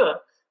over here,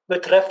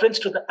 with reference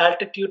to the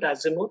altitude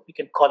azimuth, we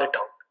can call it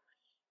out.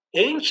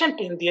 Ancient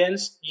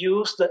Indians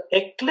used the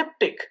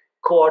ecliptic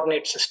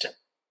coordinate system.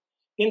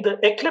 In the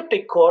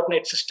ecliptic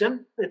coordinate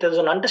system, it is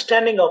an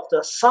understanding of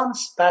the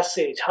sun's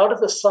passage. How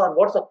does the sun,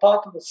 what is the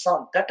path of the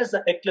sun? That is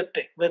the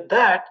ecliptic. With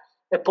that,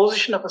 a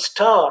position of a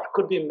star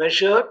could be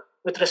measured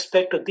with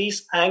respect to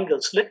these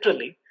angles,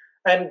 literally.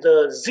 And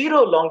the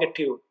zero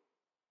longitude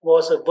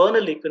was a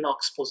vernal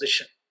equinox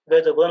position,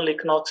 where the vernal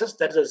equinox is,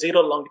 that is a zero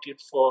longitude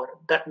for,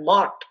 that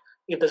marked,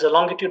 if there's a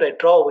longitude I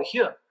draw over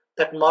here,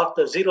 that marked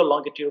the zero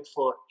longitude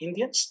for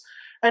Indians.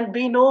 And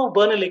we know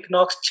vernal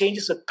equinox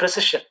changes with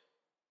precession.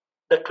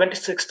 The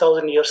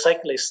 26,000 year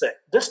cycle is set.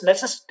 This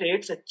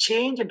necessitates a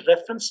change in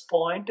reference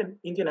point in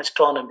Indian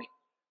astronomy.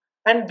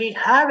 And we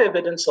have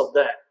evidence of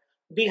that.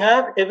 We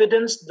have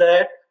evidence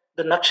that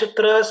the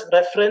nakshatras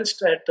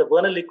referenced at the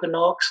vernal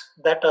equinox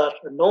that are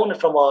known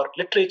from our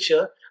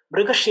literature,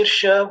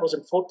 Mrigashirsha was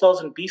in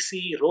 4000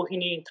 BC,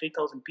 Rohini in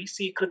 3000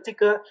 BC,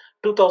 Kritika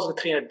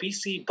 2300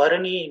 BC,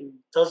 Bharani in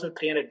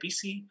 1300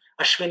 BC,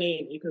 Ashwini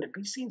in 800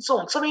 BC, and so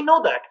on. So we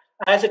know that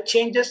as it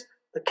changes,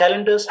 the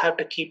calendars have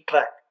to keep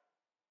track.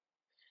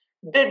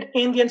 Did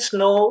Indians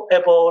know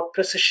about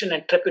precession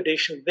and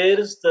trepidation? Where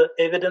is the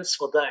evidence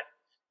for that?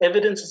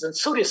 Evidence is in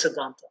Surya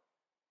Siddhanta.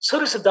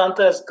 Surya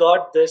Siddhanta has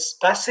got this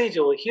passage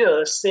over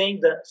here saying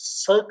the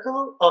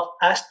circle of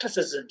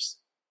asterisms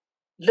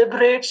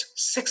liberates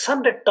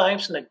 600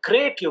 times in a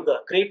great yuga.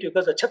 Great yuga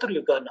is a Chatur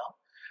Yuga now.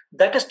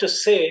 That is to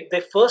say, they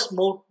first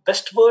moved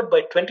westward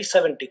by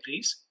 27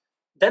 degrees,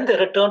 then they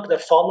return to their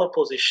former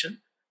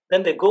position,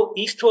 then they go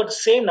eastward the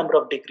same number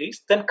of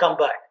degrees, then come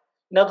back.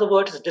 In other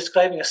words, it's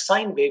describing a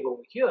sine wave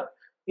over here.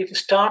 If you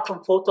start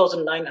from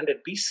 4900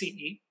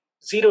 BCE,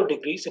 0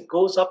 degrees, it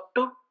goes up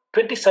to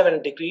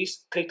 27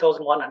 degrees,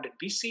 3100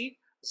 BCE,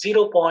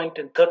 0 point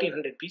in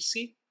 1300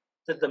 BC,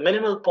 the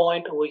minimal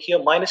point over here,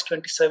 minus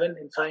 27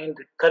 in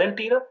the current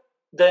era,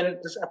 then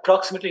this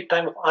approximately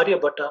time of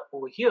Aryabhatta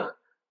over here,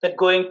 that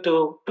going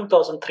to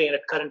 2300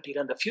 current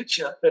era in the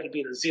future, that will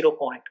be the 0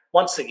 point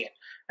once again.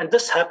 And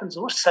this happens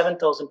over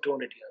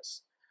 7,200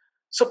 years.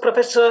 So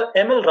Professor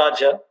M.L.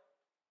 Raja,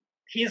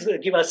 he's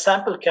given a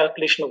sample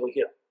calculation over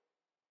here.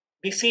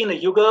 We see in a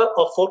yuga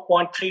of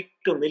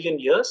 4.32 million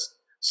years,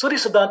 Surya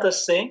Siddhanta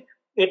is saying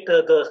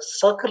the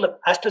circle of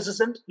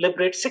asterisms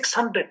liberates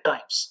 600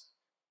 times.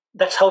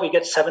 That's how we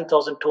get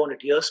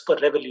 7,200 years per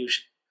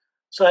revolution.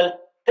 So I'll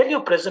tell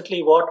you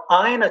presently what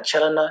Ayana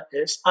Chalana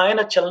is.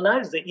 Ayana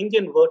Chalana is the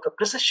Indian word for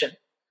precession.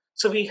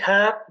 So we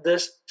have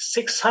this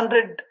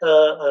 600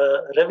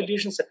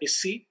 revolutions that we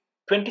see,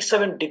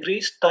 27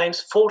 degrees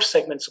times 4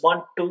 segments,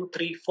 1, 2,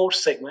 3, 4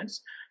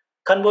 segments,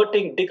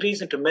 converting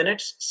degrees into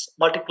minutes,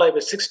 multiplied by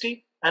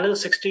 60, another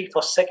 60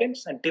 for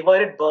seconds, and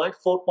divided by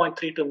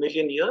 4.32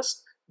 million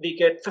years, we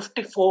get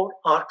 54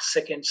 arc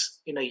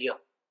seconds in a year.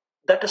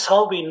 That is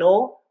how we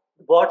know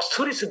what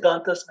Surya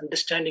Siddhanta's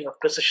understanding of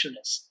precession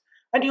is.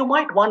 And you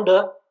might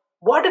wonder,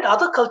 what did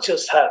other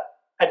cultures have?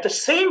 At the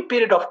same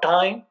period of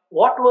time,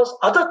 what was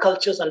other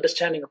cultures'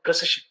 understanding of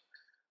precession?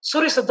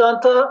 Surya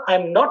Siddhanta,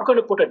 I'm not going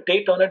to put a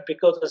date on it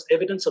because there's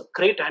evidence of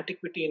great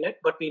antiquity in it,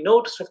 but we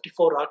know it's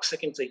 54 arc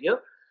seconds a year.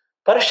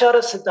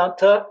 Parashara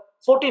Siddhanta,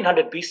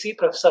 1400 BC,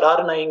 Professor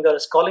R. N. Iyengar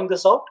is calling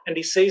this out, and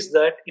he says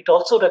that it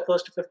also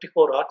refers to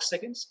 54 arc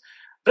seconds.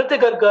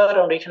 Vrityagarga,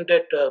 around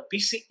 800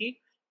 BCE,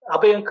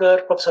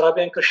 Professor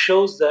Abhyankar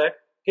shows that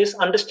his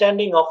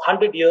understanding of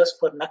 100 years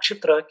per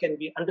nakshatra can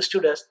be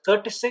understood as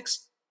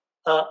 36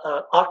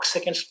 arc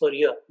seconds per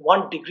year,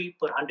 1 degree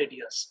per 100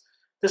 years.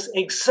 This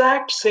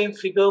exact same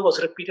figure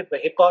was repeated by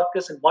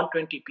Hipparchus in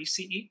 120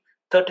 BCE,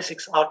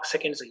 36 arc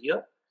seconds a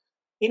year.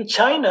 In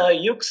China,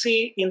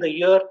 Yuxi in the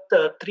year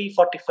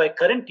 345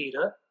 current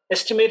era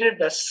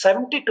estimated as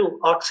 72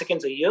 arc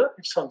seconds a year.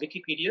 It's from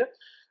Wikipedia.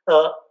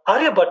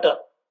 Aryabhatta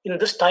in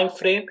this time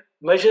frame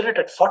measured it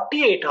at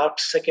 48 arc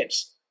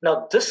seconds.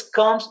 Now this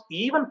comes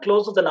even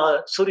closer than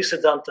Surya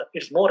Siddhanta.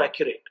 It's more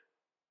accurate.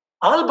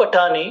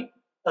 Al-Batani,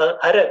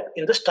 Arab,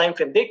 in this time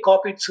frame, they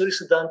copied Surya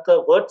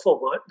Siddhanta word for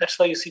word. That's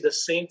why you see the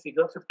same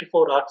figure,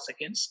 54 arc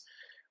seconds.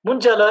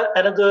 Munjala,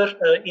 another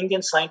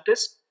Indian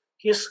scientist,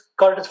 he's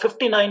called it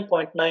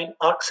 59.9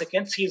 arc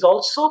seconds. He's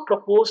also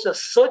proposed a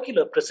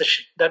circular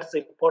precession. That is the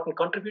important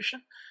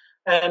contribution.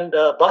 And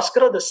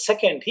Bhaskara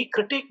II, he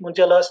critiqued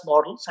Munjala's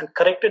models and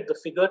corrected the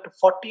figure to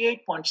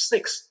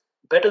 48.6,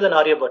 better than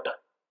Aryabhatta.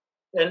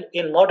 And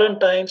in modern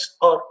times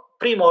or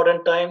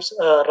pre-modern times,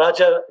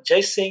 Raja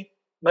Jaisingh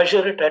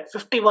measured it at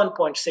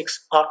 51.6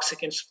 arc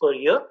seconds per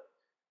year.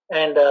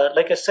 And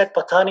like I said,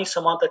 Pathani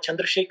Samantha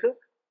Chandrasekhar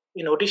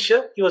in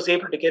Odisha, he was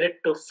able to get it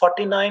to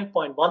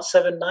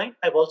 49.179.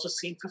 I've also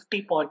seen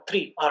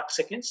 50.3 arc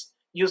seconds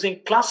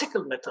using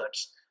classical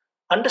methods.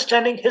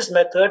 Understanding his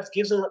methods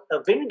gives us a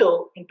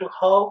window into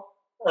how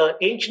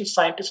ancient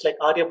scientists like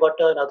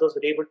Aryabhatta and others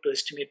were able to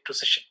estimate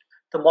precession.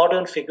 The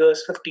modern figure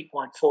is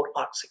 50.4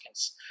 arc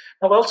seconds.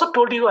 Now, I also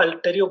told you, I'll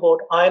tell you about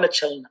Ayana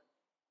Chalana.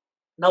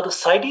 Now, the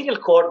sidereal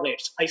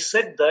coordinates, I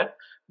said that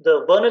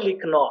the vernal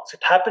equinox,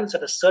 it happens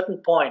at a certain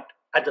point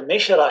at the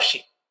Mesha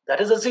Rashi. That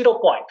is a 0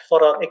 point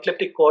for our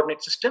ecliptic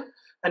coordinate system,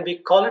 and we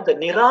call it the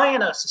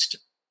Nirayana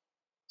system.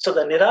 So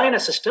the Nirayana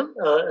system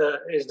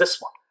is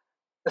this one.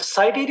 The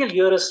sidereal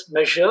year is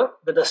measured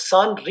when the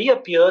sun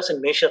reappears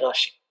in Mesha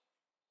Rashi.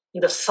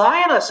 In the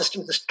Sayana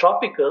system, which is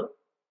tropical,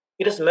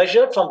 it is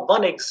measured from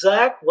one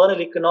exact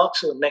vernal equinox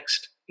to the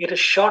next. It is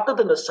shorter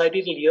than the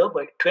sidereal year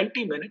by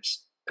 20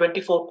 minutes,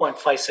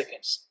 24.5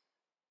 seconds.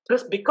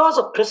 Because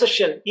of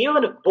precession,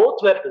 even if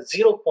both were at the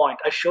 0 point,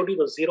 I showed you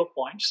the 0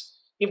 points,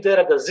 if they're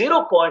at the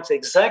 0 points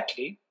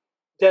exactly,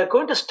 they're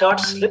going to start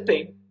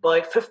slipping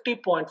by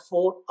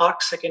 50.4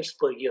 arc seconds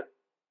per year.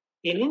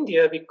 In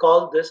India, we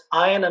call this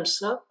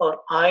Ayanamsa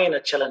or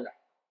Ayana Chalana.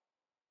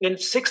 In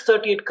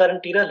 638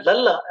 current era,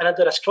 Lalla,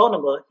 another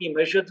astronomer, he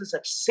measured this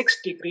at 6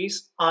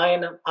 degrees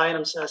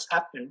Ayanamsa has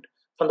happened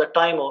from the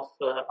time of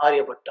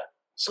Aryabhatta.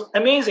 So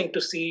amazing to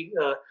see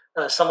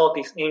some of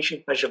these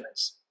ancient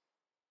measurements.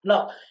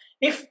 Now,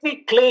 if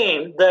we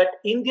claim that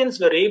Indians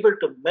were able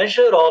to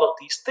measure all of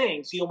these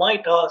things, you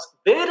might ask,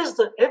 where is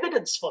the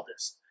evidence for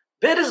this?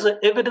 Where is the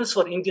evidence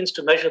for Indians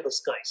to measure the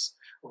skies?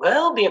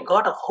 Well, we have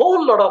got a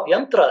whole lot of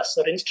yantras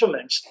or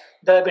instruments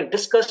that have been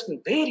discussed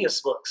in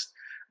various works.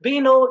 We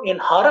know in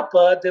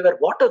Harappa, there were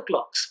water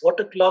clocks.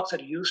 Water clocks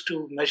are used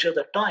to measure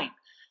the time.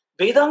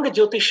 Vedanga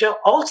Jyotisha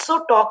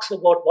also talks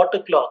about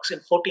water clocks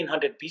in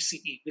 1400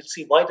 BCE. We'll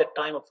see why that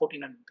time of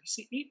 1400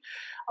 BCE.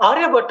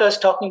 Aryabhatta is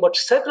talking about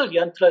several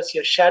yantras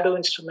here, shadow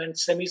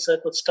instruments,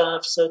 semicircle,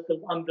 staff,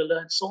 circle, umbrella,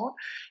 and so on.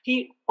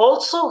 He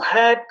also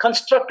had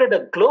constructed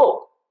a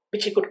globe,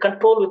 which he could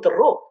control with a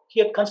rope.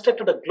 He had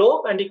constructed a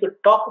globe and he could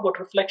talk about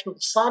reflection of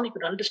the sun. He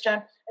could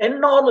understand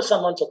enormous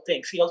amounts of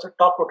things. He also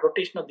talked about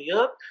rotation of the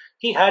earth.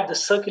 He had the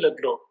circular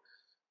globe.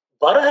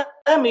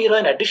 Varahamira,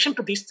 in addition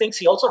to these things,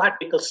 he also had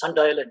vehicle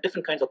sundial and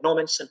different kinds of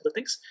gnomons and other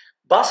things.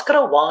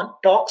 Bhaskara 1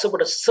 talks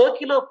about a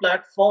circular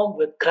platform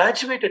with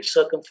graduated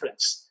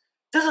circumference.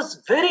 This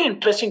is very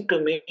interesting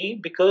to me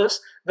because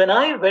when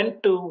I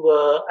went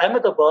to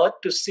Ahmedabad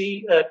to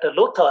see at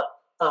Lothal,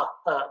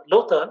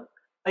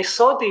 I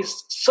saw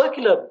these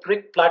circular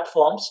brick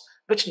platforms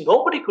which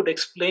nobody could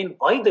explain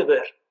why they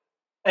were.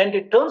 And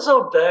it turns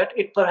out that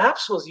it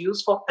perhaps was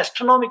used for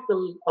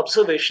astronomical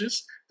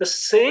observations, the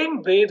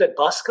same way that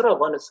Bhaskara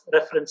 1 is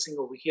referencing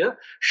over here,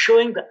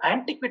 showing the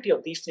antiquity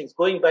of these things,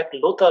 going back to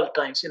Lothal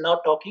times. You're now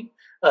talking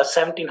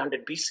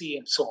 1700 BC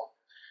and so on.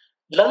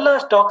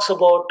 Lalla talks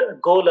about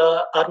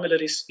gola,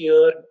 armillary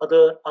sphere,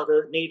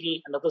 other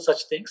needle, and other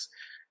such things.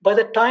 By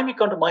the time you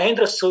come to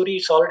Mahendra Suri,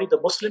 it's already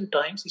the Muslim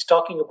times. He's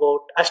talking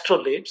about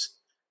astrolabes.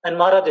 And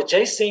Maharaja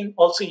Jai Singh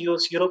also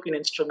used European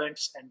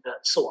instruments and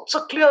so on.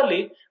 So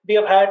clearly, we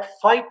have had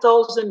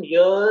 5,000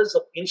 years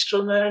of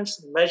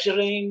instruments,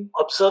 measuring,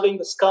 observing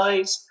the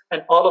skies,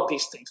 and all of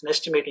these things, and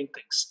estimating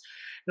things.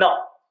 Now,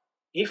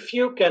 if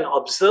you can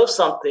observe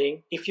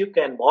something, if you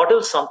can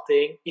model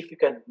something, if you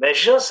can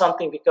measure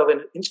something with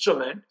an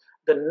instrument,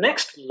 the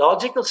next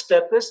logical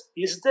step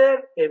is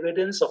there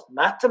evidence of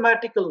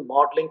mathematical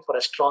modeling for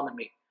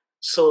astronomy?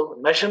 So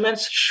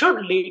measurements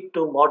should lead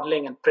to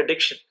modeling and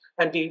prediction.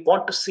 And we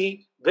want to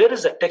see where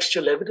is the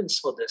textual evidence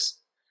for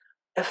this.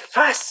 A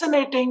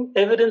fascinating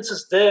evidence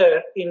is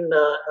there in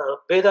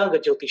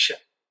Vedanga Jyotisha.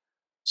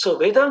 So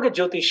Vedanga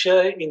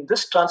Jyotisha, in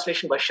this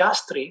translation by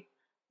Shastri,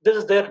 this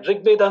is there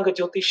Rig Vedanga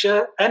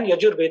Jyotisha and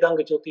Yajur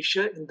Vedanga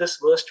Jyotisha in this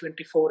verse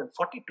 24 and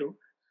 42.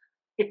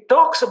 It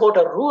talks about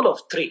a rule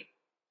of 3.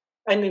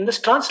 And in this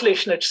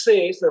translation, it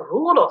says the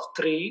rule of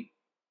 3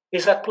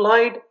 is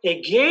applied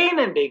again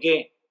and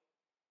again.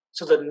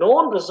 So the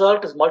known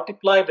result is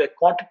multiplied by a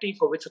quantity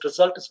for which the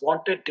result is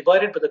wanted,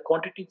 divided by the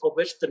quantity for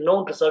which the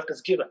known result is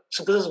given.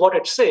 So this is what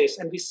it says.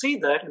 And we see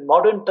that in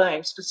modern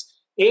times, it's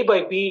A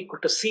by B equal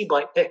to C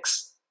by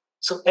X.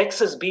 So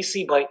X is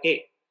BC by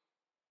A.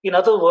 In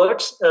other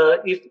words,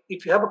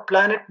 if you have a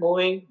planet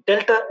moving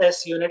delta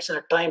S units in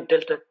a time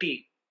delta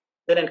T,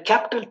 then in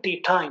capital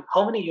T time,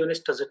 how many units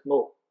does it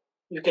move?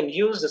 You can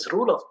use this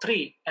rule of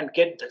 3 and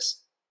get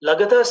this.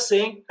 Lagata is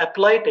saying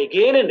apply it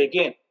again and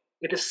again.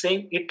 It is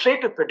saying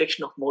iterative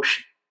prediction of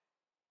motion.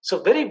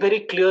 So very,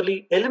 very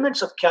clearly,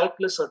 elements of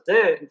calculus are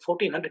there in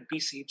 1400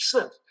 BC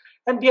itself.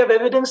 And we have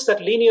evidence that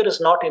linear is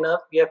not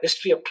enough. We have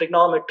history of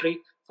trigonometry.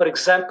 For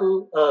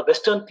example,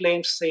 Western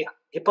claims say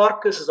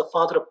Hipparchus is the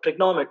father of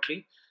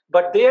trigonometry,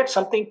 but they had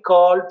something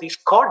called these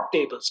chord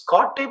tables.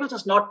 Chord tables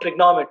is not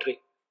trigonometry.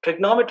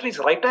 Trigonometry is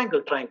right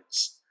angle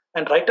triangles.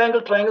 And right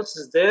angle triangles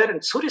is there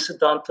in Surya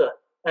Siddhanta,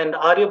 and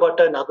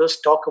Aryabhatta and others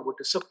talk about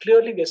it. So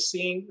clearly we're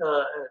seeing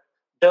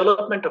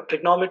development of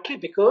trigonometry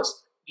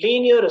because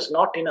linear is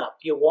not enough.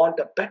 You want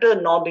a better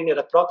nonlinear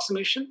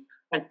approximation,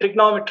 and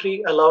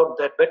trigonometry allowed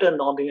that better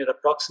nonlinear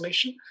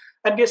approximation.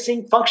 And we are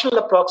seeing functional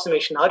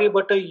approximation.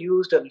 Aryabhatta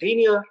used a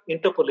linear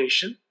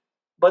interpolation.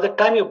 By the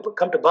time you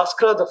come to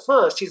Bhaskara the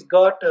first, he's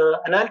got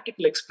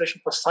analytical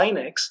expression for sin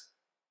x.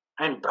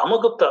 And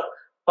Brahmagupta,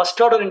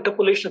 first order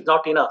interpolation is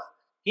not enough.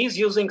 He's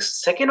using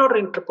second order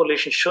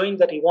interpolation, showing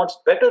that he wants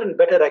better and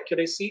better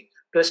accuracy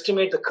to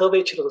estimate the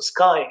curvature of the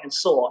sky and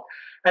so on.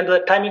 And by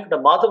the time you come to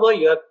Madhava,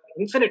 you have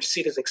infinite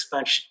series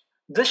expansion.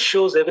 This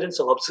shows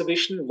evidence of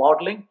observation,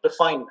 modeling,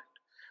 refinement.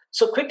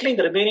 So quickly in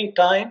the remaining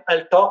time,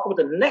 I'll talk about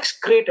the next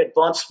great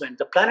advancement,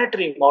 the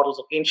planetary models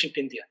of ancient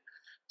India.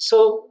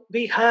 So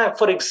we have,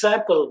 for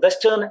example,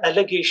 Western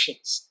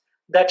allegations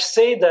that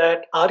say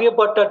that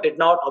Aryabhatta did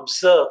not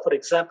observe. For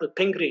example,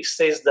 Pingree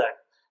says that.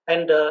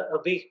 And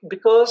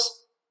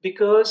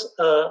because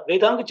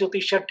Vedanga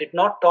Jyotisha did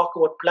not talk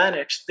about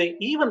planets, they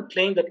even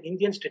claim that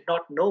Indians did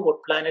not know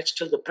about planets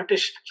till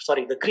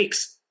the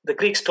Greeks. The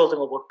Greeks told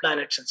them about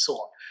planets and so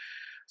on.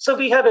 So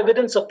we have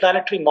evidence of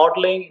planetary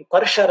modeling in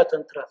Parashara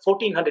Tantra,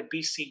 1400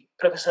 BC.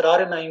 Professor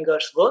Aryan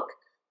Iyengar's work,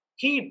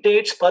 he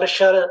dates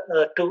Parashara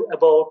to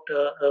about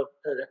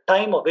the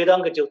time of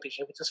Vedanga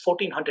Jyotisha, which is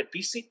 1400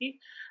 BCE.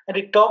 And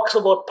it talks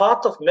about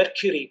path of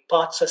Mercury,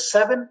 paths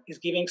 7, is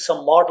giving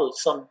some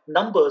models, some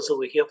numbers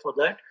over here for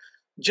that.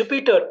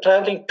 Jupiter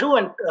traveling 2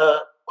 and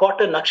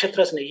quarter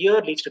nakshatras in a year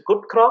leads to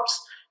good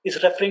crops,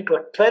 is referring to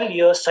a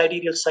 12-year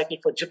sidereal cycle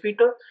for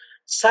Jupiter.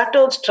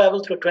 Saturn's travel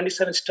through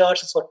 27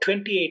 stars is for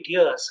 28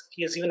 years.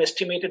 He has even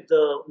estimated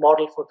the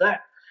model for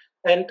that.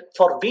 And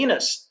for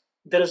Venus,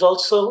 there is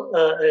also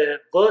a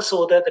verse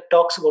over there that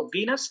talks about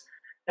Venus.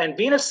 And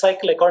Venus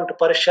cycle, according to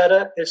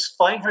Parashara, is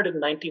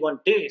 591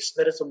 days,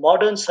 whereas the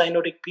modern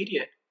synodic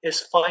period is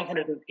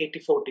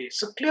 584 days.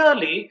 So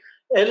clearly,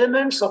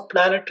 elements of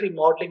planetary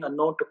modeling are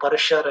known to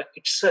Parashara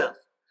itself.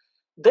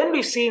 Then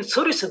we see in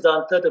Surya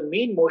Siddhanta the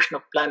mean motion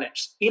of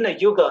planets. In a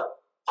yuga,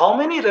 how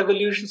many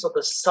revolutions of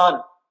the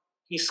sun,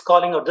 he's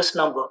calling out this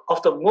number,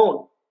 of the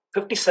moon,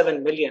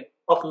 57 million,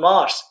 of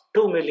Mars,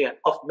 2 million,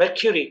 of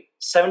Mercury,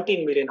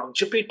 17 million, of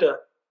Jupiter,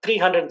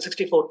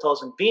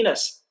 364,000,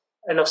 Venus,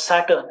 and of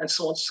Saturn, and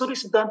so on. Surya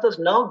Siddhanta is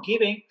now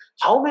giving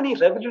how many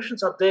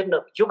revolutions are there in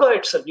the yuga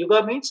itself.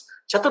 Yuga means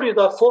Chatur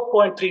Yuga,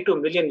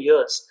 4.32 million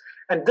years.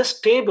 And this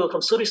table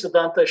from Surya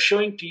Siddhanta is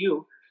showing to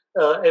you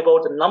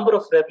about the number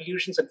of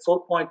revolutions in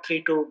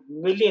 4.32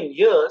 million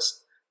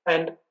years.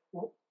 And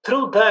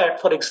through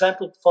that, for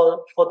example,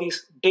 for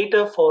these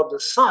data for the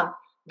sun,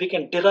 we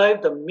can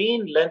derive the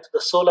mean length of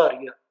the solar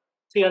year,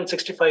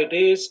 365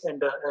 days,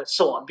 and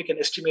so on. We can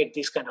estimate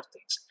these kind of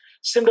things.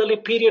 Similarly,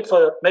 period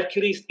for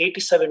Mercury is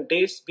 87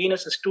 days,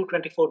 Venus is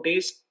 224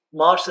 days,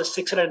 Mars is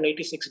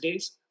 686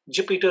 days,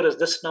 Jupiter is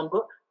this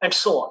number, and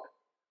so on.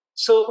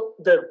 So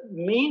the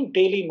mean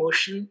daily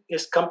motion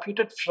is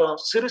computed from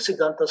Surya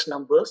Siddhanta's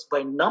numbers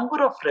by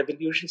number of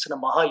revolutions in a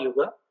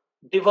Mahayuga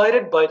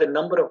divided by the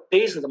number of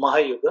days in the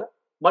Mahayuga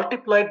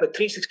multiplied by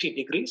 360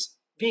 degrees.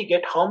 We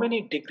get how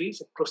many degrees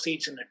it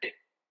proceeds in a day.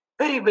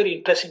 Very, very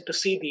interesting to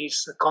see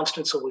these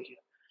constants over here.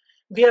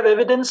 We have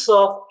evidence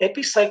of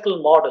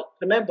epicycle model.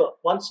 Remember,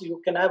 once you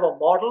can have a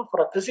model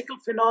for a physical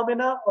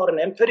phenomena or an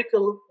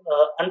empirical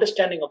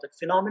understanding of the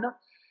phenomena,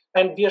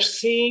 and we are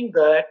seeing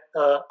that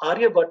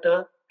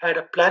Aryabhatta had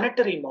a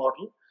planetary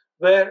model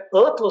where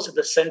Earth was at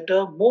the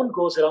center, Moon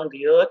goes around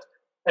the Earth,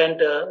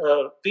 and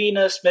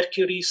Venus,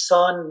 Mercury,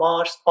 Sun,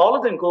 Mars, all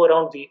of them go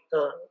around the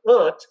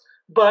Earth,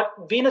 but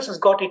Venus has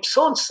got its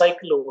own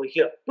cycle over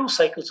here, 2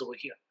 cycles over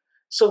here.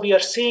 So we are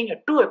seeing a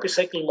 2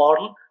 epicycle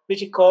model,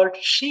 which is called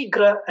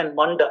Shigra and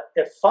Manda,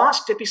 a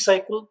fast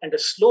epicycle and a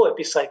slow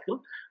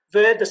epicycle,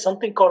 where there's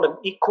something called an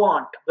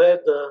equant, where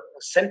the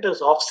center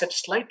is offset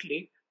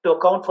slightly to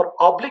account for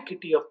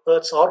obliquity of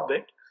Earth's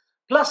orbit.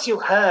 Plus, you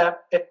have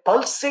a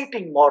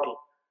pulsating model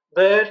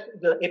where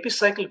the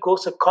epicycle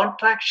goes to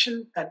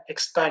contraction and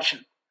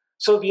expansion.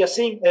 So we are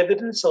seeing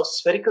evidence of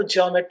spherical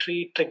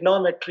geometry,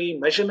 trigonometry,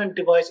 measurement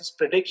devices,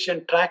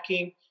 prediction,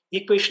 tracking,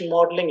 equation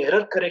modeling,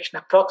 error correction,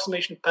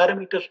 approximation,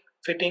 parameter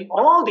fitting,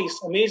 all these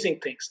amazing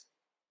things.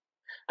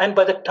 And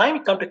by the time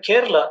we come to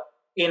Kerala,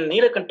 in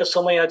Nilakanta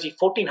Somayaji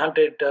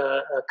 1400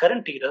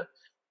 current era,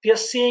 we are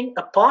seeing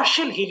a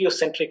partial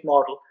heliocentric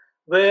model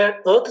where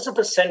Earth is at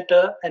the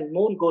center and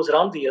Moon goes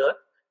around the Earth.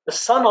 The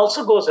Sun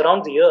also goes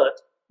around the Earth,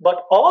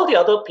 but all the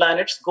other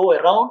planets go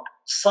around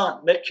Sun.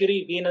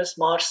 Mercury, Venus,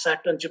 Mars,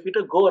 Saturn,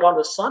 Jupiter go around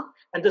the Sun,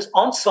 and this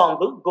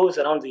ensemble goes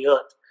around the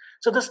Earth.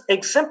 So this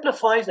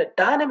exemplifies a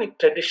dynamic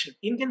tradition.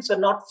 Indians are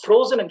not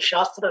frozen in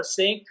Shastra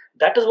saying,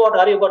 that is what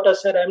Aryabhatta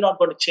said, I'm not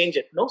going to change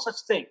it. No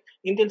such thing.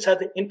 Indians have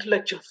the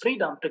intellectual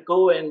freedom to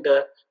go and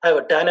have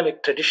a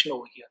dynamic tradition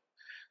over here.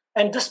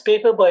 And this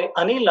paper by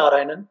Anil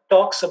Narayanan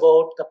talks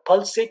about the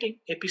pulsating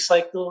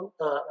epicycle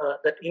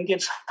that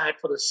Indians had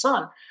for the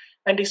sun.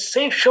 And he's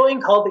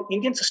showing how the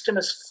Indian system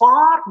is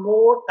far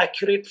more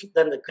accurate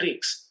than the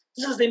Greeks.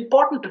 This is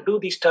important to do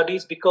these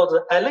studies because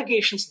the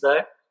allegations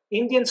that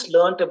Indians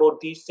learned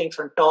about these things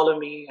from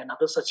Ptolemy and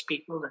other such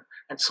people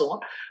and so on.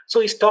 So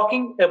he's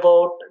talking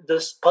about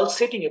this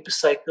pulsating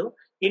epicycle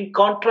in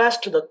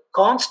contrast to the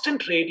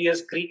constant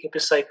radius Greek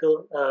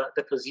epicycle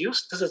that was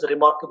used. This is a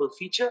remarkable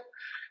feature.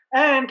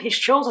 And he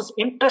shows this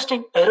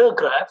interesting error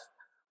graph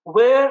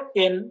where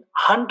in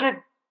 100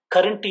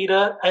 current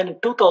era and in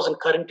 2000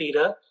 current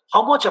era,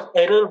 how much of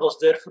error was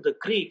there for the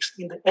Greeks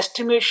in the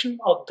estimation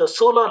of the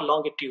solar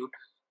longitude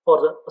for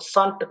the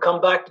sun to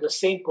come back to the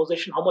same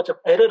position, how much of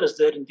error is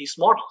there in these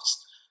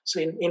models?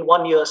 So in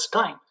 1 year's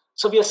time.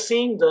 So we are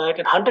seeing that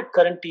in 100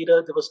 current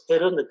era, there was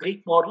error in the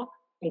Greek model.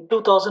 In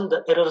 2000,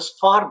 the error is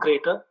far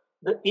greater.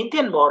 The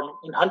Indian model,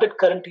 in 100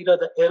 current era,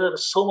 the error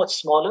is so much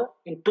smaller.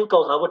 In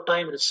 2000, our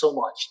time, it is so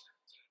much.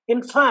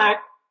 In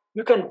fact,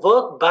 you can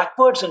work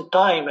backwards in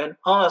time and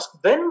ask,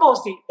 when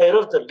was the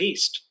error the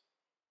least?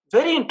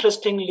 Very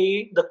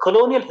interestingly, the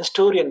colonial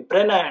historian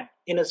Brennan,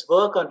 in his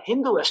work on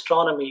Hindu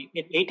astronomy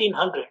in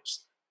 1800s,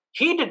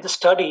 he did the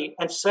study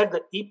and said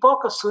the epoch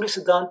of Surya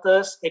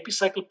Siddhanta's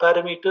epicycle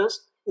parameters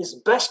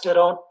is best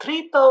around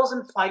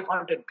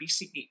 3500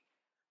 BCE.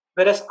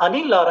 Whereas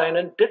Anil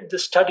Narayanan did the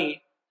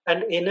study,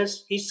 and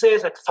he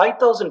says at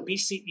 5000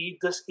 BCE,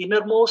 this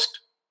innermost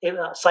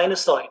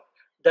sinusoid,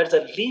 that's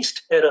the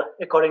least error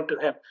according to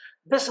him.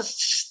 This is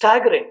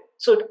staggering.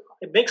 So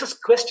it makes us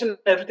question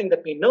everything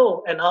that we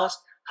know and ask,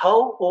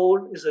 how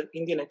old is the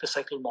Indian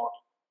epicycle model?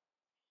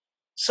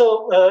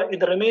 So in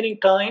the remaining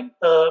time,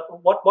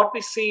 what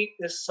we see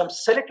is some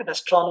selected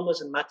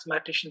astronomers and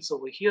mathematicians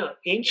over here.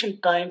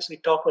 Ancient times, we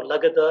talk about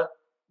Lagadha,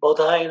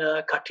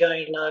 Bodhayana,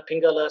 Katyayana,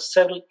 Pingala,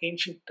 several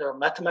ancient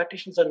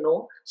mathematicians are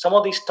known. Some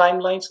of these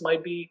timelines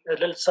might be a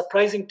little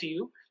surprising to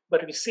you,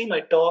 but if you see my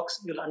talks,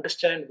 you'll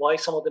understand why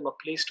some of them are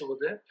placed over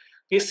there.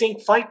 We're seeing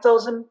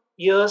 5,000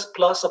 years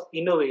plus of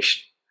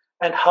innovation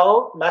and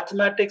how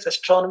mathematics,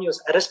 astronomy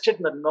was arrested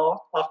in the north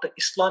after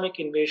Islamic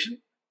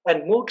invasion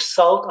and moved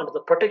south under the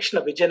protection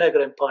of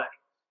Vijayanagara Empire.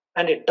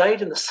 and it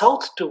died in the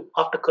south too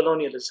after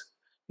colonialism.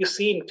 You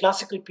see, in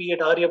classical period,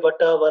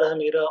 Aryabhatta,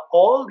 Varahamira,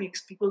 all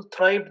these people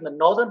thrived in the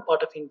northern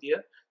part of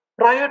India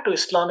prior to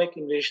Islamic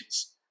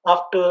invasions.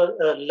 After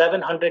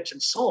 1100s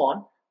and so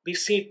on, we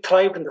see it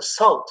thrived in the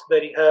south,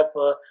 where you have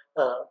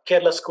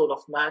Kerala School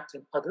of Math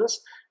and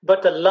others.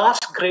 But the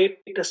last great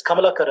is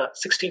Kamalakara,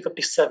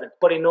 1657.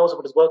 Everybody knows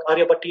about his work,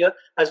 Aryabhatiya,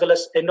 as well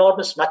as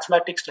enormous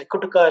mathematics like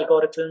Kutuka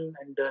algorithm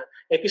and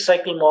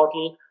epicycle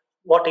model,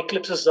 what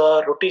eclipses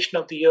are, rotation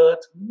of the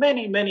earth,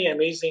 many, many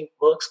amazing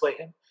works by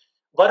him.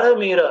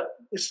 Varahamira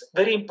is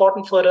very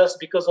important for us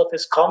because of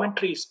his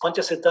commentaries,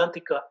 Pancha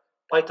Siddhantika,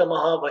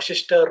 Paitamaha,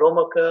 Vashishta,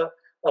 Romaka,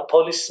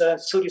 Paulissa,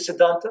 and Surya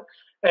Siddhanta.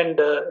 And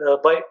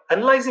by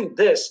analyzing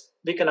this,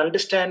 we can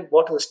understand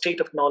what is the state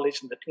of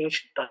knowledge in the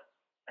ancient times.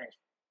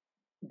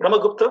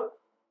 Brahmagupta,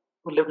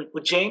 who lived in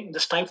Ujjain in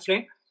this time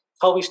frame,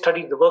 how he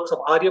studied the works of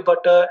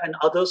Aryabhatta and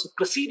others who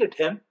preceded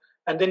him,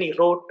 and then he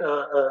wrote,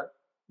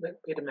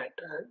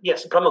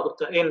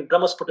 Brahmagupta in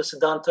Brahmasputa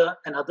Siddhanta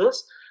and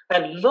others,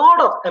 and a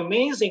lot of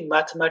amazing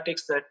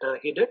mathematics that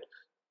he did.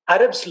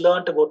 Arabs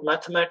learned about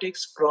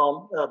mathematics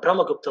from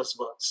Brahmagupta's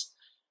works.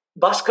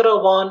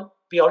 Bhaskara 1,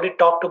 we already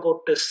talked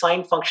about the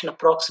sine function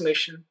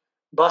approximation.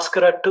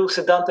 Bhaskara 2,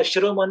 Siddhanta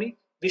Shiromani,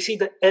 we see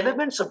the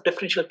elements of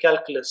differential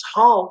calculus,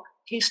 how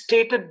he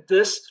stated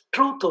this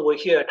truth over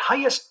here at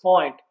highest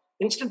point,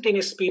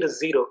 instantaneous speed is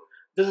 0.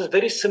 This is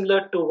very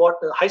similar to what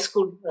a high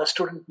school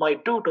student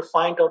might do to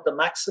find out the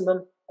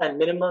maximum and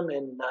minimum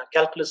in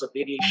calculus of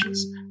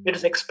variations. It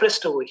is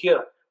expressed over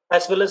here,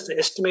 as well as the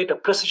estimate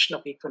of precession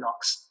of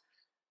equinox.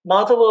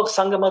 Madhava of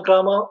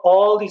Sangamagrama,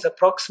 all these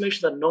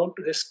approximations are known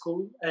to his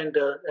school, and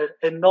an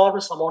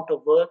enormous amount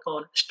of work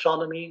on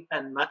astronomy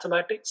and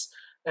mathematics,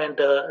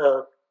 and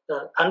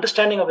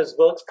understanding of his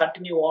works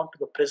continue on to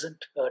the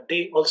present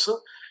day also.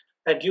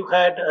 And you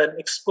had an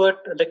expert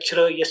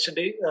lecturer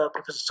yesterday,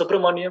 Professor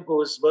Subramaniam,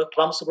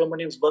 Ram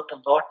Subramaniam's worked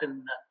a lot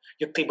in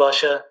Yukti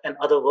Bhasha and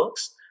other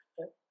works.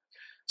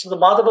 So the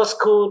Madhava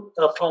school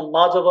from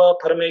Madhava,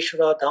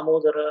 Parameshwara,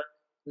 Damodara,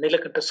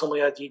 Nilakanta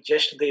Somayaji,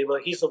 Jeshdeva,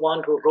 he's the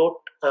one who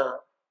wrote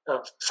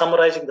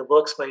summarizing the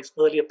works by his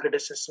earlier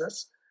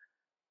predecessors.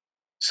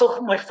 So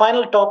my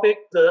final topic,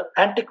 the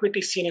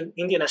antiquity seen in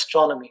Indian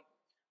astronomy.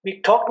 We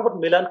talked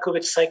about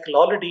Milankovitch cycle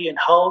already and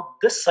how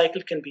this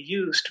cycle can be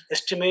used to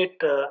estimate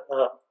the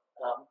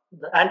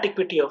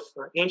antiquity of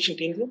ancient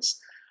Indians.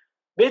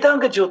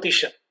 Vedanga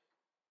Jyotisha.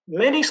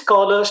 Many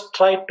scholars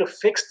tried to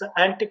fix the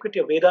antiquity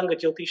of Vedanga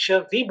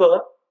Jyotisha.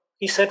 Weber,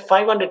 he said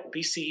 500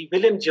 BCE.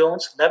 William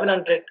Jones,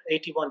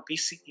 1181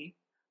 BCE.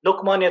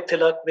 Lokmanya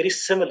Tilak, very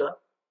similar.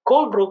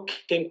 Colebrook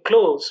came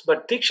close,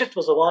 but Dikshit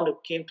was the one who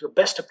came to the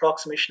best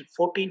approximation,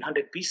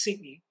 1400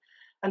 BCE.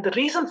 And the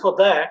reason for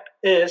that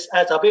is,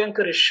 as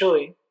Abhyankar is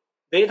showing,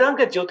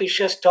 Vedanga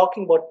Jyotisha is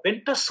talking about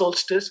winter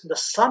solstice when the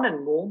sun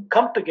and moon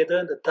come together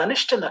in the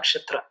Dhanishta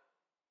Nakshatra.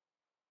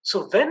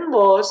 So when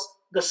was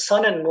the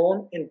sun and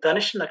moon in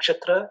Dhanishta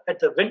Nakshatra at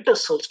the winter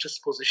solstice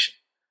position?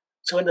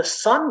 So when the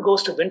sun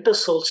goes to winter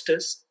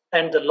solstice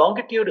and the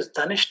longitude is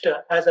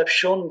Dhanishta, as I've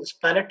shown in this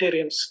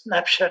planetarium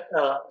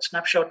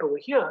snapshot over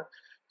here,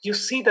 you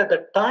see that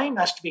the time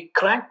has to be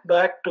cranked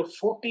back to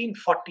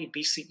 1440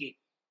 BCE.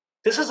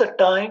 This is a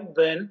time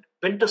when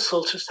winter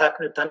solstice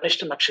happened at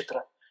Dhanishta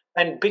Nakshatra.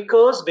 And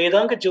because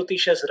Vedanga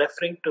Jyotisha is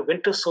referring to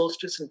winter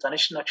solstice in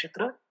Dhanishta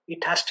Nakshatra,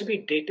 it has to be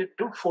dated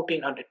to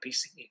 1400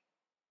 BCE.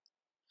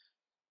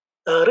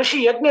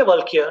 Rishi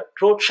Yajnavalkya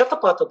wrote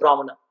Shatapatha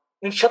Brahmana.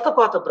 In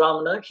Shatapatha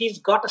Brahmana, he's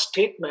got a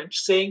statement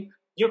saying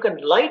you can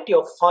light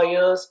your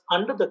fires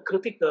under the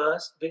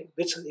Kritikas,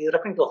 which is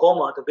referring to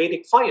Homa, the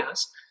Vedic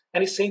fires.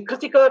 And he's saying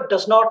Kritika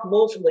does not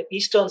move from the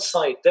eastern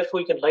side,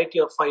 therefore you can light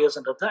your fires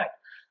under that.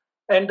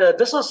 And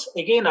this was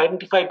again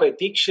identified by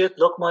Dikshit,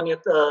 Lokmanya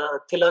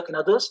Tilak, and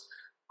others,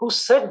 who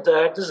said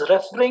that this is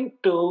referring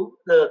to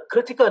the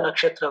Kritika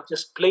Nakshatra, which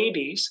is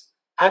Pleiades,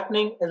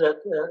 happening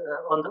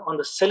on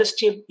the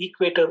celestial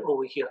equator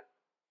over here.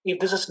 If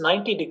this is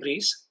 90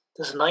 degrees,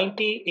 this is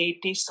 90,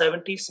 80,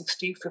 70,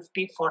 60,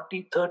 50,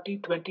 40, 30,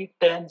 20,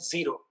 10,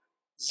 0.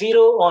 0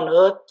 on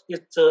Earth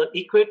is the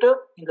equator.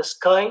 In the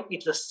sky,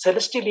 it's the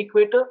celestial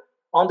equator.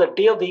 On the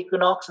day of the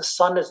equinox, the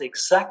sun is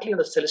exactly on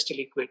the celestial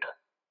equator.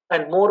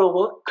 And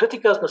moreover,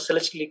 Kritika is the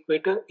celestial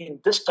equator in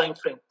this time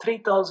frame,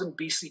 3000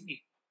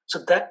 BCE. So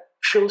that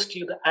shows to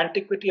you the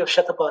antiquity of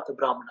Shatapatha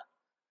Brahmana.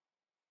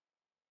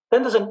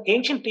 Then there's an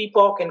ancient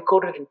epoch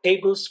encoded in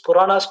tables.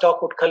 Puranas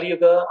talk about Kali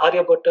Yuga,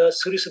 Aryabhatta,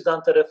 Surya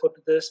Siddhanta refer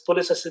to this,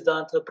 Pulisa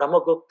Siddhanta,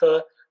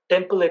 Brahmagupta,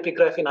 temple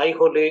epigraphy in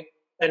Aihole,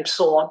 and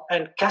so on.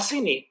 And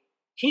Cassini,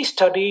 he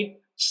studied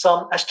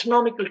some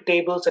astronomical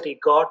tables that he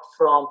got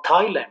from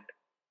Thailand.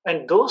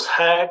 And those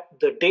had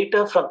the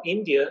data from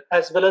India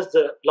as well as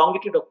the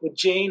longitude of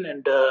Ujjain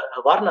and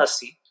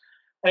Varanasi.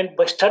 And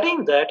by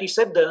studying that, he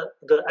said the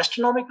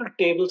astronomical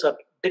tables are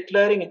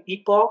declaring an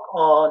epoch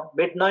on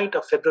midnight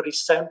of February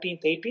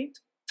 17th, 18th,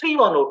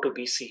 3102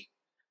 BC.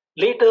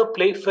 Later,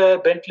 Playfair,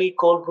 Bentley,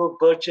 Colebrook,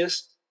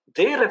 Burgess,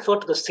 they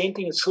referred to the same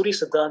thing in Surya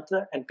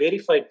Siddhanta and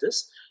verified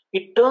this.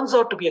 It turns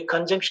out to be a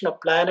conjunction of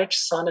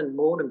planets, sun and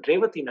moon and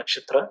Revati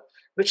Nakshatra.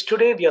 which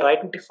today we are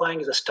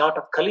identifying as the start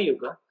of Kali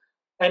Yuga.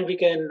 And we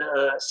can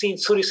see in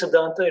Surya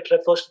Siddhanta, it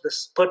refers to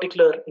this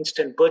particular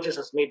instant. Burgess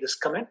has made this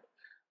comment.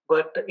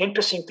 But the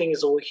interesting thing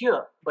is over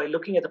here, by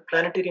looking at the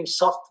planetarium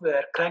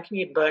software, cranking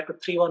it back to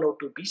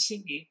 3102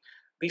 BCE,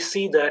 we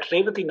see that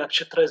Revati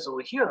Nakshatra is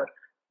over here.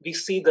 We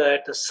see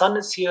that the sun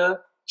is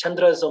here,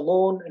 Chandra is the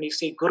moon, and you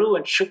see Guru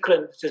and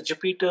Shukran, which is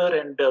Jupiter,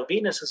 and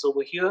Venus is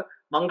over here,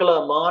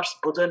 Mangala, Mars,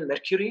 Buddha,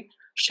 Mercury.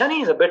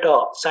 Shani is a bit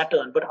of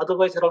Saturn, but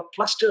otherwise they're all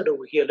clustered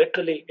over here,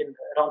 literally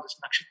around this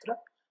nakshatra.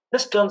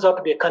 This turns out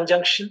to be a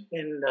conjunction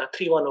in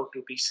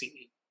 3102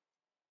 BCE.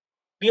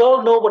 We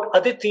all know about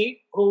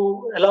Aditi,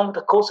 who, along with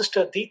the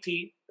co-sister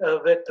Diti,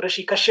 with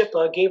Rishi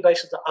Kashyapa, gave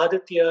rise to the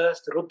Adityas,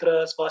 the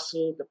Rudras,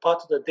 Vasu, the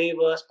path of the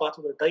Devas, path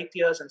of the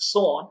Daityas, and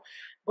so on.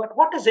 But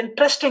what is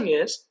interesting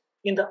is,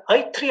 in the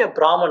Aitreya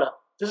Brahmana,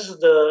 this is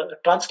the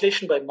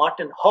translation by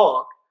Martin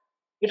Hogg,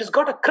 it has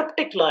got a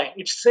cryptic line.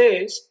 It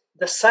says,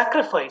 the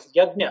sacrifice,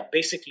 yajna,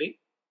 basically,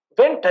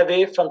 went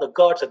away from the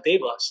gods, the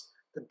Devas.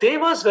 The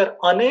Devas were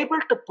unable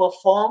to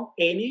perform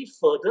any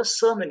further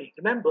ceremony.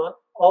 Remember,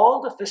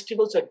 all the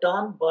festivals are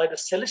done by the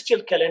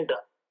celestial calendar.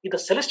 If the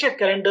celestial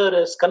calendar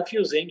is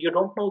confusing, you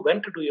don't know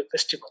when to do your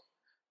festival.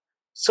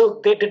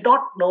 So they did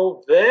not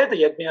know where the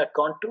yajna had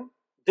gone to.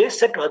 They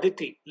said to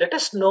Aditi, let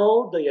us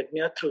know the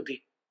yajna through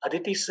thee.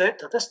 Aditi said,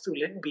 Tatastu,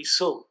 let it be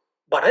so.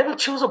 But I will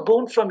choose a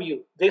bone from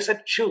you. They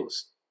said,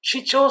 choose.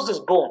 She chose this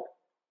bone.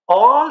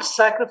 All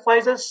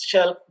sacrifices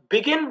shall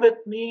begin with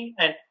me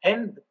and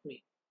end with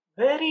me.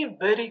 Very,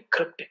 very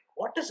cryptic.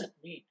 What does it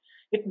mean?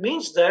 It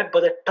means that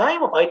by the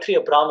time of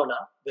Aitreya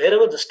Brahmana,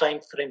 wherever this time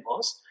frame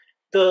was,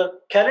 the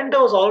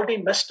calendar was already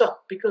messed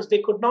up because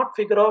they could not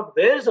figure out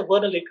where is the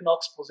vernal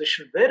equinox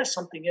position, where is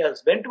something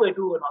else, when do I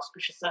do an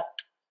auspicious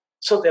act?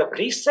 So they have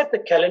reset the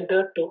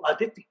calendar to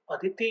Aditi.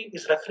 Aditi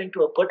is referring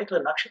to a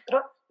particular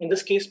nakshatra, in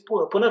this case,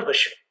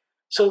 Punarvashu.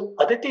 So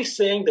Aditi is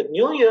saying the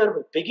new year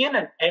will begin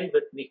and end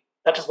with me.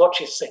 That is what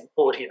she's saying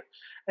over here.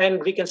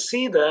 And we can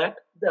see that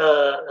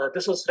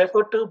this was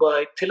referred to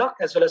by Tilak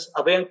as well as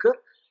Abhyankar.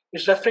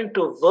 It's referring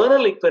to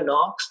vernal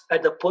equinox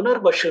at the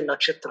Punarvashu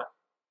Nakshatra.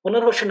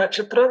 Punarvashu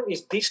Nakshatra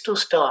is these two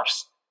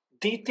stars,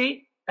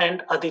 Diti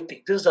and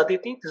Aditi. This is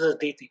Aditi, this is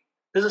Diti.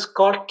 This is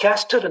called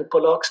Castor and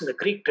Pollux in the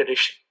Greek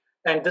tradition.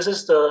 And this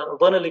is the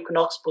vernal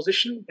equinox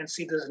position. You can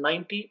see this is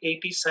 90,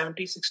 80,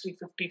 70, 60,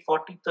 50,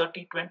 40,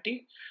 30,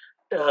 20,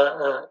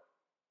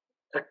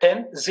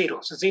 10, 0.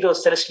 So 0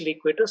 is celestial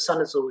equator,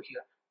 sun is over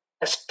here.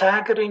 A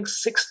staggering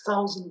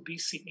 6000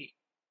 BCE.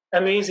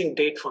 Amazing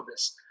date for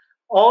this.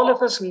 All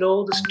of us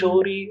know the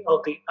story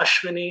of the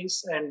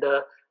Ashwinis and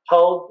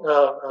how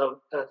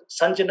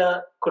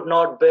Sanjana could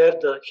not bear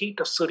the heat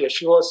of Surya.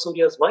 She was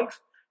Surya's wife.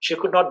 She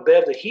could not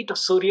bear the heat of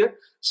Surya.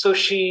 So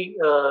she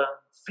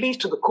flees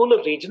to the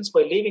cooler regions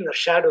by leaving her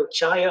shadow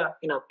Chaya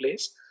in her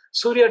place.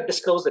 Surya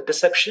discovers the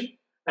deception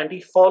and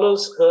he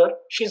follows her.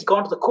 She's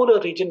gone to the cooler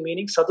region,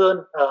 meaning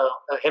southern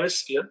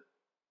hemisphere.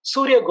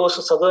 Surya goes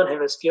to southern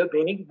hemisphere,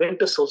 meaning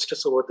winter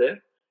solstice over there.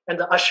 And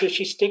the Ashwini,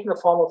 she's taking the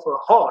form of a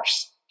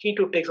horse. He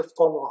too takes the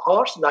form of a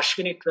horse. The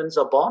Ashwini twins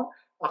are born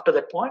after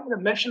that point. And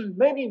I mentioned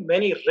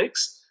many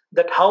rigs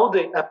that how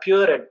they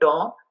appear at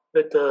dawn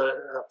with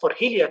for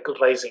heliacal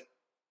rising.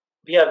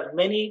 We have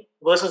many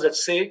verses that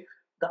say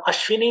the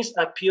Ashwinis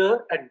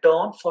appear at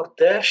dawn for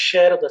their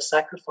share of the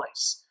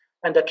sacrifice.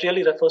 And that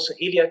really refers to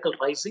heliacal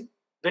rising,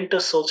 winter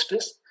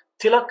solstice.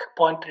 Tilak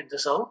pointed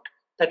this out.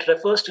 That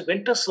refers to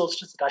winter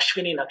solstice at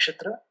Ashwini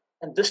Nakshatra.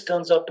 And this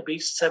turns out to be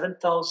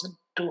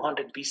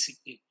 7200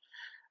 BCE.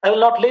 I will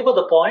not labor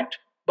the point,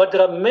 but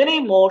there are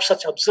many more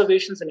such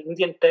observations in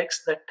Indian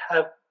texts that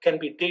can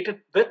be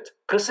dated with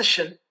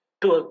precision,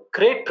 to a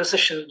great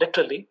precision,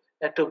 literally,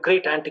 and to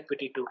great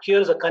antiquity too. Here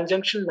is a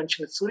conjunction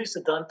mentioned in Surya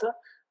Siddhanta,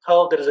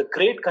 how there is a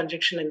great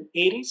conjunction in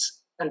Aries,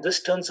 and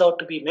this turns out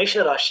to be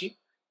Mesha Rashi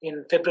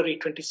in February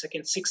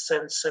 22nd,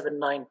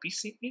 6779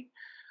 BCE.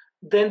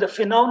 Then the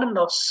phenomenon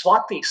of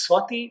Swati.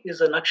 Swati is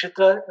a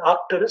nakshatra,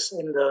 Arcturus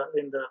in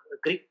the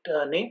Greek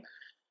name.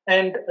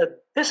 And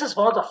this is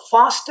one of the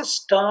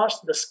fastest stars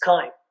in the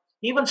sky.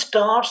 Even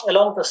stars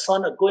along the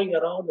sun are going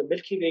around the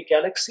Milky Way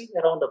galaxy,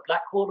 around the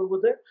black hole over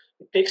there.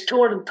 It takes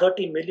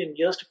 230 million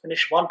years to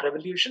finish one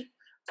revolution.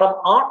 From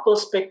our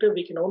perspective,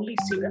 we can only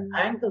see the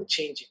angle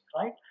changing,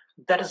 right?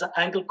 That is the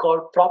angle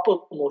called proper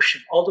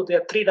motion. Although they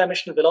are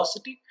three-dimensional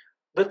velocity,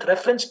 with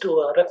reference to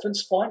a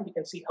reference point, we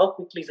can see how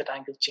quickly is that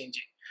angle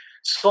changing.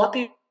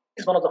 Swati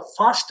is one of the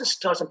fastest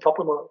stars in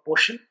proper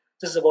motion.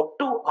 This is about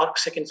 2 arc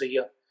seconds a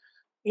year.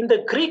 In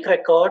the Greek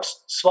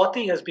records,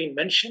 Swati has been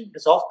mentioned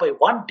is off by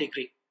 1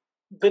 degree.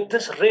 With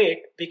this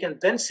rate, we can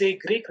then say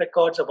Greek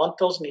records are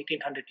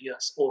 1800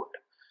 years old.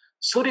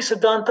 Surya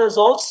Siddhanta is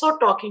also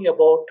talking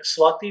about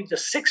Swati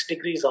just 6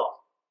 degrees off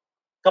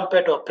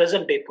compared to our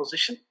present day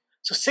position.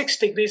 So 6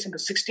 degrees into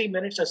 60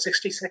 minutes or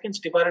 60 seconds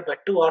divided by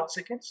 2 arc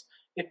seconds,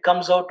 it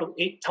comes out to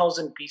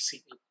 8000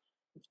 BCE.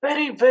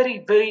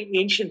 Very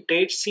ancient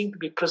dates seem to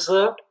be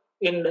preserved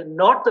in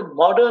not the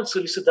modern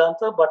Surya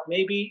Siddhanta, but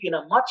maybe in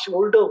a much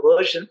older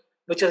version,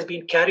 which has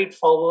been carried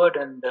forward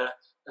and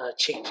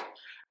changed.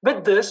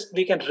 With this,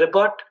 we can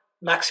rebut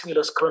Max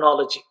Muller's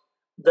chronology.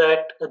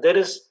 That there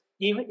is,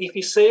 even if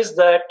he says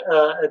that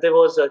there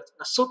was a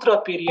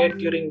Sutra period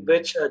during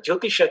which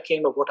Jyotisha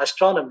came about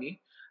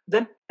astronomy,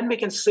 then we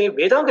can say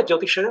Vedanga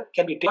Jyotisha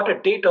can be dated at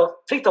a date of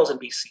 3000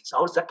 BC. So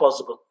how is that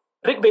possible?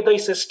 Rig Veda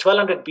says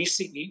 1200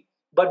 BCE,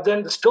 but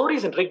then the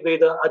stories in Rig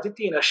Veda,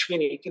 Aditi and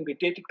Ashwini, can be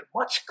dated to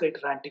much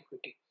greater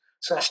antiquity.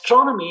 So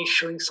astronomy is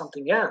showing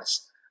something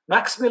else.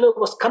 Max Muller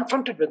was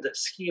confronted with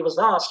this. He was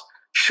asked,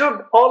 should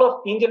all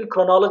of Indian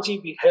chronology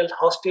be held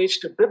hostage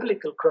to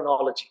biblical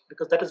chronology?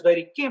 Because that is where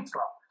he came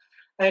from.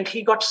 And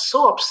he got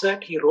so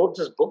upset, he wrote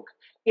this book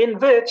in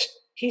which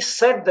he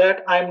said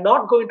that I'm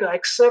not going to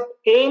accept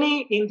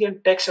any Indian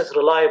text as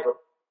reliable.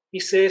 He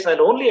says,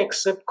 I'll only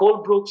accept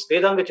Colebrook's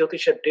Vedanga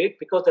Jyotisha date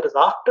because that is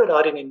after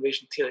Aryan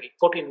invasion theory,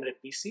 1400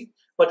 BC.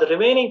 But the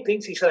remaining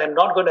things, he said, I'm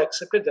not going to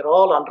accept it. They're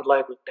all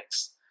unreliable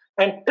texts.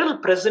 And till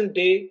present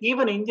day,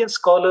 even Indian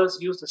scholars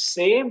use the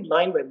same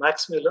line by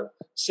Max Muller,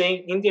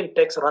 saying Indian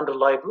texts are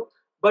unreliable,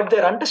 but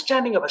their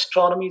understanding of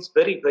astronomy is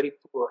very, very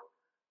poor.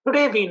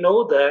 Today, we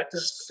know that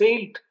this is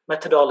failed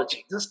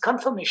methodology. This is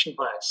confirmation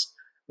bias.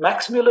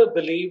 Max Muller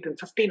believed in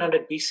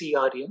 1500 BC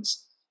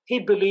Aryans. He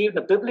believed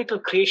in a biblical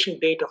creation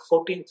date of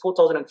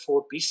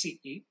 4004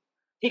 BCE.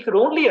 He could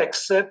only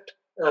accept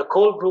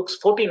Colebrook's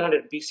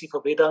 1400 BC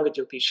for Vedanga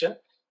Jyotisha.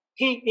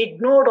 He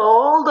ignored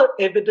all the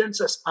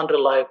evidence as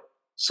unreliable.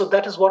 So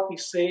that is what we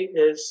say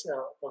is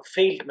a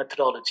failed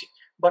methodology.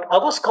 But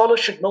our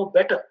scholars should know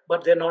better,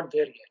 but they're not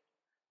there yet.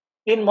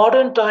 In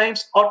modern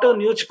times, Otto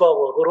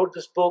Neugebauer, who wrote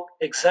this book,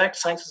 Exact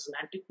Sciences and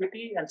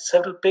Antiquity, and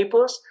several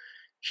papers,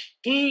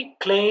 he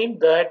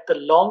claimed that the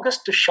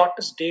longest to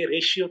shortest day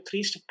ratio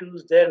 3:2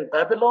 is there in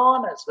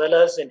Babylon as well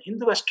as in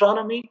Hindu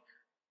astronomy.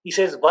 He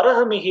says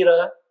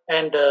Varahamihira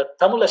and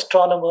Tamil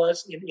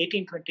astronomers in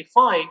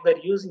 1825 were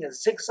using a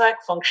zigzag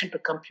function to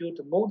compute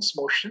the moon's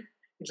motion.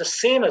 It's the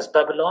same as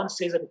Babylon,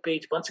 says on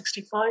page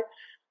 165.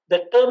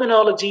 The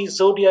terminology,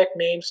 zodiac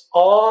names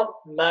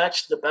all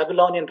match the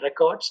Babylonian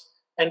records.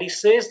 And he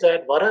says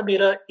that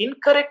Varamira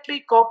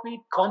incorrectly copied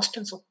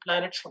constants of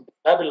planets from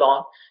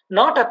Babylon,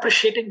 not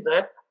appreciating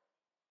that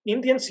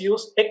Indians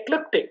use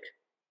ecliptic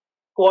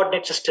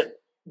coordinate system,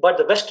 but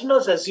the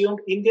Westerners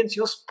assumed Indians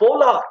use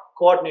polar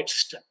coordinate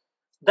system.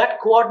 That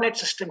coordinate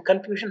system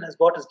confusion is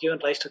what has given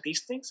rise to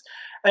these things.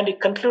 And he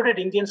concluded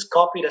Indians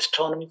copied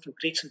astronomy from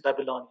Greeks and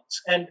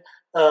Babylonians. And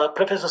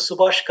Professor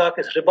Subhash Kak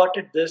has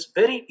rebutted this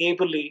very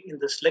ably in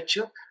this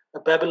lecture,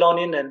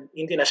 Babylonian and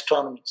Indian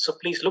astronomy. So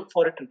please look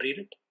for it and read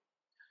it.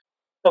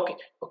 Okay.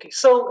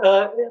 So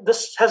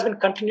this has been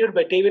continued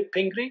by David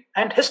Pingree,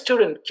 and his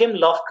student Kim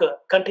Lofker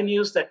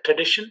continues that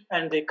tradition,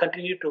 and they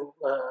continue to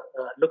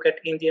look at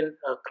Indian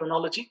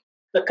chronology.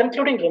 The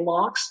concluding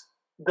remarks: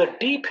 the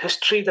deep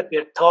history that we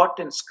are taught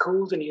in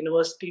schools and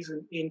universities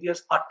in India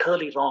is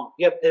utterly wrong.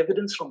 We have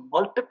evidence from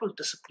multiple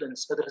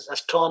disciplines, whether it's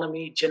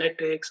astronomy,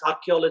 genetics,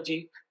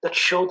 archaeology, that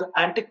show the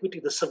antiquity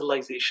of the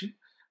civilization.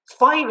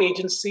 5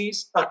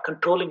 agencies are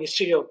controlling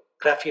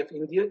historiography of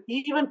India,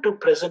 even to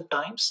present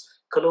times: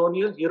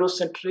 colonial,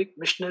 Eurocentric,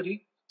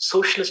 missionary,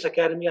 socialist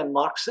academia, and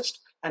Marxist,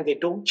 and they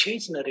don't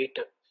change the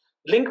narrative.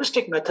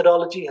 Linguistic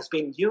methodology has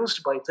been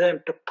used by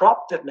them to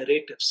prop their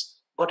narratives,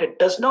 but it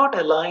does not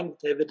align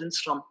with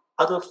evidence from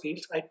other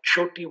fields. I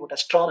showed to you about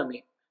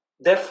astronomy.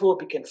 Therefore,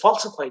 we can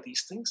falsify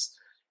these things.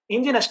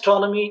 Indian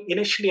astronomy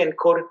initially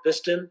encoded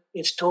wisdom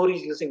in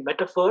stories using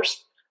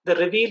metaphors. They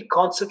revealed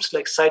concepts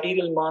like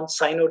sidereal month,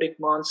 synodic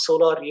month,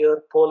 solar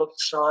year, polar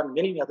star, and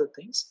many other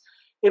things.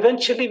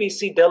 Eventually, we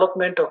see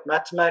development of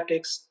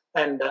mathematics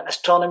and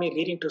astronomy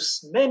leading to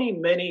many,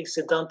 many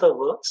Siddhanta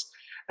works.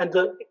 And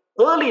the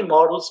early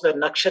models were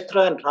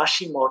nakshatra and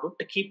rashi model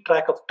to keep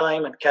track of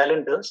time and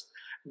calendars.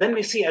 Then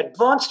we see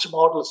advanced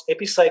models,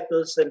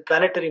 epicycles and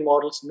planetary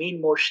models, mean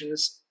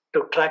motions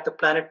to track the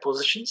planet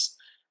positions.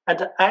 And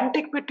the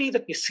antiquity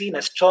that we see in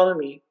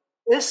astronomy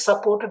is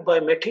supported by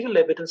material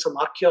evidence from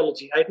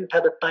archaeology. I didn't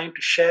have the time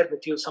to share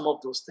with you some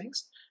of those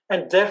things.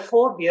 And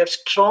therefore, we have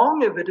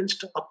strong evidence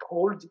to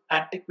uphold the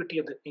antiquity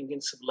of the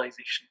Indian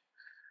civilization.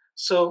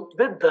 So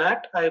with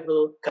that, I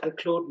will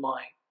conclude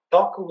my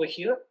talk over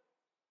here.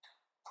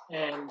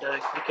 And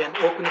we can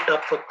open it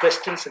up for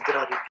questions if there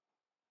are any.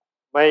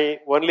 My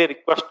only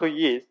request to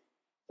you is,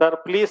 sir,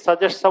 please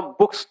suggest some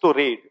books to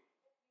read.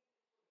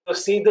 You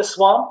see this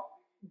one?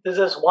 This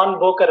is one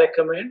book I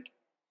recommend.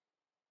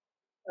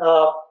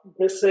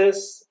 This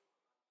is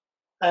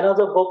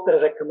another book that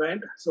I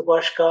recommend,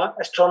 Subhash Kak,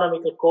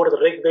 Astronomical Code of the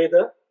Rig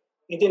Veda,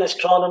 Indian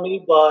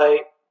Astronomy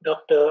by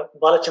Dr.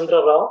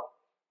 Balachandra Rao.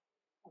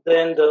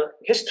 Then the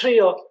History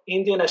of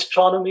Indian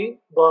Astronomy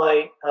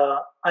by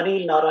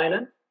Anil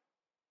Narayanan.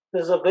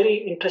 This is a very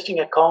interesting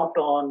account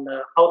on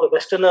how the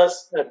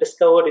Westerners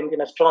discovered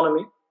Indian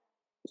astronomy.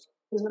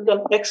 This is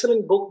an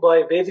excellent book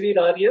by Vedveer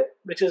Arya,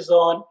 which is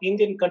on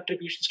Indian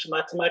contributions to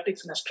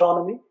mathematics and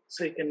astronomy.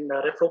 So you can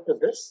refer to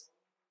this.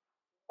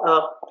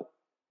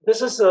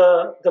 This is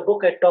the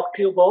book I talked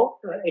to you about,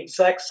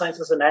 Exact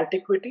Sciences and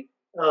Antiquity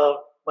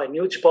by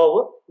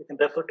Neugebauer. You can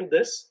refer to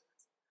this.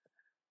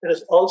 There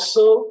is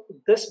also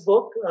this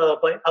book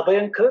by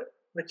Abhayankar,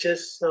 which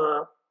is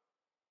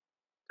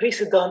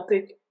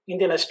Pre-Siddhantic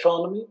Indian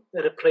Astronomy,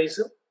 a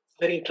reprisal,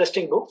 very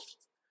interesting book.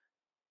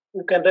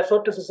 You can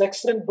refer to this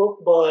excellent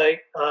book by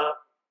uh,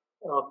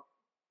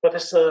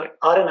 Professor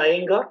R.N.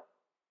 Iyengar.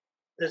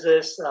 This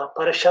is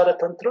Parashara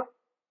Tantra,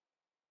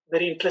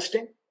 very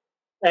interesting.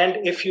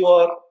 And if you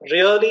are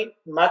really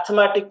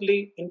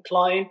mathematically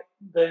inclined,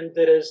 then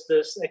there is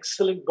this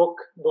excellent book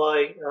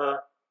by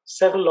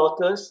several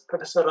authors,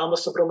 Professor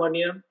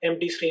Ramasubramaniam,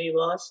 M.D.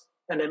 Srinivas,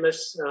 and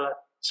M.S.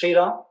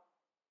 Sriram,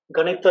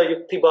 Ganita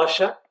Yukti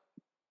Bhasha,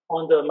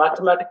 on the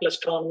mathematical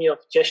astronomy of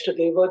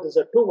Jeshtadeva. There's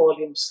a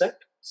 2-volume set.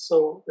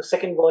 So the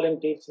second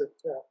volume deals with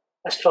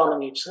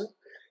astronomy itself.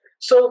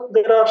 So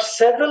there are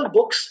several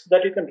books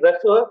that you can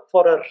refer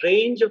for a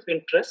range of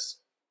interests.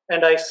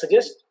 And I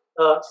suggest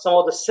some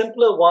of the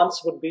simpler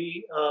ones would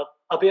be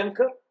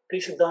Abhyankar,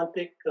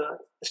 Pre-Siddhantic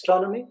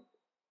Astronomy.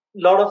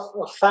 A lot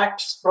of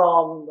facts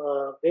from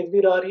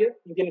Vedvirarya,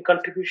 Indian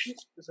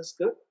contributions. This is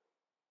good.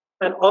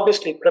 And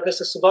obviously,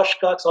 Professor Subhash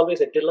Kak's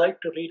always a delight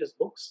to read his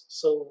books.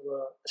 So,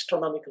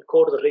 Astronomical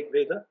Code of the Rig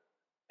Veda.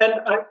 And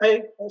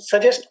I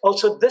suggest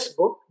also this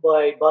book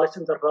by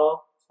Balachandra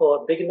Rao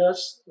for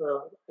beginners.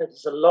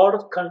 There's a lot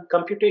of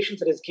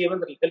computations that is given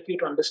that will help you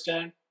to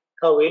understand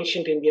how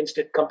ancient Indians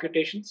did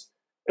computations.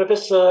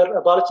 Professor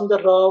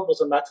Balachandra Rao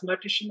was a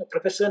mathematician, a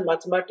professor in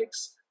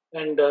mathematics.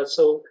 And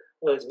so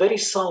it's very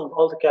sound,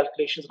 all the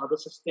calculations and other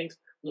such things.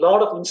 A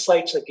lot of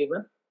insights are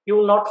given. You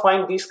will not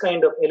find these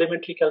kind of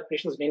elementary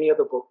calculations in any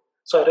other book.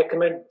 So I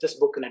recommend this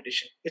book in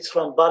addition. It's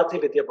from Bharati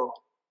Vidya Bhavan.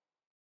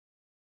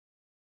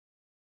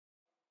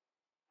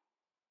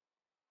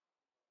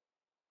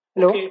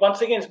 Hello? Okay, once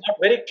again, it's not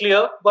very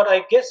clear, but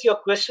I guess your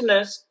question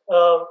is,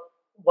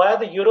 why are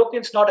the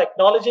Europeans not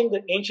acknowledging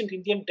the ancient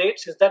Indian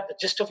dates? Is that the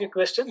gist of your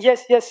question?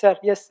 Yes, sir.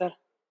 Yes, sir.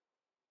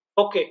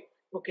 Okay.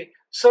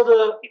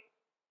 So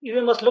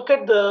you must look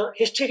at the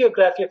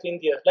historiography of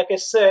India. Like I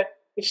said,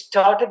 it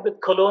started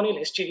with colonial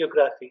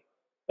historiography.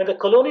 When the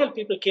colonial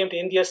people came to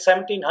India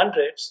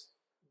 1700s,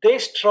 they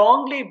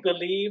strongly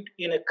believed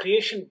in a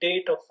creation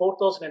date of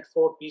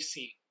 4004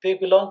 BC. They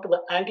belonged to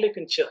the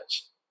Anglican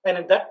Church. And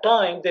at that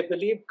time, they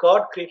believed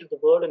God created the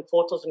world in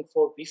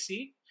 4004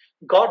 BC.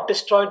 God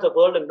destroyed the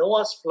world in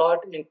Noah's flood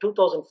in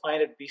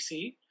 2500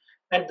 BC.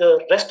 And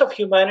the rest of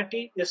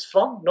humanity is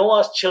from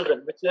Noah's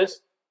children, which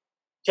is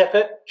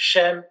Japheth,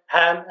 Shem,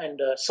 Ham, and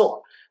so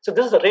on. So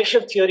this is the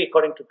racial theory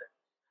according to them.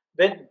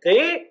 When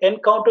they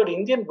encountered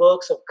Indian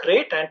works of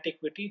great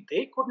antiquity,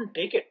 they couldn't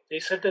take it. They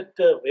said that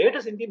where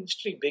does Indian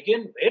history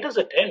begin? Where does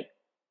it end?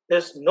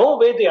 There's no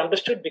way they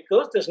understood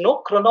because there's no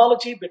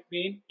chronology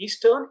between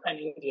Eastern and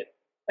Indian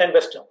and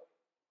Western.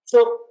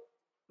 So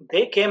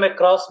they came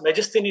across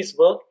Megasthenes'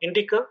 work,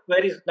 Indica,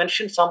 where he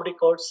mentioned somebody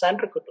called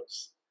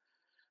Sandrakutus.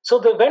 So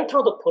they went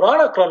through the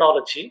Purana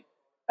chronology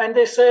and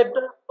they said,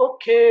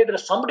 okay, there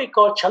is somebody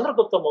called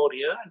Chandragupta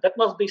Maurya, and that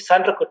must be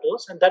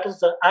Sandrakutus, and that is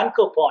the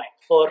anchor point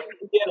for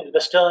Indian and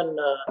Western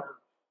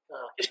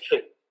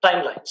history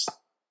timelines.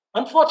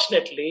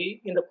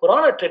 Unfortunately, in the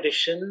Purana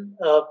tradition,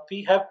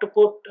 we have to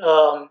put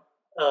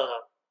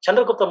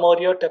Chandragupta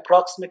Maurya to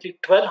approximately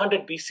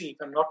 1200 BC, if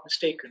I'm not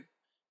mistaken,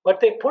 but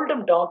they pulled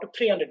him down to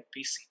 300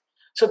 BC.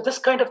 So this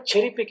kind of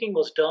cherry picking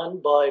was done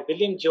by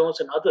William Jones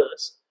and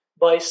others,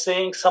 by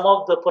saying some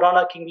of the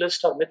Purana king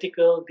lists are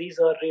mythical, these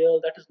are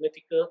real, that is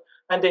mythical,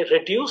 and they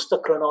reduced the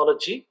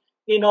chronology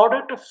in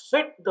order to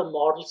fit the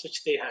models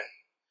which they had.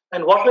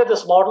 And what were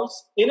those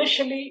models?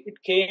 Initially,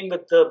 it came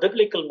with the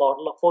biblical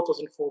model of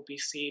 4004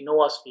 BC,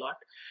 Noah's flood.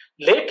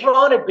 Later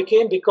on, it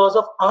became because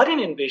of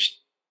Aryan invasion.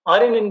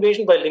 Aryan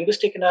invasion by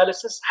linguistic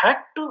analysis had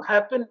to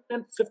happen in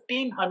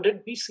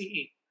 1500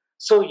 BCE.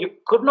 So you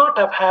could not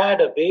have had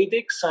a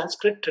Vedic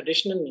Sanskrit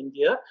tradition in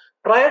India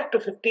prior to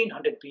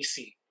 1500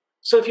 BC.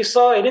 So if you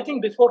saw anything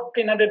before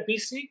 1500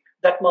 BC,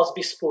 that must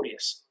be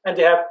spurious. And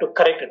they have to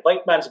correct it.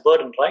 White man's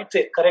burden, right?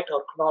 They correct our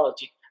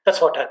chronology.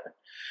 That's what happened.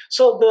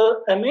 So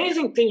the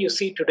amazing thing you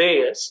see today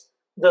is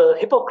the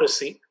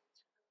hypocrisy.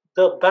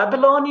 The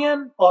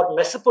Babylonian or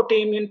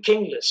Mesopotamian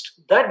king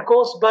list, that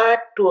goes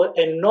back to an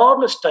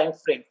enormous time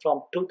frame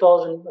from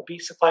 2000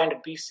 BC, 500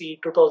 BC,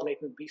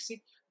 2018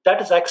 BC. That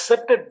is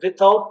accepted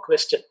without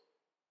question.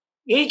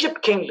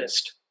 Egypt king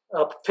list,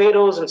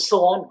 pharaohs and so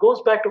on,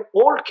 goes back to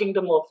old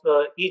kingdom of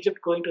Egypt,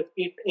 going to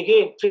it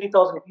again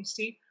 3000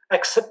 BC,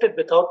 accepted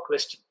without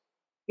question.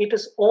 It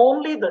is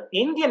only the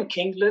Indian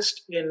king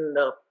list in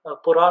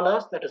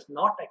Puranas that is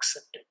not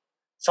accepted.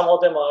 Some of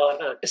them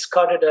are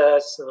discarded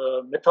as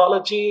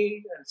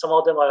mythology, and some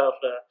of them are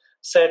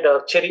said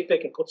cherry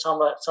pick and put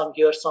some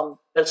here, some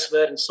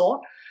elsewhere, and so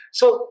on.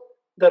 So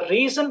the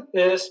reason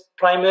is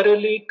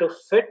primarily to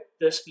fit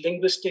this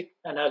linguistic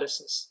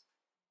analysis.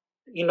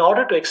 In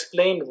order to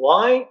explain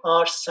why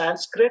are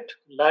Sanskrit,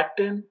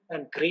 Latin,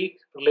 and Greek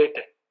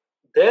related,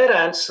 their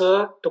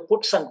answer to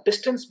put some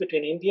distance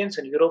between Indians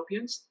and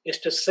Europeans is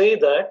to say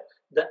that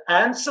the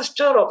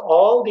ancestor of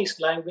all these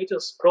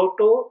languages is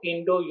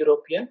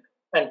Proto-Indo-European,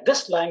 and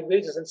this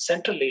language is in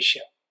Central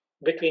Asia,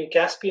 between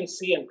Caspian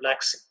Sea and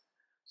Black Sea.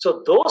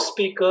 So those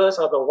speakers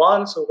are the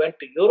ones who went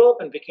to Europe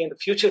and became the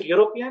future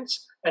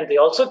Europeans, and they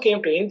also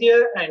came to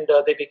India and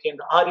they became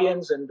the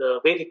Aryans and the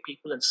Vedic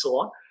people and so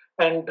on.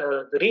 And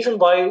the reason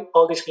why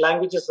all these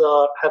languages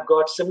have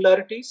got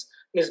similarities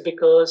is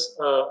because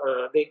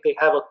they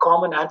have a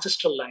common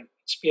ancestral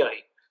language, PI.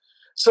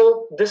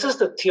 So this is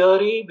the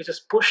theory which is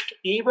pushed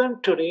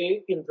even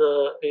today in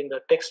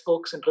the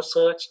textbooks and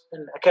research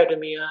and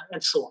academia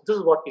and so on. This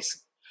is what we see.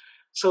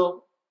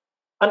 So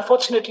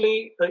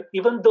unfortunately,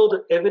 even though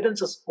the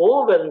evidence is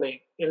overwhelming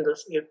in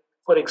this,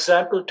 for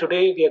example,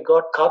 today we have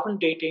got carbon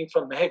dating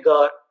from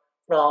Mehegar,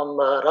 from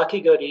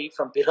Rakigadi,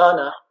 from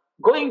Purana,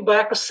 going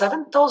back to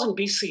 7,000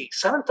 BC,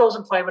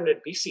 7,500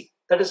 BC.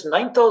 That is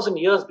 9,000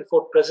 years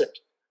before present.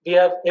 We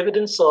have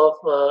evidence of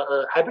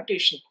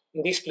habitation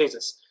in these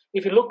places.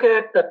 If you look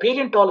at the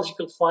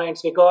paleontological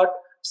finds, we got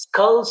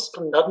skulls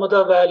from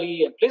Narmada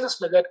Valley and places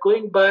like that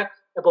going back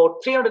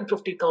about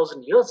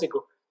 350,000 years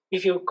ago.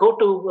 If you go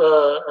to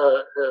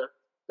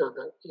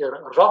the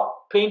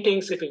rock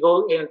paintings, if you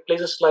go in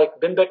places like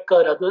Bhimbetka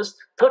and others,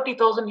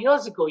 30,000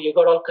 years ago, you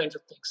got all kinds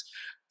of things.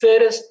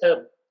 There is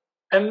an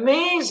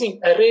amazing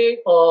array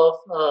of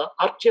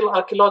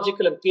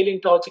archaeological and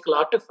paleontological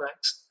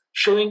artifacts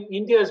showing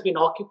India has been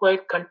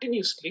occupied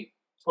continuously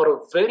for a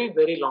very,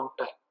 very long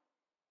time.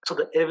 So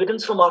the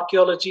evidence from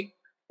archaeology,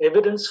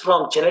 evidence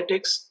from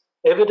genetics,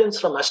 evidence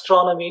from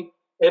astronomy,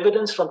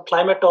 evidence from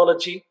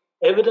climatology,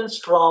 evidence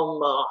from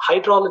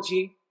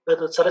hydrology,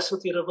 the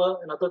Saraswati River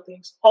and other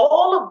things,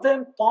 all of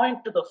them point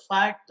to the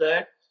fact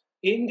that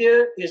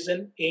India is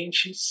an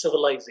ancient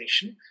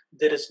civilization.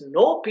 There is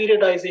no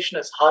periodization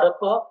as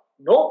Harappa,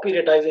 no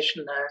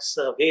periodization as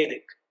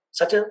Vedic.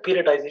 Such a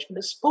periodization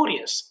is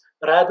spurious.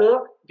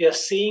 Rather, we are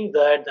seeing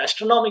that the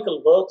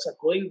astronomical works are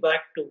going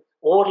back to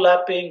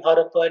overlapping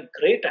Harappa and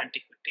great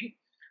antiquity.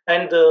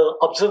 And the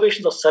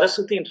observations of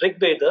Saraswati and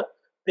Rigveda,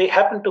 they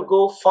happen to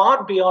go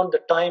far beyond the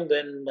time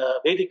when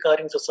Vedic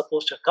Aryans are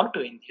supposed to have come to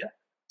India.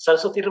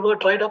 Saraswati River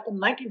dried up in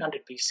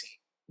 1900 BC.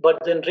 But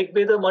then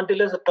Rigveda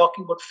Mandalas are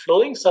talking about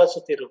flowing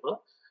Saraswati River.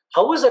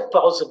 How is that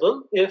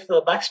possible if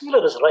Max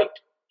Muller is right?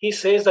 He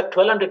says that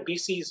 1200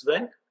 BC is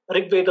when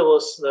Rigveda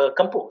was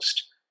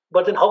composed.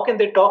 But then how can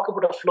they talk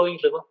about a flowing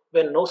river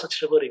when no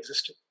such river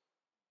existed?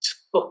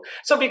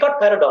 So we got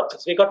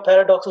paradoxes. We got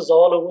paradoxes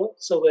all over.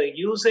 So we're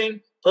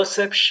using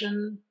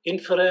perception,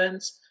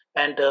 inference,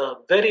 and a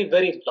very,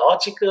 very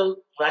logical,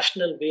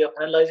 rational way of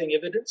analyzing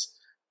evidence.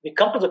 We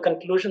come to the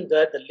conclusion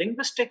that the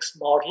linguistics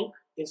model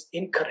is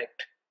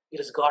incorrect. It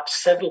has got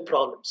several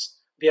problems.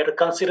 We have to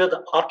consider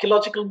the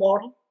archaeological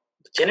model,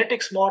 the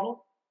genetics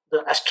model,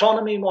 the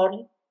astronomy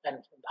model, and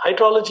the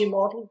hydrology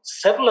model,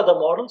 several other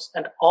models,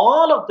 and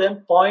all of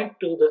them point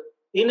to the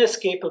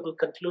inescapable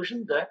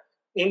conclusion that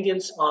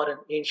Indians are an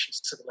ancient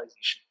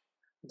civilization.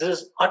 This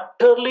is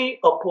utterly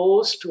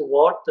opposed to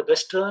what the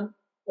Western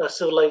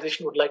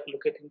civilization would like to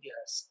look at India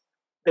as.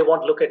 They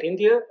want to look at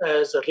India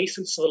as a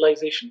recent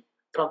civilization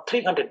from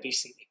 300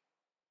 BCE.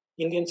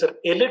 Indians are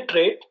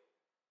illiterate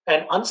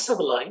and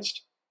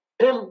uncivilized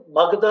till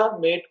Magadha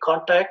made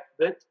contact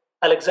with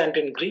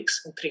Alexandrian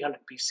Greeks in 300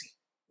 BC.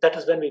 That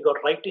is when we got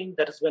writing,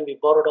 that is when we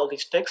borrowed all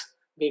these texts,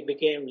 we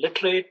became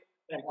literate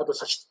and other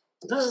such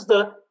things. This is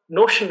the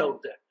notion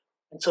out there.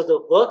 And so the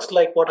works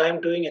like what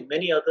I'm doing and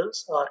many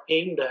others are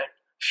aimed at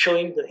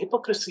showing the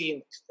hypocrisy in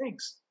these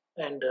things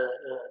and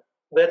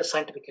where the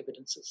scientific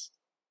evidence is.